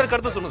 உன்னை யாரு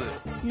கடத்த சொன்னது?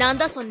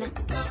 நான் தான் சொன்னேன்.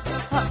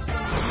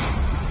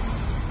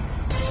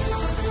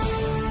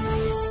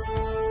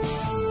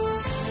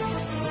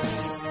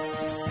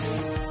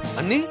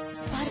 அண்ணி அண்ணி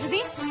பார்வதி,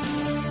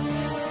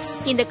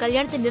 இந்த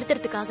கல்யாணத்தை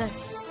நிறுத்துறதுக்காக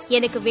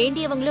எனக்கு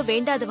வேண்டியவங்களும்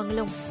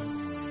வேண்டாதவங்களும்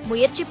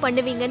முயற்சி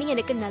பண்ணுவீங்கன்னு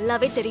எனக்கு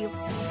நல்லாவே தெரியும்.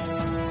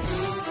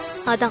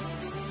 அதான்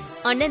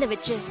அண்ணனை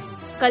வச்சு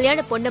கல்யாண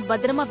பொண்ண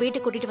பத்திரமா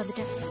வீட்டுக்கு கூட்டிட்டு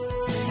வந்துட்டேன்.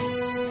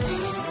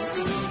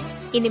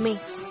 இனிமே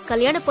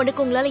கல்யாண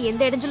பொண்ணுக்கு உங்களால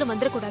எந்த இடைஞ்சலும்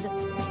வந்துடக்கூடாது.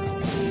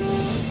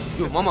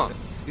 மாமா,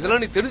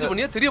 இதெல்லாம் நீ தெரிஞ்சு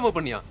பண்ணியா தெரியாம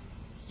பண்ணியா?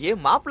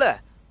 ஏன் மாப்ள,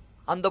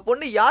 அந்த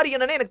பொண்ணு யாரு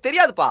என்னன்னு எனக்கு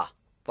தெரியாதுப்பா.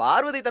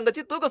 பார்வதி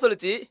தங்கச்சி தூக்க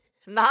சொல்லுச்சு,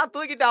 நான்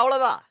தூக்கிட்டேன்,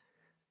 அவ்வளவுதான்.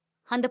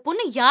 அந்த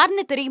பொண்ணு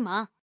யாருன்னு தெரியுமா?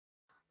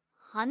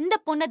 அந்த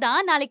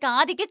பொண்ணதான் நாளைக்கு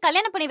ஆதிக்கு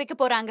கல்யாணம் பண்ணி வைக்க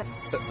போறாங்க.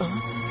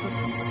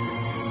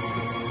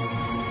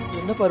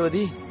 என்ன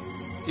பார்வதி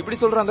இப்படி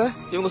சொல்றாங்க?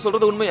 இவங்க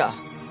சொல்றது உண்மையா?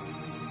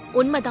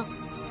 உண்மைதான்.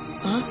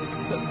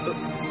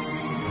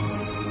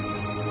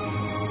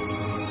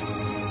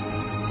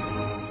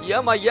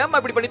 ஏமா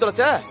இப்படி பண்ணி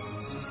தொலைச்ச?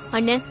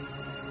 அண்ணன்,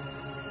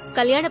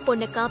 கல்யாண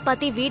பொண்ணை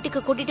காப்பாத்தி வீட்டுக்கு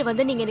கூட்டிட்டு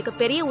வந்து நீங்க எனக்கு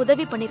பெரிய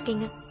உதவி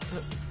பண்ணிருக்கீங்க.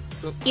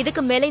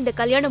 இதுக்கு மேல இந்த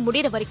கல்யாணம்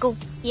முடியற வரைக்கும்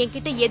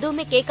என்கிட்ட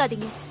எதுவுமே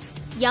கேட்காதீங்க,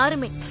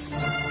 யாருமே.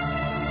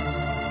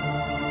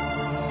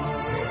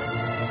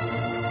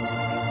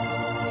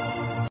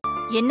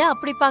 என்ன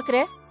அப்படி பாக்குற?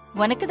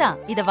 உனக்குதான்,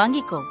 இத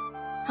வாங்கிக்கோ.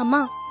 அம்மா,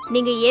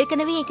 நீங்க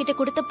ஏற்கனவே என்கிட்ட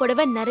கொடுத்த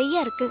புடவை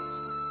நிறைய இருக்கு.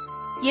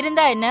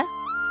 இருந்தா என்ன,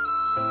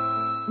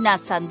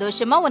 நான்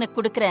சந்தோஷமா உனக்கு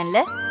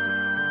கொடுக்கறேன்ல.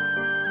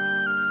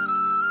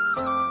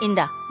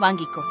 இந்தா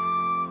வாங்கிக்கோ.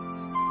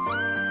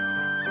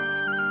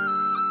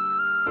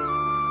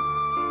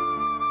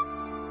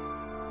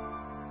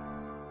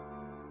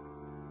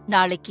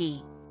 நாளைக்கு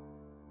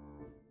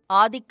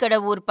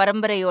ஆதிக்கடவூர்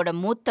பரம்பரையோட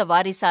மூத்த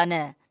வாரிசான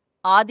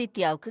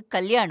ஆதித்யாவுக்கு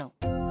கல்யாணம்.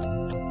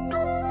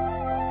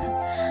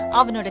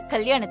 அவனோட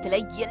கல்யாணத்துல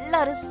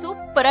எல்லாரும்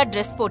சூப்பரா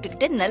ட்ரெஸ்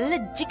போட்டுக்கிட்டு நல்ல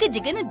ஜிகு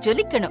ஜிகுன்னு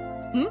ஜொலிக்கணும்.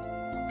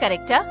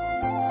 கரெக்டா?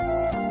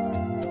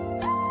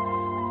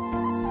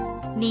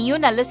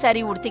 நீயும் நல்ல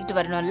சாரி உடுத்திக்கிட்டு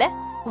வரணும்ல,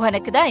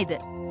 உனக்குதான் இது.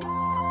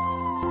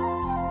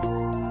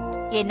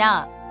 ஏன்னா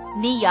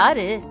நீ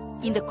யாரு,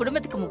 இந்த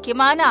குடும்பத்துக்கு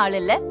முக்கியமான ஆள்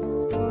இல்ல.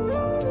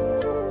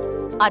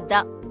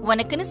 அதான்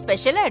உனக்குன்னு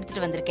ஸ்பெஷலா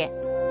எடுத்துட்டு வந்திருக்கேன்.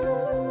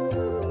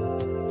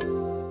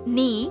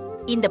 நீ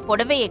இந்த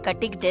புடவையை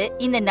கட்டிக்கிட்டு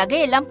இந்த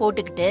நகையெல்லாம்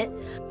போட்டுக்கிட்டு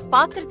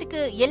பாக்குறதுக்கு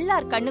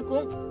எல்லார்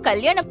கண்ணுக்கும்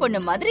கல்யாண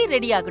பொண்ணு மாதிரி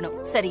ரெடி ஆகணும்,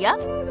 சரியா?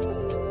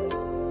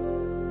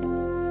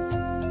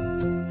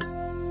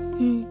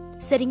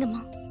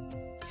 சரிங்கம்மா.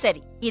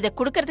 சரி, இத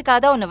குடுக்கறதுக்காக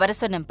தான் உன்னை வர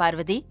சொன்னேன்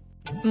பார்வதி.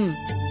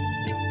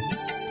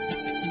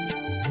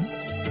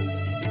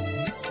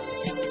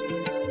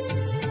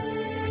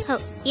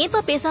 ஏன்பா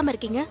பேசாம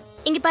இருக்கீங்க?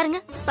 இங்க பாருங்க,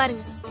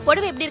 பாருங்க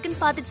புடவை எப்படி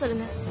இருக்குன்னு பாத்துட்டு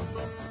சொல்லுங்க.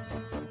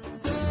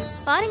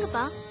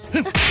 பாருங்கப்பா.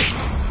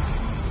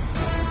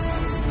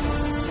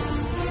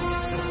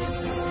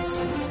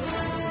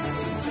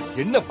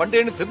 என்ன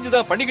பண்றேன்னு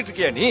தெரிஞ்சுதான் பண்ணிக்கிட்டு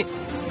இருக்கியா நீ?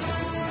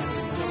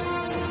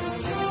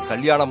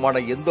 கல்யாணமான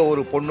எந்த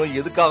ஒரு பொண்ணும்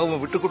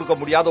எதுக்காகவும் விட்டு கொடுக்க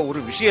முடியாத ஒரு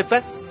விஷயத்தை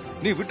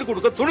நீ விட்டு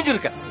கொடுக்க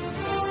துணிஞ்சிருக்க.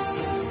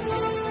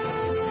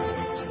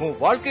 உன்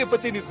வாழ்க்கையை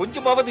பத்தி நீ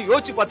கொஞ்சமாவது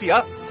யோசிச்சு பாத்தியா?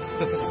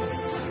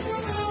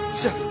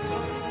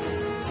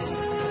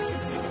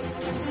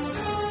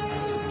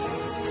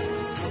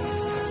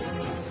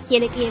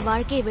 எனக்கு என்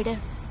வாழ்க்கையை விட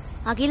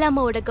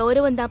அகிலாமாவோட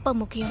கௌரவம் தான்ப்பா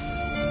முக்கியம்.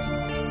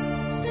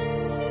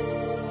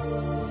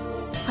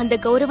 அந்த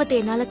கௌரவத்தை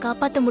என்னால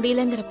காப்பாத்த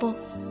முடியலங்கிறப்போ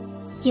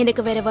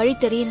எனக்கு வேற வழி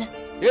தெரியல.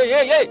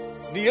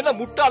 நீ என்ன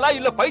முட்டாளா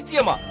இல்ல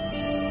பைத்தியமா?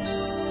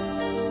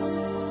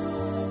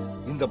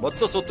 இந்த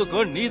மொத்த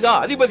சொத்துக்கும்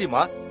நீதான்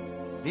அதிபதிமா.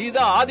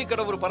 நீதான்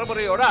ஆதிக்கடவுர்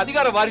பரம்பரையோட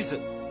அதிகார வாரிசு.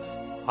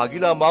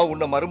 அகிலாமா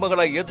உன்னை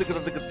மருமகளா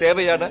ஏத்துக்கிறதுக்கு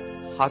தேவையான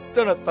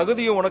அத்தனை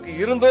தகுதியும் உனக்கு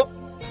இருந்தும்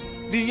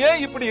நீ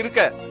ஏன் இப்படி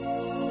இருக்க?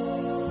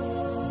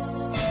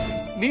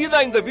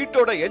 நீதான் இந்த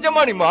வீட்டோட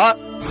எஜமானிமா.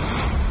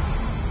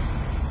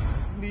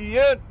 நீ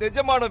ஏன்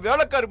நிஜமான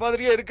வேலைக்காரி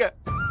மாதிரியே இருக்க?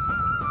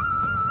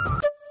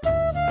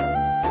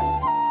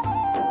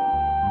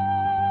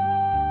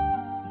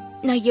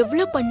 நான்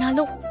எவ்வளவு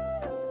பண்ணாலும்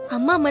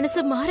அம்மா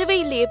மனசு மாறவே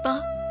இல்லையேப்பா.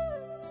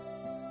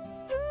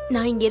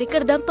 நான் இங்க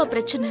இருக்கிறதாப்பா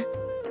பிரச்சனை.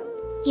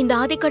 இந்த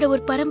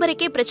ஆதிக்கடவுர்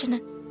பரம்பரைக்கே பிரச்சனை.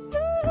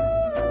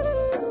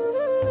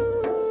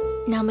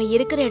 நாம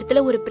இருக்கிற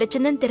இடத்துல ஒரு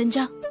பிரச்சனைன்னு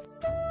தெரிஞ்சா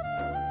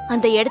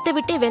அந்த இடத்தை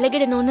விட்டே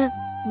விலகிடணும்னு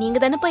நீங்க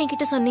தானப்பா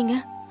என்கிட்ட சொன்னீங்க.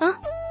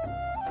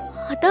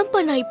 அதான்ப்பா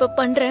நான் இப்ப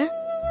பண்றேன்.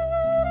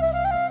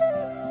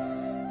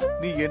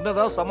 நீ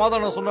என்னதான்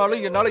சமாதானம்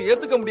சொன்னாலும் என்னால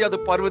ஏத்துக்க முடியாது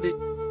பார்வதி.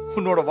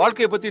 உன்னோட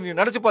வாழ்க்கைய பத்தி நீ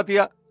நினைச்சு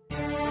பாத்தியா?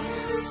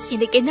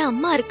 எனக்கு என்ன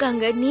அம்மா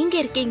இருக்காங்க, நீங்க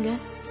இருக்கீங்க,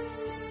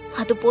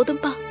 அது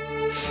போதும்பா.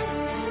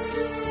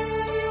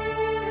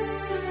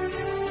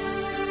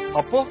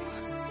 அப்போ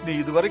நீ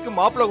இதுவரைக்கும்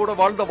மாப்பிள்ள கூட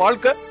வாழ்ந்த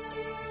வாழ்க்கை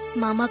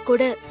மாமா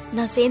கூட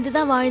நான்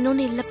சேர்ந்துதான்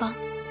வாழணும்னு இல்லப்பா.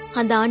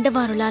 அந்த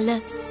ஆண்டவாருளால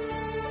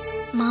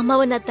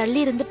மாமாவை நான் தள்ளி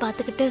இருந்து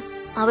பாத்துக்கிட்டு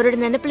அவரோட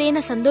நினைப்பிலேயே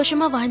நான்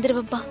சந்தோஷமா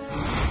வாழ்ந்துருவேன்ப்பா.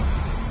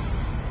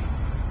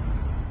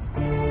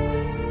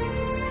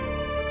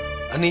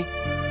 அண்ணி,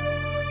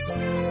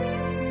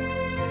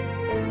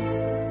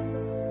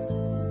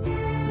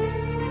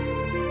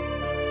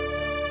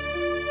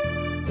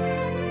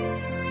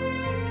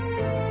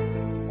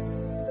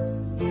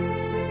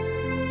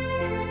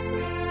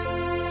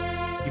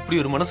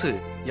 இப்படி ஒரு மனசு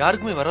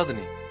யாருக்குமே வராது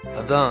நீ.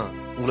 அதான்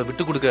உங்களை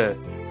விட்டு கொடுக்க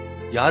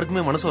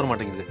யாருக்குமே மனசு வர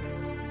மாட்டேங்குது.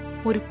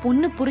 ஒரு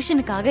பொண்ணு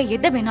புருஷனுக்காக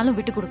எதை வேணாலும்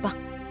விட்டு கொடுப்பா.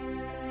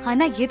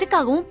 ஆனா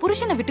எதுக்காகவும்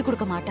புருஷனை விட்டு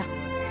கொடுக்க மாட்டா.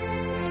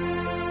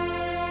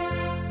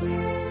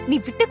 நீ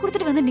விட்டு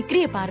கொடுத்துட்டு வந்து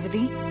நிக்கிறிய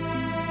பார்வதி.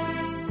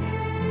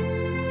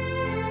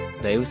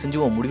 தயவு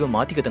செஞ்சு உன் முடிவை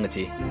மாத்திக்க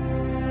தங்கச்சி.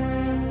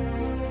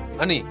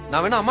 அண்ணி,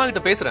 நான் வேணா அம்மா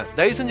கிட்ட பேசுறேன்.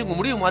 தயவு செஞ்சு உங்க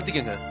முடிவை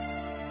மாத்திக்கங்க.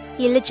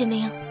 இல்ல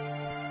சின்னையா,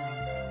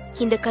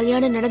 இந்த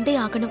கல்யாணம் நடந்தே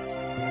ஆகணும்.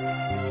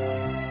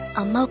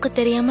 அம்மாவுக்கு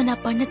தெரியாம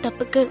நான் பண்ண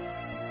தப்புக்கு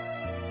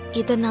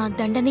இத நான்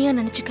தண்டனையா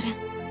நினைச்சுக்கிறேன்.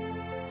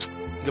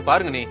 இங்க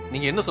பாருங்க நீ,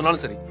 நீங்க என்ன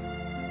சொன்னாலும் சரி,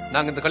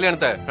 நாங்க இந்த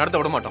கல்யாணத்தை நடத்த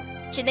விட மாட்டோம்.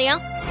 சின்னையா,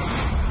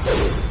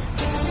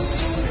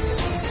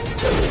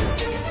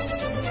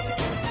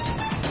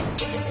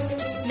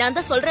 நான்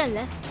தான்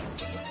சொல்றேன்ல,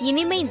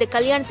 இனிமே இந்த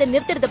கல்யாணத்தை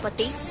நிறுத்துறத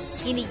பத்தி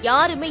இனி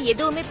யாருமே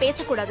எதுவுமே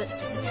பேசக்கூடாது.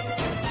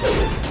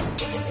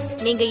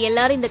 நீங்க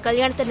எல்லாரும் இந்த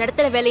கல்யாணத்தை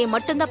நடத்துற வேலையை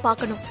மட்டும்தான்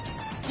பார்க்கணும்.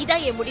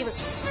 இதான் என் முடிவு.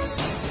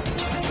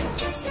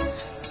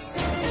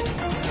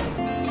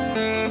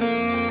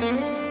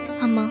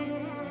 அம்மா,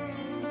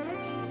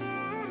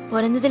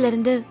 பிறந்ததுல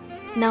இருந்து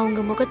நான்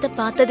உங்க முகத்தை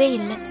பார்த்ததே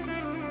இல்லை.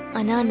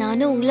 ஆனா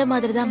நானும் உங்களை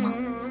மாதிரிதான்மா.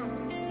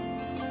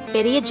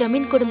 பெரிய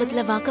ஜமீன்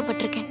குடும்பத்துல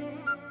வாக்கப்பட்டிருக்கேன்.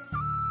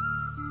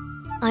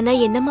 ஆனா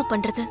என்னம்மா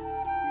பண்றது,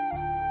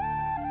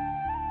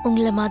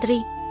 உங்களை மாதிரி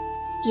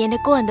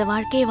எனக்கும் அந்த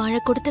வாழ்க்கையை வாழ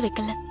கொடுத்து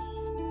வைக்கல.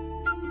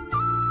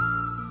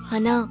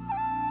 ஆனா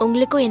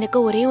உங்களுக்கும்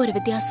எனக்கும் ஒரே ஒரு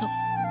வித்தியாசம்.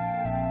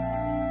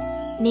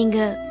 நீங்க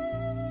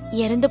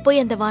இறந்து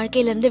போய் அந்த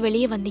வாழ்க்கையில இருந்து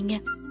வெளியே வந்தீங்க.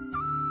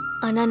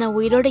 ஆனா நான்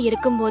உயிரோட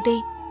இருக்கும் போதே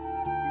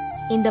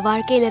இந்த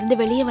வாழ்க்கையில இருந்து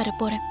வெளியே வர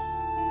போறேன்.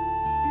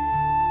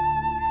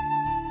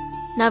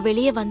 நான்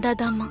வெளியே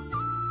வந்தாதாம்மா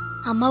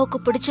அம்மாவுக்கு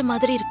பிடிச்ச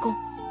மாதிரி இருக்கும்.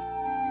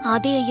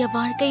 ஆதி ஐயா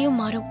வாழ்க்கையும்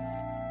மாறும்.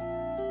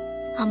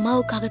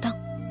 அம்மாவுக்காக தான்,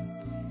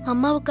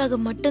 அம்மாவுக்காக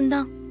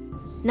மட்டும்தான்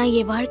நான்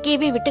என்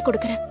வாழ்க்கையவே விட்டு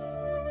கொடுக்கறேன்.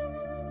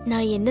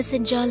 நான் என்ன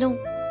செஞ்சாலும்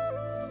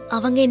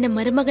அவங்க என்ன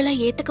மருமகளா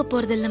ஏத்துக்க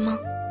போறதில்லம்மா.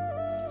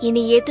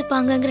 இனி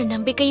ஏத்துப்பாங்கங்கிற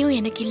நம்பிக்கையும்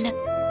எனக்கு இல்ல.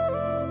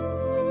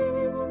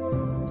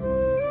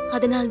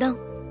 அதனால்தான்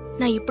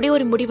நான் இப்படி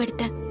ஒரு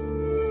முடிவெடுத்தேன்.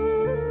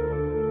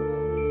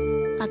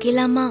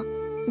 அகிலாமா,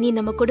 நீ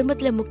நம்ம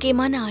குடும்பத்துல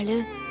முக்கியமான ஆளு.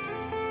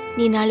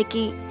 நீ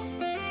நாளைக்கு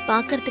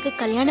பாக்கறதுக்கு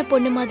கல்யாண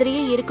பொண்ணு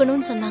மாதிரியே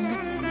இருக்கணும்னு சொன்னாங்க.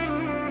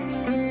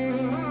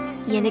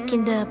 எனக்கு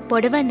இந்த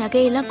புடவை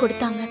நகையெல்லாம்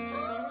கொடுத்தாங்க.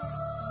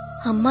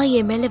 அம்மா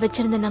என் மேல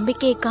வச்சிருந்த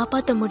நம்பிக்கையை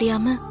காப்பாத்த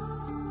முடியாம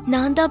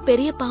நான் தான்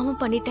பெரிய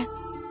பாவம் பண்ணிட்டேன்.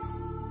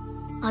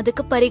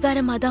 அதுக்கு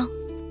பரிகாரமா தான்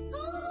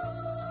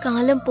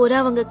காலம் பூரா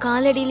அவங்க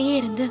காலடியிலேயே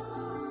இருந்து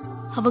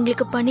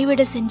அவங்களுக்கு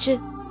பணிவிட செஞ்சு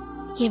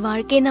என்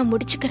வாழ்க்கையை நான்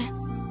முடிச்சுக்கிறேன்.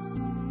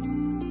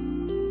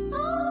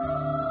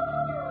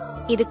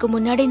 இதுக்கு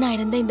முன்னாடி நான்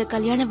இருந்த இந்த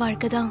கல்யாண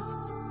வாழ்க்கை தான்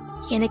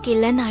எனக்கு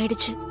இல்லைன்னு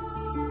ஆயிடுச்சு.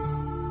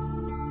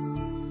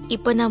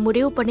 இப்ப நான்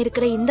முடிவு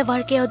பண்ணிருக்கிற இந்த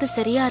வாழ்க்கையாவது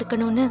சரியா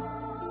இருக்கணும்னு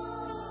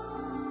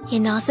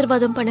என்ன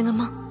ஆசீர்வாதம்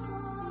பண்ணுங்கம்மா.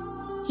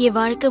 என்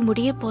வாழ்க்கை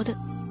முடிய போகுது.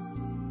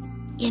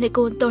 எனக்கு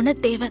உன் துணை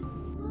தேவை.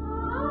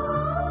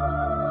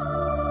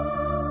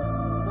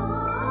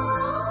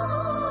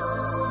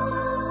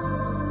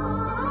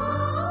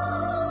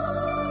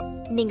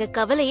 நீங்க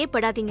கவலையே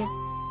படாதீங்க.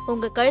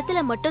 உங்க கழுத்துல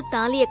மட்டும்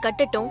தாலிய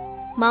கட்டட்டும்.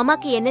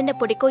 மாமாக்கு என்னென்ன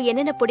பிடிக்கும்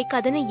என்னென்ன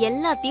பிடிக்காதுன்னு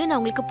எல்லாத்தையும் நான்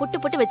உங்களுக்கு புட்டு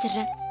புட்டு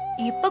வச்சிடுறேன்.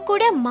 இப்ப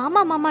கூட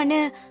மாமா மாமான்னு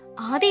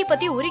ஆதியை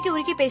பத்தி உருகி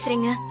உருகி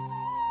பேசுறீங்க.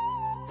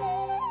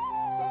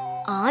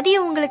 ஆதிய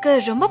உங்களுக்கு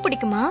ரொம்ப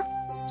பிடிக்குமா?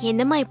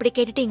 என்னம்மா இப்படி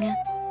கேட்டுட்டீங்க?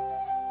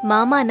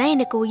 மாமானா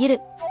எனக்கு உயிர்.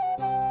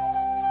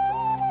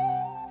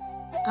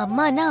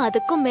 அம்மானா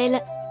அதுக்கும் மேல.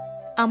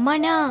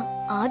 அம்மானா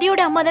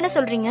ஆதியோட அம்மா தானே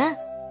சொல்றீங்க?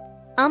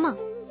 ஆமா,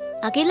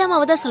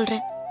 அகிலாமாவை தான்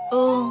சொல்றேன். ஓ,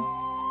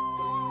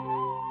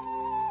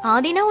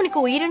 ஆதினா உனக்கு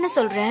உயிர்னு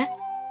சொல்ற.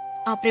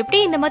 அப்புறம் எப்படி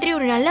இந்த மாதிரி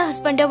ஒரு நல்ல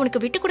ஹஸ்பண்ட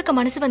உனக்கு விட்டு கொடுக்க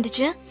மனசு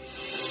வந்துச்சு?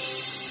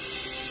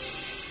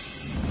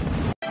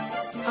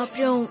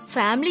 அப்புறம்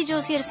ஃபேமிலி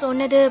ஜோசியர்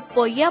சொன்னது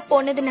பொய்யா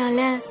போனதுனால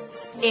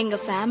எங்க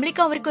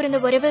ஃபேமிலிக்கு அவருக்கு இருந்த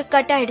உறவு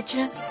கட்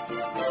ஆயிடுச்சு.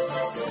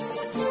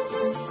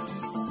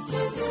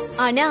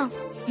 ஆனா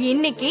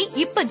இன்னைக்கு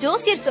இப்ப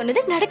ஜோசியர்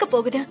சொன்னது நடக்க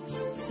போகுது.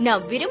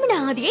 நான்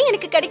விரும்பின ஆதியே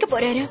எனக்கு கிடைக்க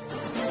போறாரு.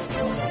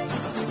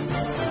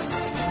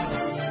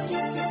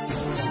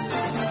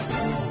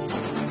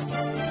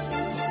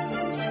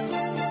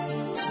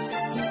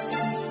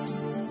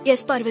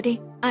 S Parvati,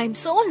 I am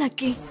so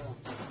lucky.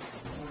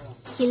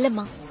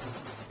 இல்லம்மா,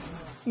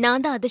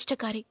 நான் தான்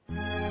அதிர்ஷ்டக்காரி.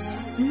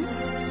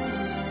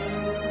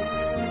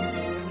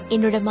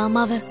 என்னோட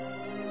மாமாவை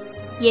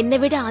என்னை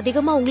விட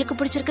அதிகமா உங்களுக்கு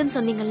பிடிச்சிருக்குன்னு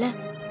சொன்னீங்கல்ல,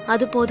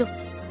 அது போதும்.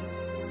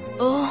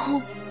 ஓஹோ,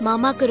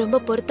 மாமாக்கு ரொம்ப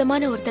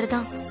பொருத்தமான ஒருத்தர்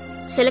தான்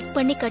செலக்ட்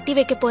பண்ணி கட்டி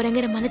வைக்க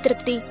போறேங்கிற மன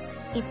திருப்தி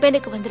இப்ப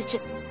எனக்கு வந்துருச்சு.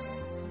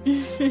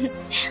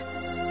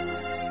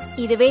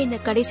 இதுவே இந்த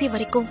கடைசி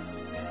வரைக்கும்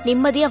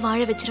நிம்மதியா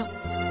வாழ வச்சிரும்.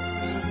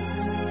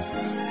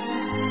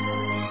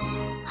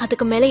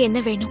 அதுக்கு மேல என்ன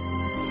வேணும்?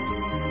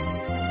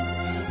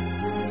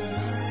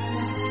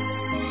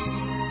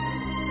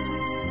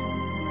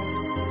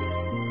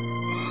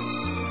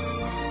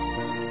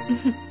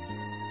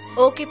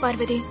 ஓகே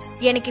பார்வதி,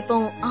 எனக்கு இப்போ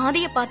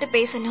ஆதிய பார்த்து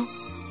பேசணும்.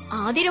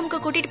 ஆதி ரூமுக்கு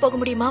கூட்டிட்டு போக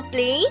முடியுமா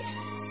ப்ளீஸ்?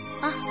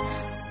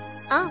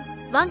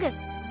 வாங்க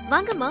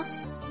வாங்கம்மா.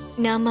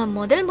 நாம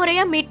முதல்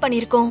முறையா மீட்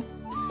பண்ணிருக்கோம்.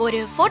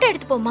 ஒரு போட்டோ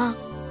எடுத்துப்போமா?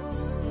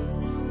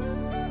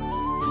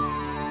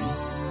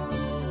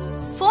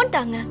 போன்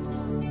தாங்க.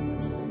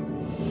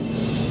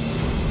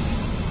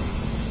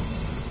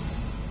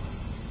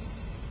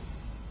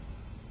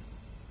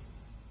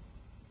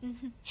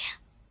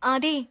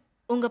 ஆதி,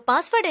 உங்க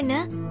பாஸ்வேர்ட் என்ன?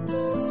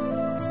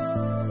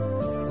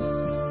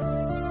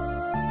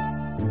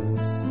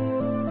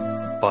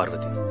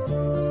 பார்வதி.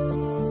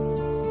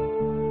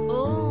 ஓ,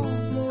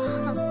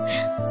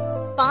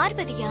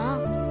 பார்வதியா?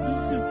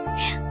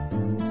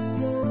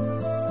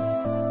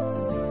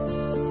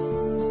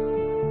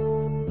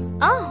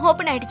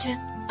 ஓபன் ஆயிடுச்சு.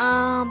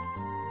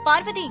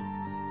 பார்வதி,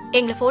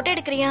 எங்களை போட்டோ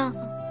எடுக்கிறியா?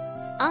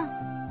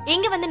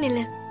 இங்க வந்து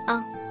நில்லு.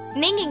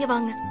 நீங்க இங்க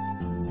வாங்க.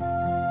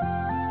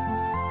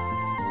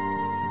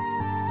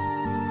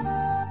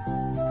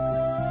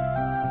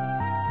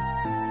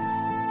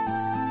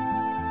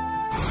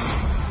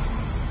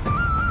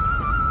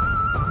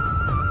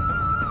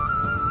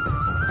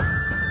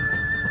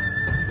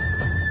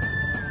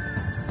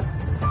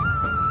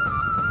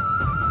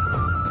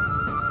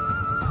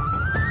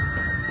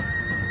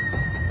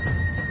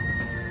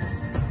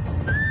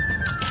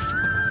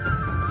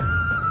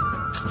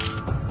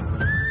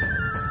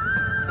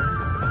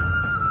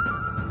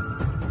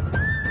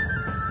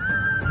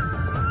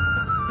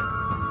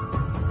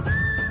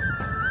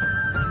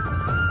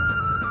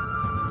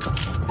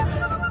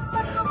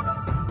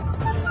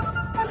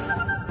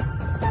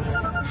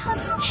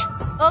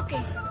 ஓகே,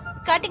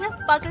 காட்டுங்க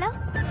பார்க்கலாம்.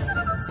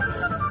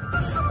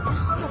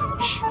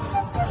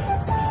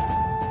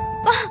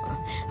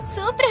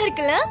 சூப்பரா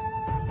இருக்குல்ல?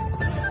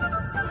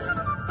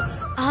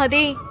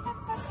 அதே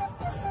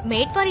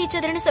மேட் ஃபார் ஈச்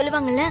அதர்னு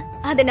சொல்லுவாங்கல்ல,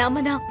 அது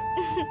நாம தான்.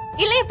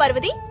 இல்லையா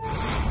பார்வதி?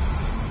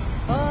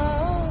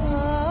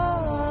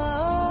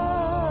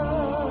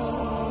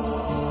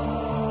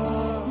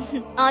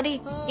 ஆதி,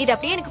 இது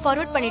அப்படியே எனக்கு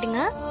ஃபார்வர்ட்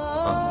பண்ணிடுங்க.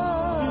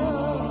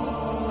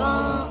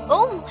 ஓ,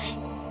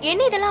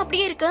 என்ன இதெல்லாம்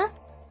அப்படியே இருக்கு?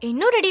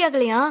 இன்னும் ரெடி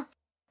ஆகலையா?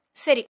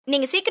 சரி,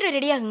 நீங்க சீக்கிரம்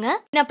ரெடி ஆகுங்க.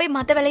 நான் போய்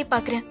மத்த வேலையை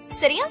பாக்குறேன்.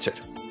 சரியா?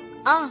 சரி.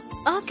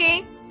 ஓகே.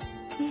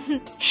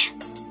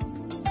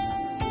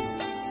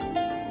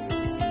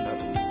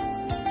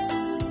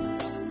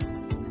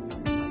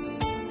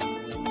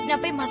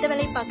 நான் போய் மத்த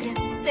வேலையை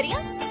பாக்குறேன். சரியா?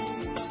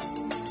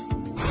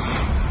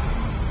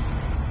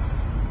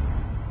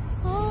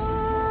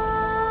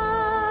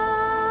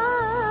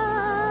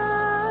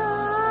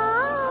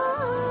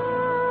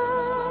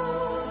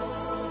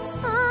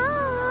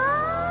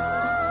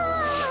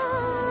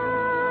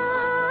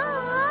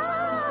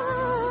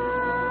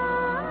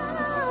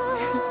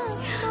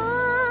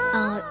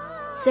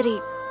 சரி,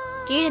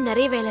 கீழே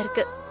நிறைய வேலை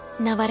இருக்கு,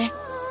 நான் வரேன்.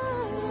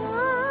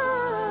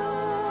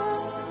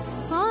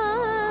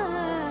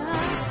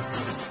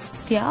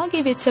 தியாகி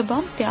வச்ச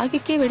பாம்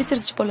தியாகிக்கே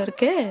வெடிச்சிருச்சு போல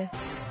இருக்கு.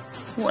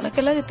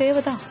 உனக்கெல்லாம் அது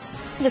தேவைதான்.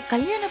 இந்த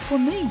கல்யாண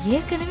பொண்ணு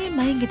ஏற்கனவே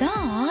மயங்கிதான்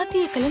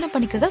ஆதிய கல்யாணம்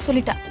பண்ணிக்கிறதா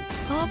சொல்லிட்டா.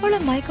 அவளை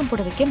மயக்கம்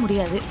போட வைக்க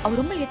முடியாது,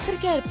 அவ ரொம்ப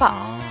எச்சரிக்கையா இருப்பா.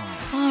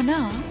 ஆனா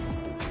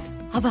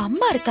அவ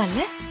அம்மா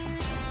இருக்கால,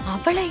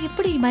 அவளை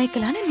எப்படி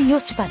மயக்கலான்னு நீ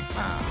யோசிச்சு பாரு.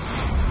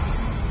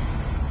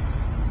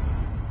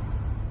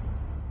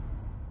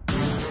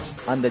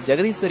 அந்த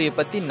ஜெகதீஸ்வரிய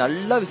பத்தி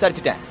நல்லா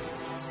விசாரிச்சுட்டேன்.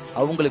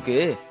 அவங்களுக்கு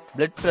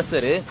blood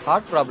pressure,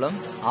 heart problem,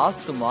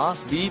 asthma,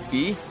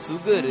 BP,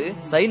 sugar,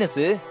 sinus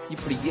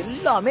இப்படி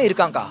எல்லாமே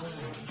இருக்காங்கா.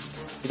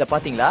 இத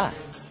பாத்தீங்களா?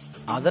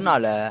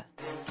 அதனால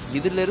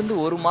இதுல இருந்து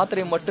ஒரு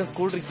மாத்திரையை மட்டும்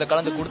கூல்ட்ரிங்க்ஸ்ல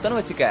கலந்து கொடுத்தான்னு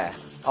வச்சுக்க,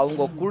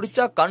 அவங்க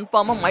குடிச்சா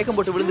கன்ஃபார்மா மயக்கம்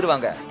போட்டு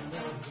விழுந்துருவாங்க.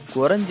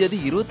 குறைஞ்சது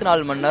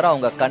 24 மணி நேரம்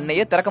அவங்க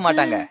கண்ணையே திறக்க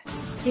மாட்டாங்க.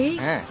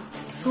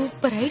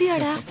 சூப்பர்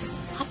ஐடியாடா.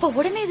 அப்ப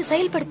உடனே இது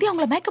செயல்படுத்தி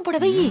அவங்கள மயக்கம் போட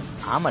வை.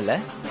 ஆமல்ல?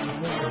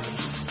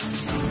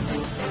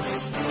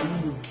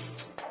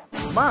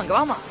 அம்மா, அங்க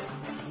வாமா.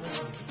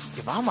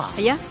 வாமா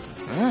ஐயா.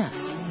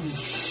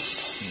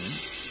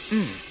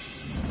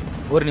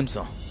 ஒரு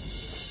நிமிஷம்.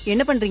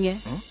 என்ன பண்றீங்க?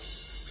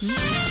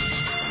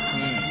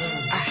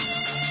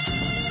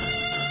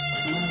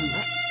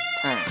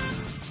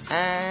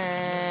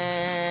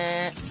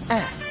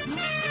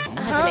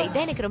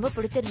 இதான் எனக்கு ரொம்ப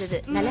பிடிச்சிருந்தது.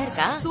 நல்லா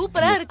இருக்கா?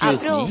 சூப்பரா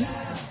இருக்கு.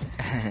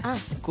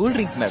 கூல்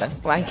ட்ரிங்க்ஸ் மேடம்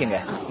வாங்கிக்கங்க.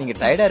 நீங்க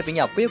டயர்டா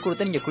இருப்பீங்க, அப்பயே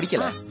கொடுத்தா நீங்க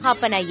குடிக்கல.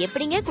 அப்ப நான்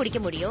எப்படிங்க குடிக்க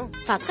முடியும்?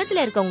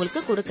 பக்கத்துல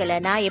இருக்கவங்களுக்கு குடுக்கல,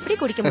 நான் எப்படி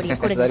குடிக்க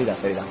முடியும்?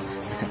 சரிதான் சரிதான்,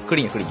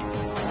 குடிங்க குடிங்க.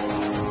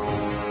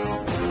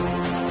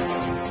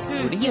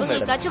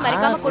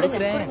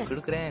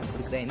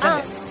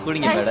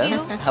 குடிங்க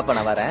மேடம். அப்ப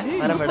நான் வரேன்.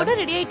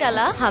 ரெடி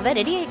ஆயிட்டாளா? அவ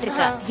ரெடி ஆயிட்டு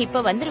இருக்கா,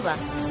 இப்ப வந்துருவா.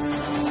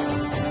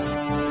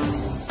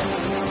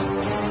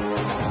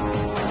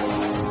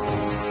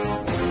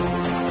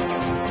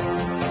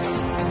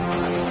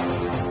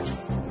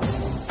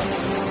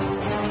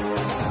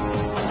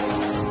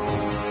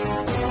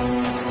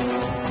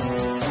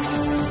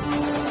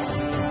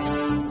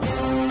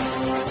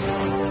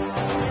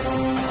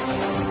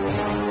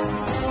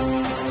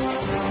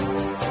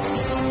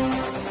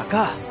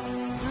 அக்கா,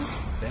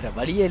 வேற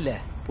வழியே இல்ல.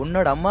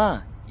 பொண்ணோட அம்மா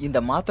இந்த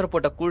மாத்திரை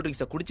போட்ட கூல்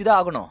ட்ரிங்க்ஸ குடிச்சுதான்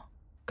ஆகணும்.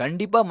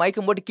 கண்டிப்பா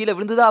மயக்கம் போட்டு கீழே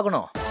விழுந்துதான்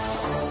ஆகணும்.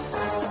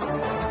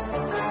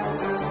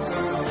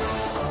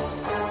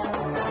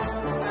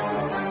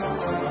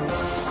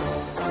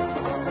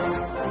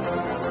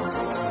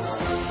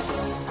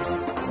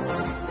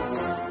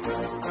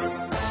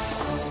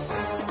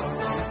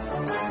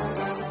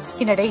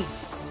 என்னடே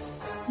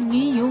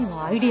நீயும்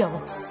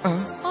ஐடியாவும்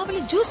அவளை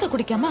ஜூஸ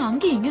குடிக்காம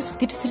அங்கேயும் இங்கேயும்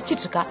சுத்திட்டு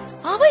சிரிச்சிட்டு இருக்கா.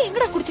 அவ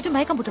எங்கடா குடிச்சிட்டு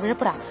மயக்கம் போட்டு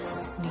விழப்புறா?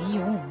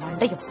 நீயும்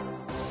மண்டையும்.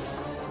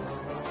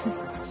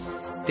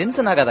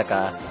 டென்ஷன் ஆகாதக்கா,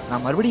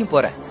 நான் மறுபடியும்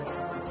போறேன்.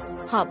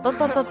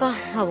 அப்பப்பா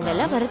அவங்க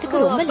எல்லாம்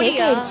வரதுக்கு ரொம்ப லேட்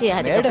ஆயிடுச்சு.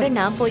 அதுக்கப்புறம்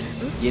நான் போய்.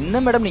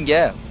 என்ன மேடம் நீங்க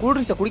கூல்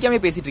ட்ரிங்க்ஸ குடிக்காம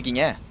பேசிட்டு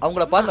இருக்கீங்க?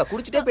 அவங்கள பாருங்க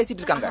குடிச்சிட்டே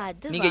பேசிட்டு இருக்காங்க.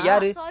 நீங்க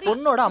யாரு?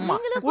 பொண்ணோட அம்மா.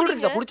 கூல்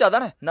ட்ரிங்க்ஸ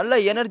குடிச்சாதானே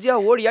நல்ல எனர்ஜியா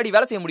ஓடி ஆடி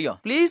வேலை செய்ய முடியும்.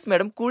 ப்ளீஸ்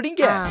மேடம்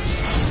குடிங்க.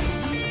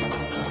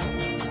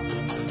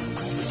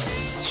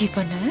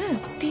 இவன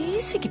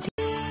பேசிக்கிட்டு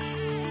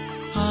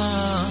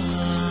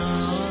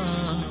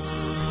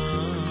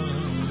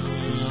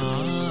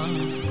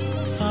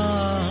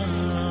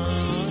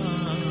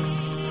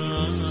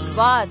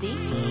வாதி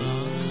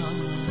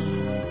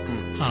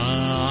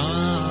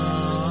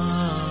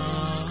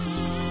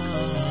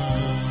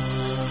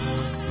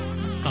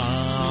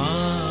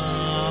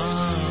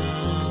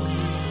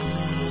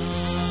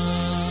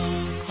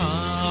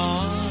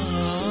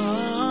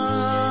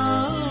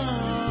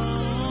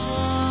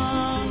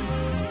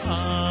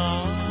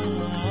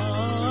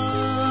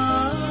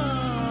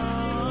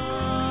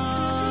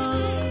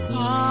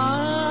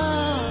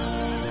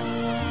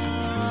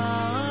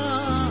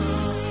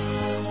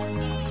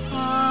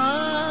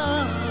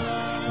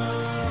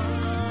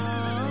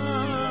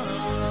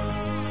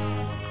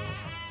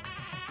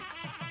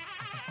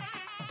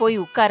போய்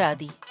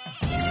உட்காராதி.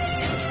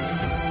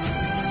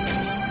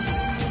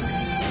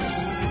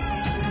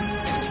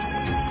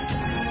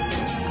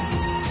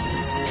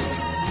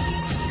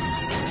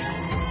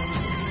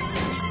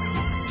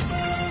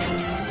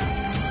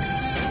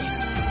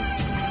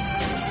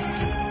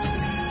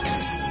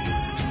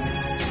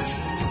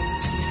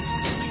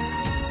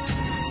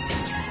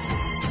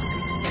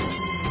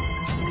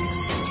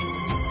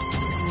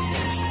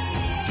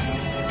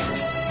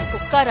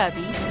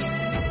 உட்காராதி.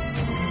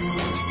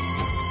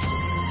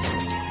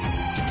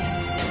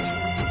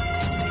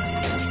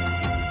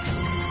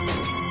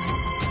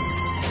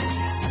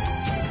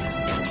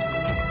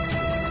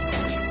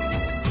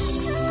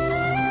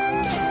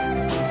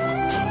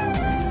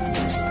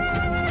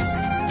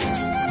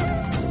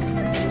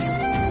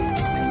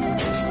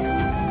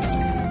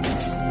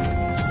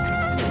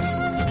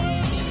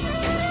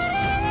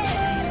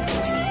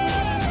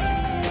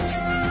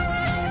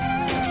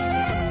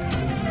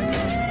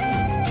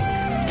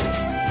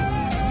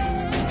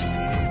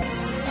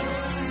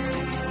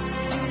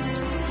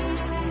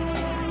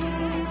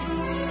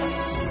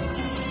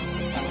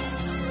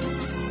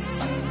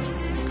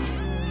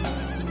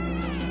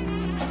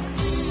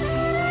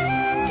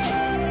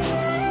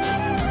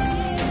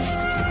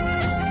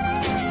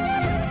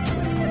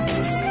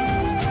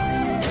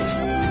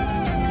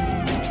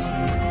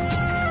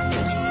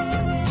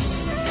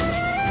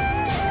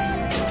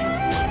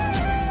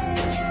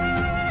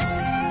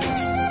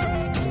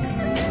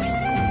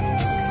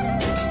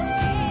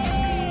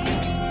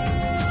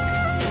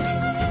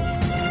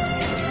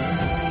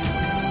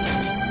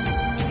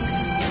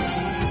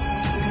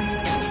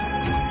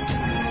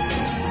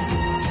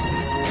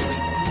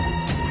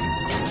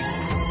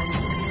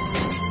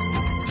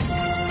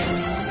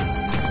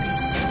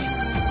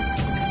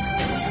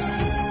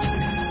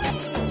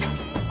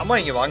 அம்மா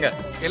இங்க வாங்க,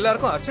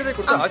 எல்லாருக்கும் அர்ச்சனை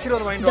கொடுத்து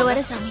ஆசீர்வாதம் வாங்கிட்டு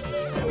வர சாமி.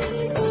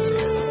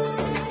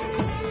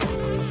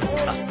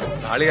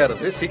 நாளையா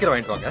இருந்து சீக்கிரம்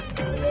வாங்கிட்டு வாங்க.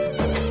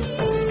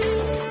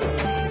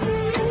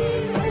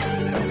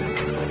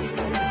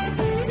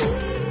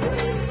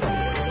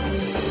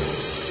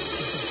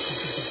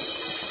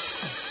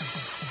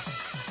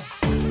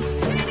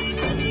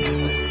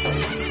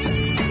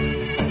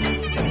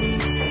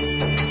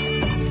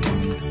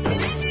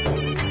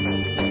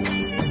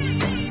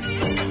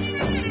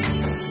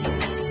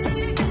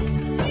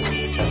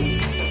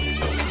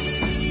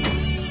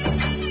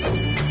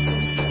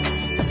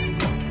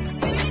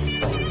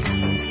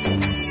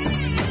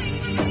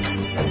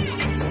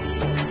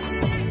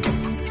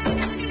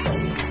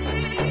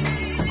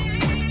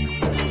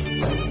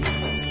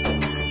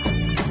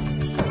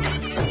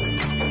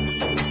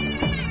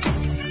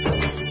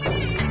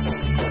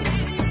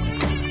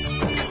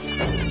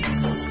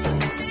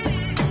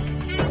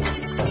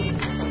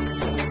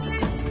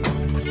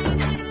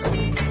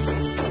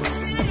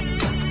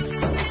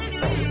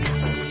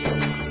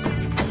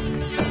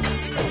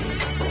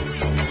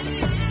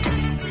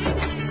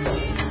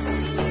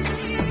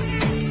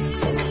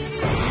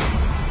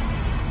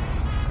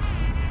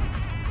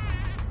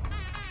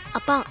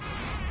 அப்பா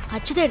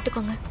அச்சுதை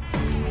எடுத்துக்கோங்க.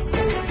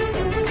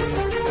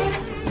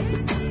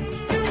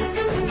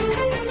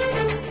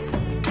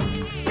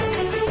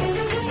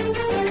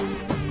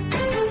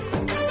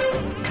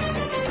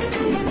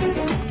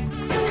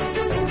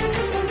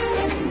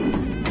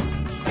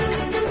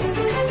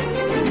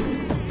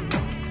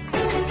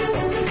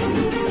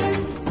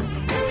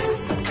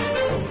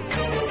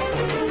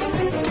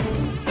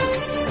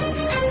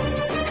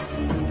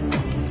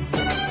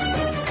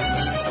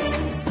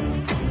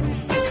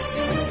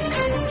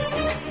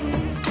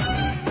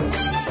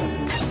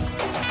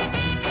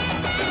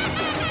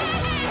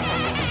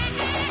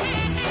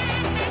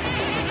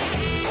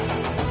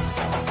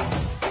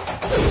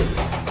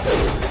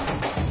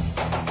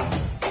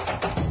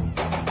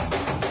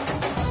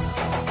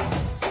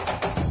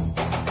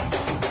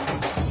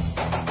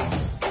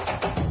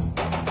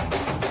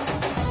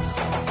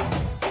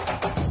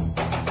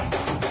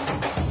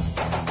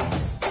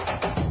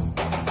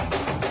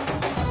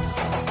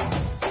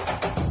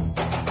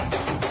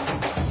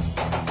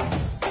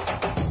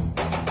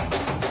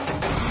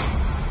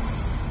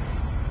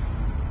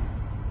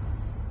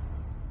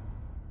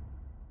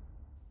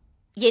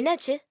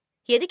 என்னாச்சு?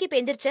 எதுக்கு இப்ப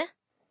எந்திரிச்ச?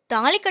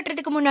 தாலி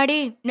கட்டுறதுக்கு முன்னாடி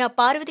நான்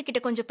பார்வதி கிட்ட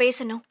கொஞ்சம்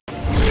பேசணும்.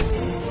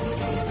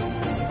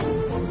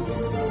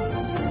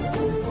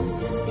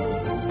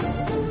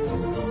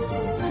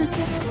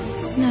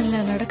 நல்லா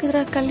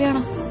நடக்குதுடா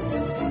கல்யாணம்.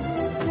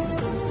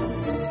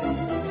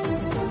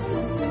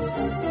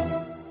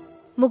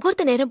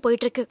 முகூர்த்த நேரம்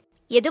போயிட்டு இருக்கு.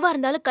 எதுவா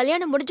இருந்தாலும்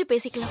கல்யாணம் முடிஞ்சு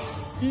பேசிக்கலாம்.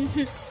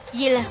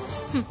 இல்ல,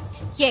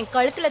 என்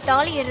கழுத்துல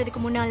தாலி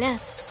ஏறதுக்கு முன்னால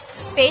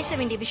பேச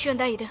வேண்டிய விஷயம்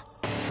தான் இது.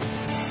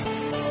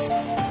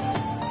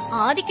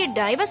 ஆதிக்கு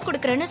டைவர்ஸ்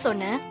கொடுக்கறேன்னு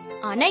சொன்ன,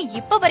 ஆனா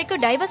இப்ப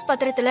வரைக்கும் டைவர்ஸ்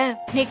பத்திரத்துல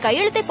நீ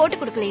கையெழுத்தை போட்டு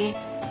கொடுக்கலையே,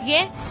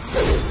 ஏன்?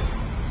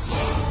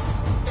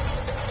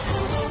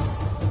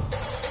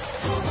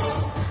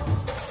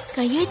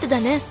 கையெழுத்து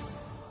தானே,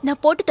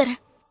 நான் போட்டு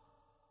தரேன்.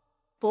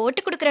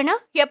 போட்டு கொடுக்கறேன்னா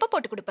எப்ப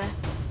போட்டு கொடுப்ப?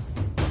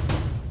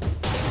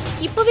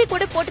 இப்பவே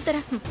கூட போட்டு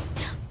தரேன்.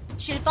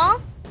 ஷில்பா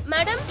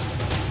மேடம்,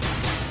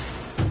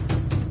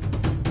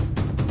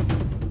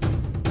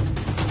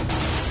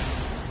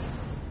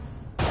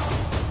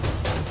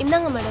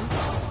 இந்தாங்க மேடம்.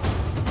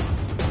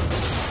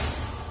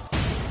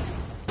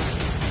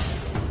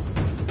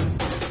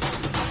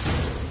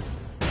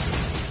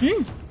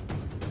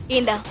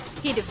 இந்தா,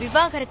 இது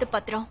விவாகரத்து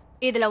பத்திரம்.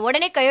 இதுல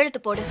உடனே கையெழுத்து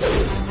போடு.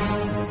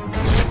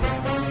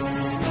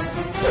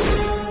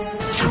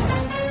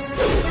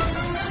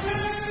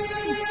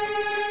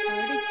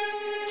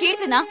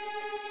 Keerthana,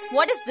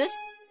 what is this?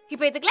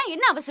 இப்ப இதுக்கெல்லாம்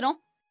என்ன அவசரம்?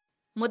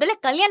 முதல்ல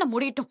கல்யாணம்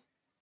முடியட்டும்,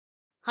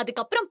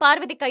 அதுக்கப்புறம்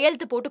பார்வதி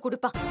கையெழுத்து போட்டு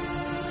கொடுப்பா.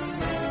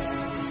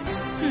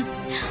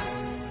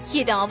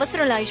 இது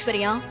அவசரம் இல்ல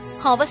ஐஸ்வர்யா,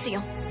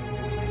 அவசியம்.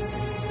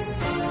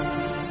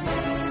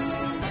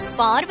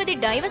 பார்வதி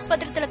டைவர்ஸ்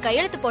பத்திரத்துல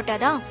கையெழுத்து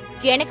போட்டாதான்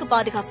எனக்கு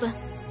பாதுகாப்பு.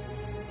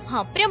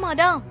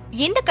 அப்புறமாதான்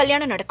இந்த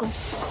கல்யாணம் நடக்கும்.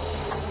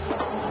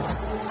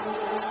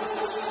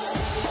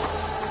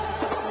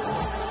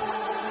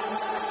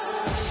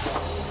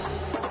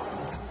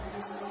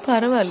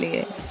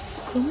 பரவாயில்லையே,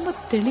 ரொம்ப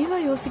தெளிவா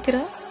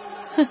யோசிக்கிறா.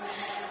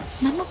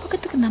 நம்ம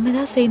பக்கத்துக்கு நம்ம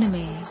தான்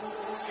செய்யணுமே,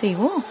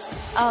 செய்வோம்.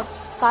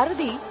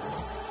 பார்வதி,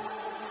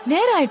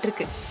 நேரம் ஆயிட்டு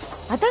இருக்கு.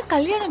 அதான்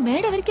கல்யாணம்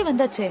மேடை வரைக்கும்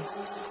வந்தாச்சே,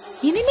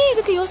 இனிமே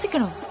இதுக்கு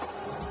யோசிக்கணும்.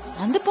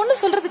 அந்த பொண்ணு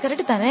சொல்றது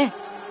கரெக்ட் தானே?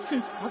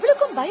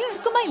 அவளுக்கும் பயம்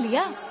இருக்குமா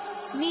இல்லையா?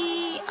 நீ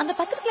அந்த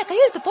பத்திரத்துல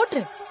கையெழுத்து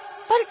போட்டுரு.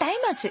 பாரு,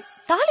 டைம் ஆச்சு,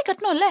 தாலி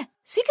கட்டணும்ல,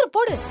 சீக்கிரம்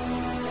போடு.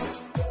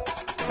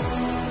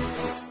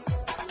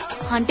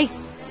 ஆண்டி,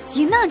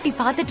 என்ன ஆண்டி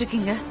பாத்துட்டு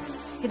இருக்கீங்க?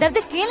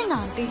 ஏதாவது கேளுங்க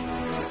ஆண்டி.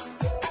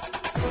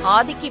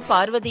 ஆதிக்கு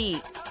பார்வதி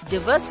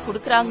டிவோர்ஸ்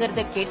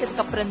குடுக்கறாங்கறத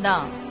கேட்டதுக்கு அப்புறம்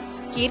தான்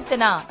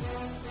கீர்த்தனா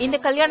இந்த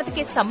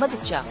கல்யாணத்துக்கே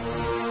சம்மதிச்சா.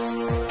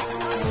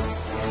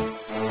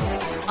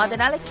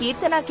 அதனால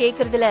கீர்த்தனா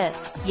கேக்குறதுல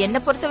என்ன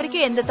பொறுத்த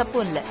வரைக்கும் எந்த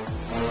தப்பும் இல்ல.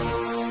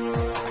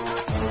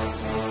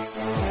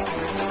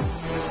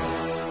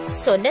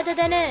 சொன்னது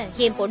தானே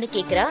என் பொண்ணு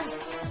கேக்குறா,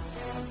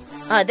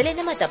 அதுல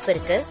என்னமா தப்பு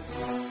இருக்கு?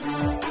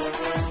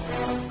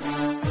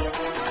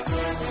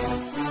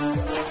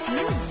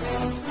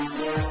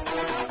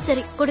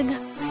 சரி, கொடுங்க.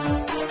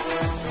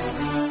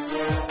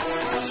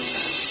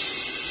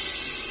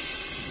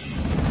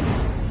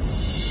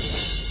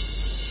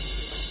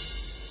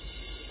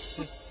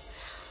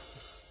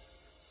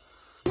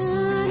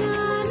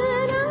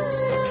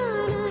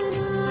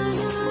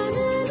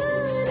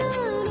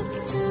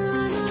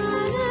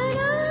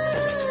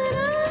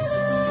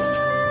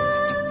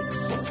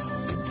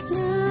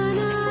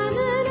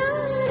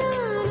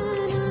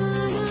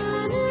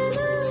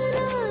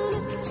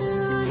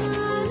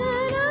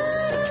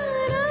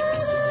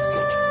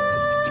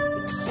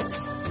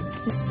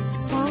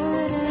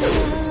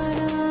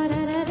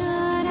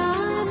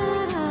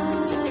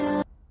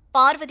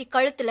 பார்வதி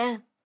கழுத்துல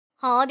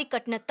ஆதி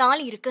கட்டின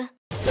தாலி இருக்கு.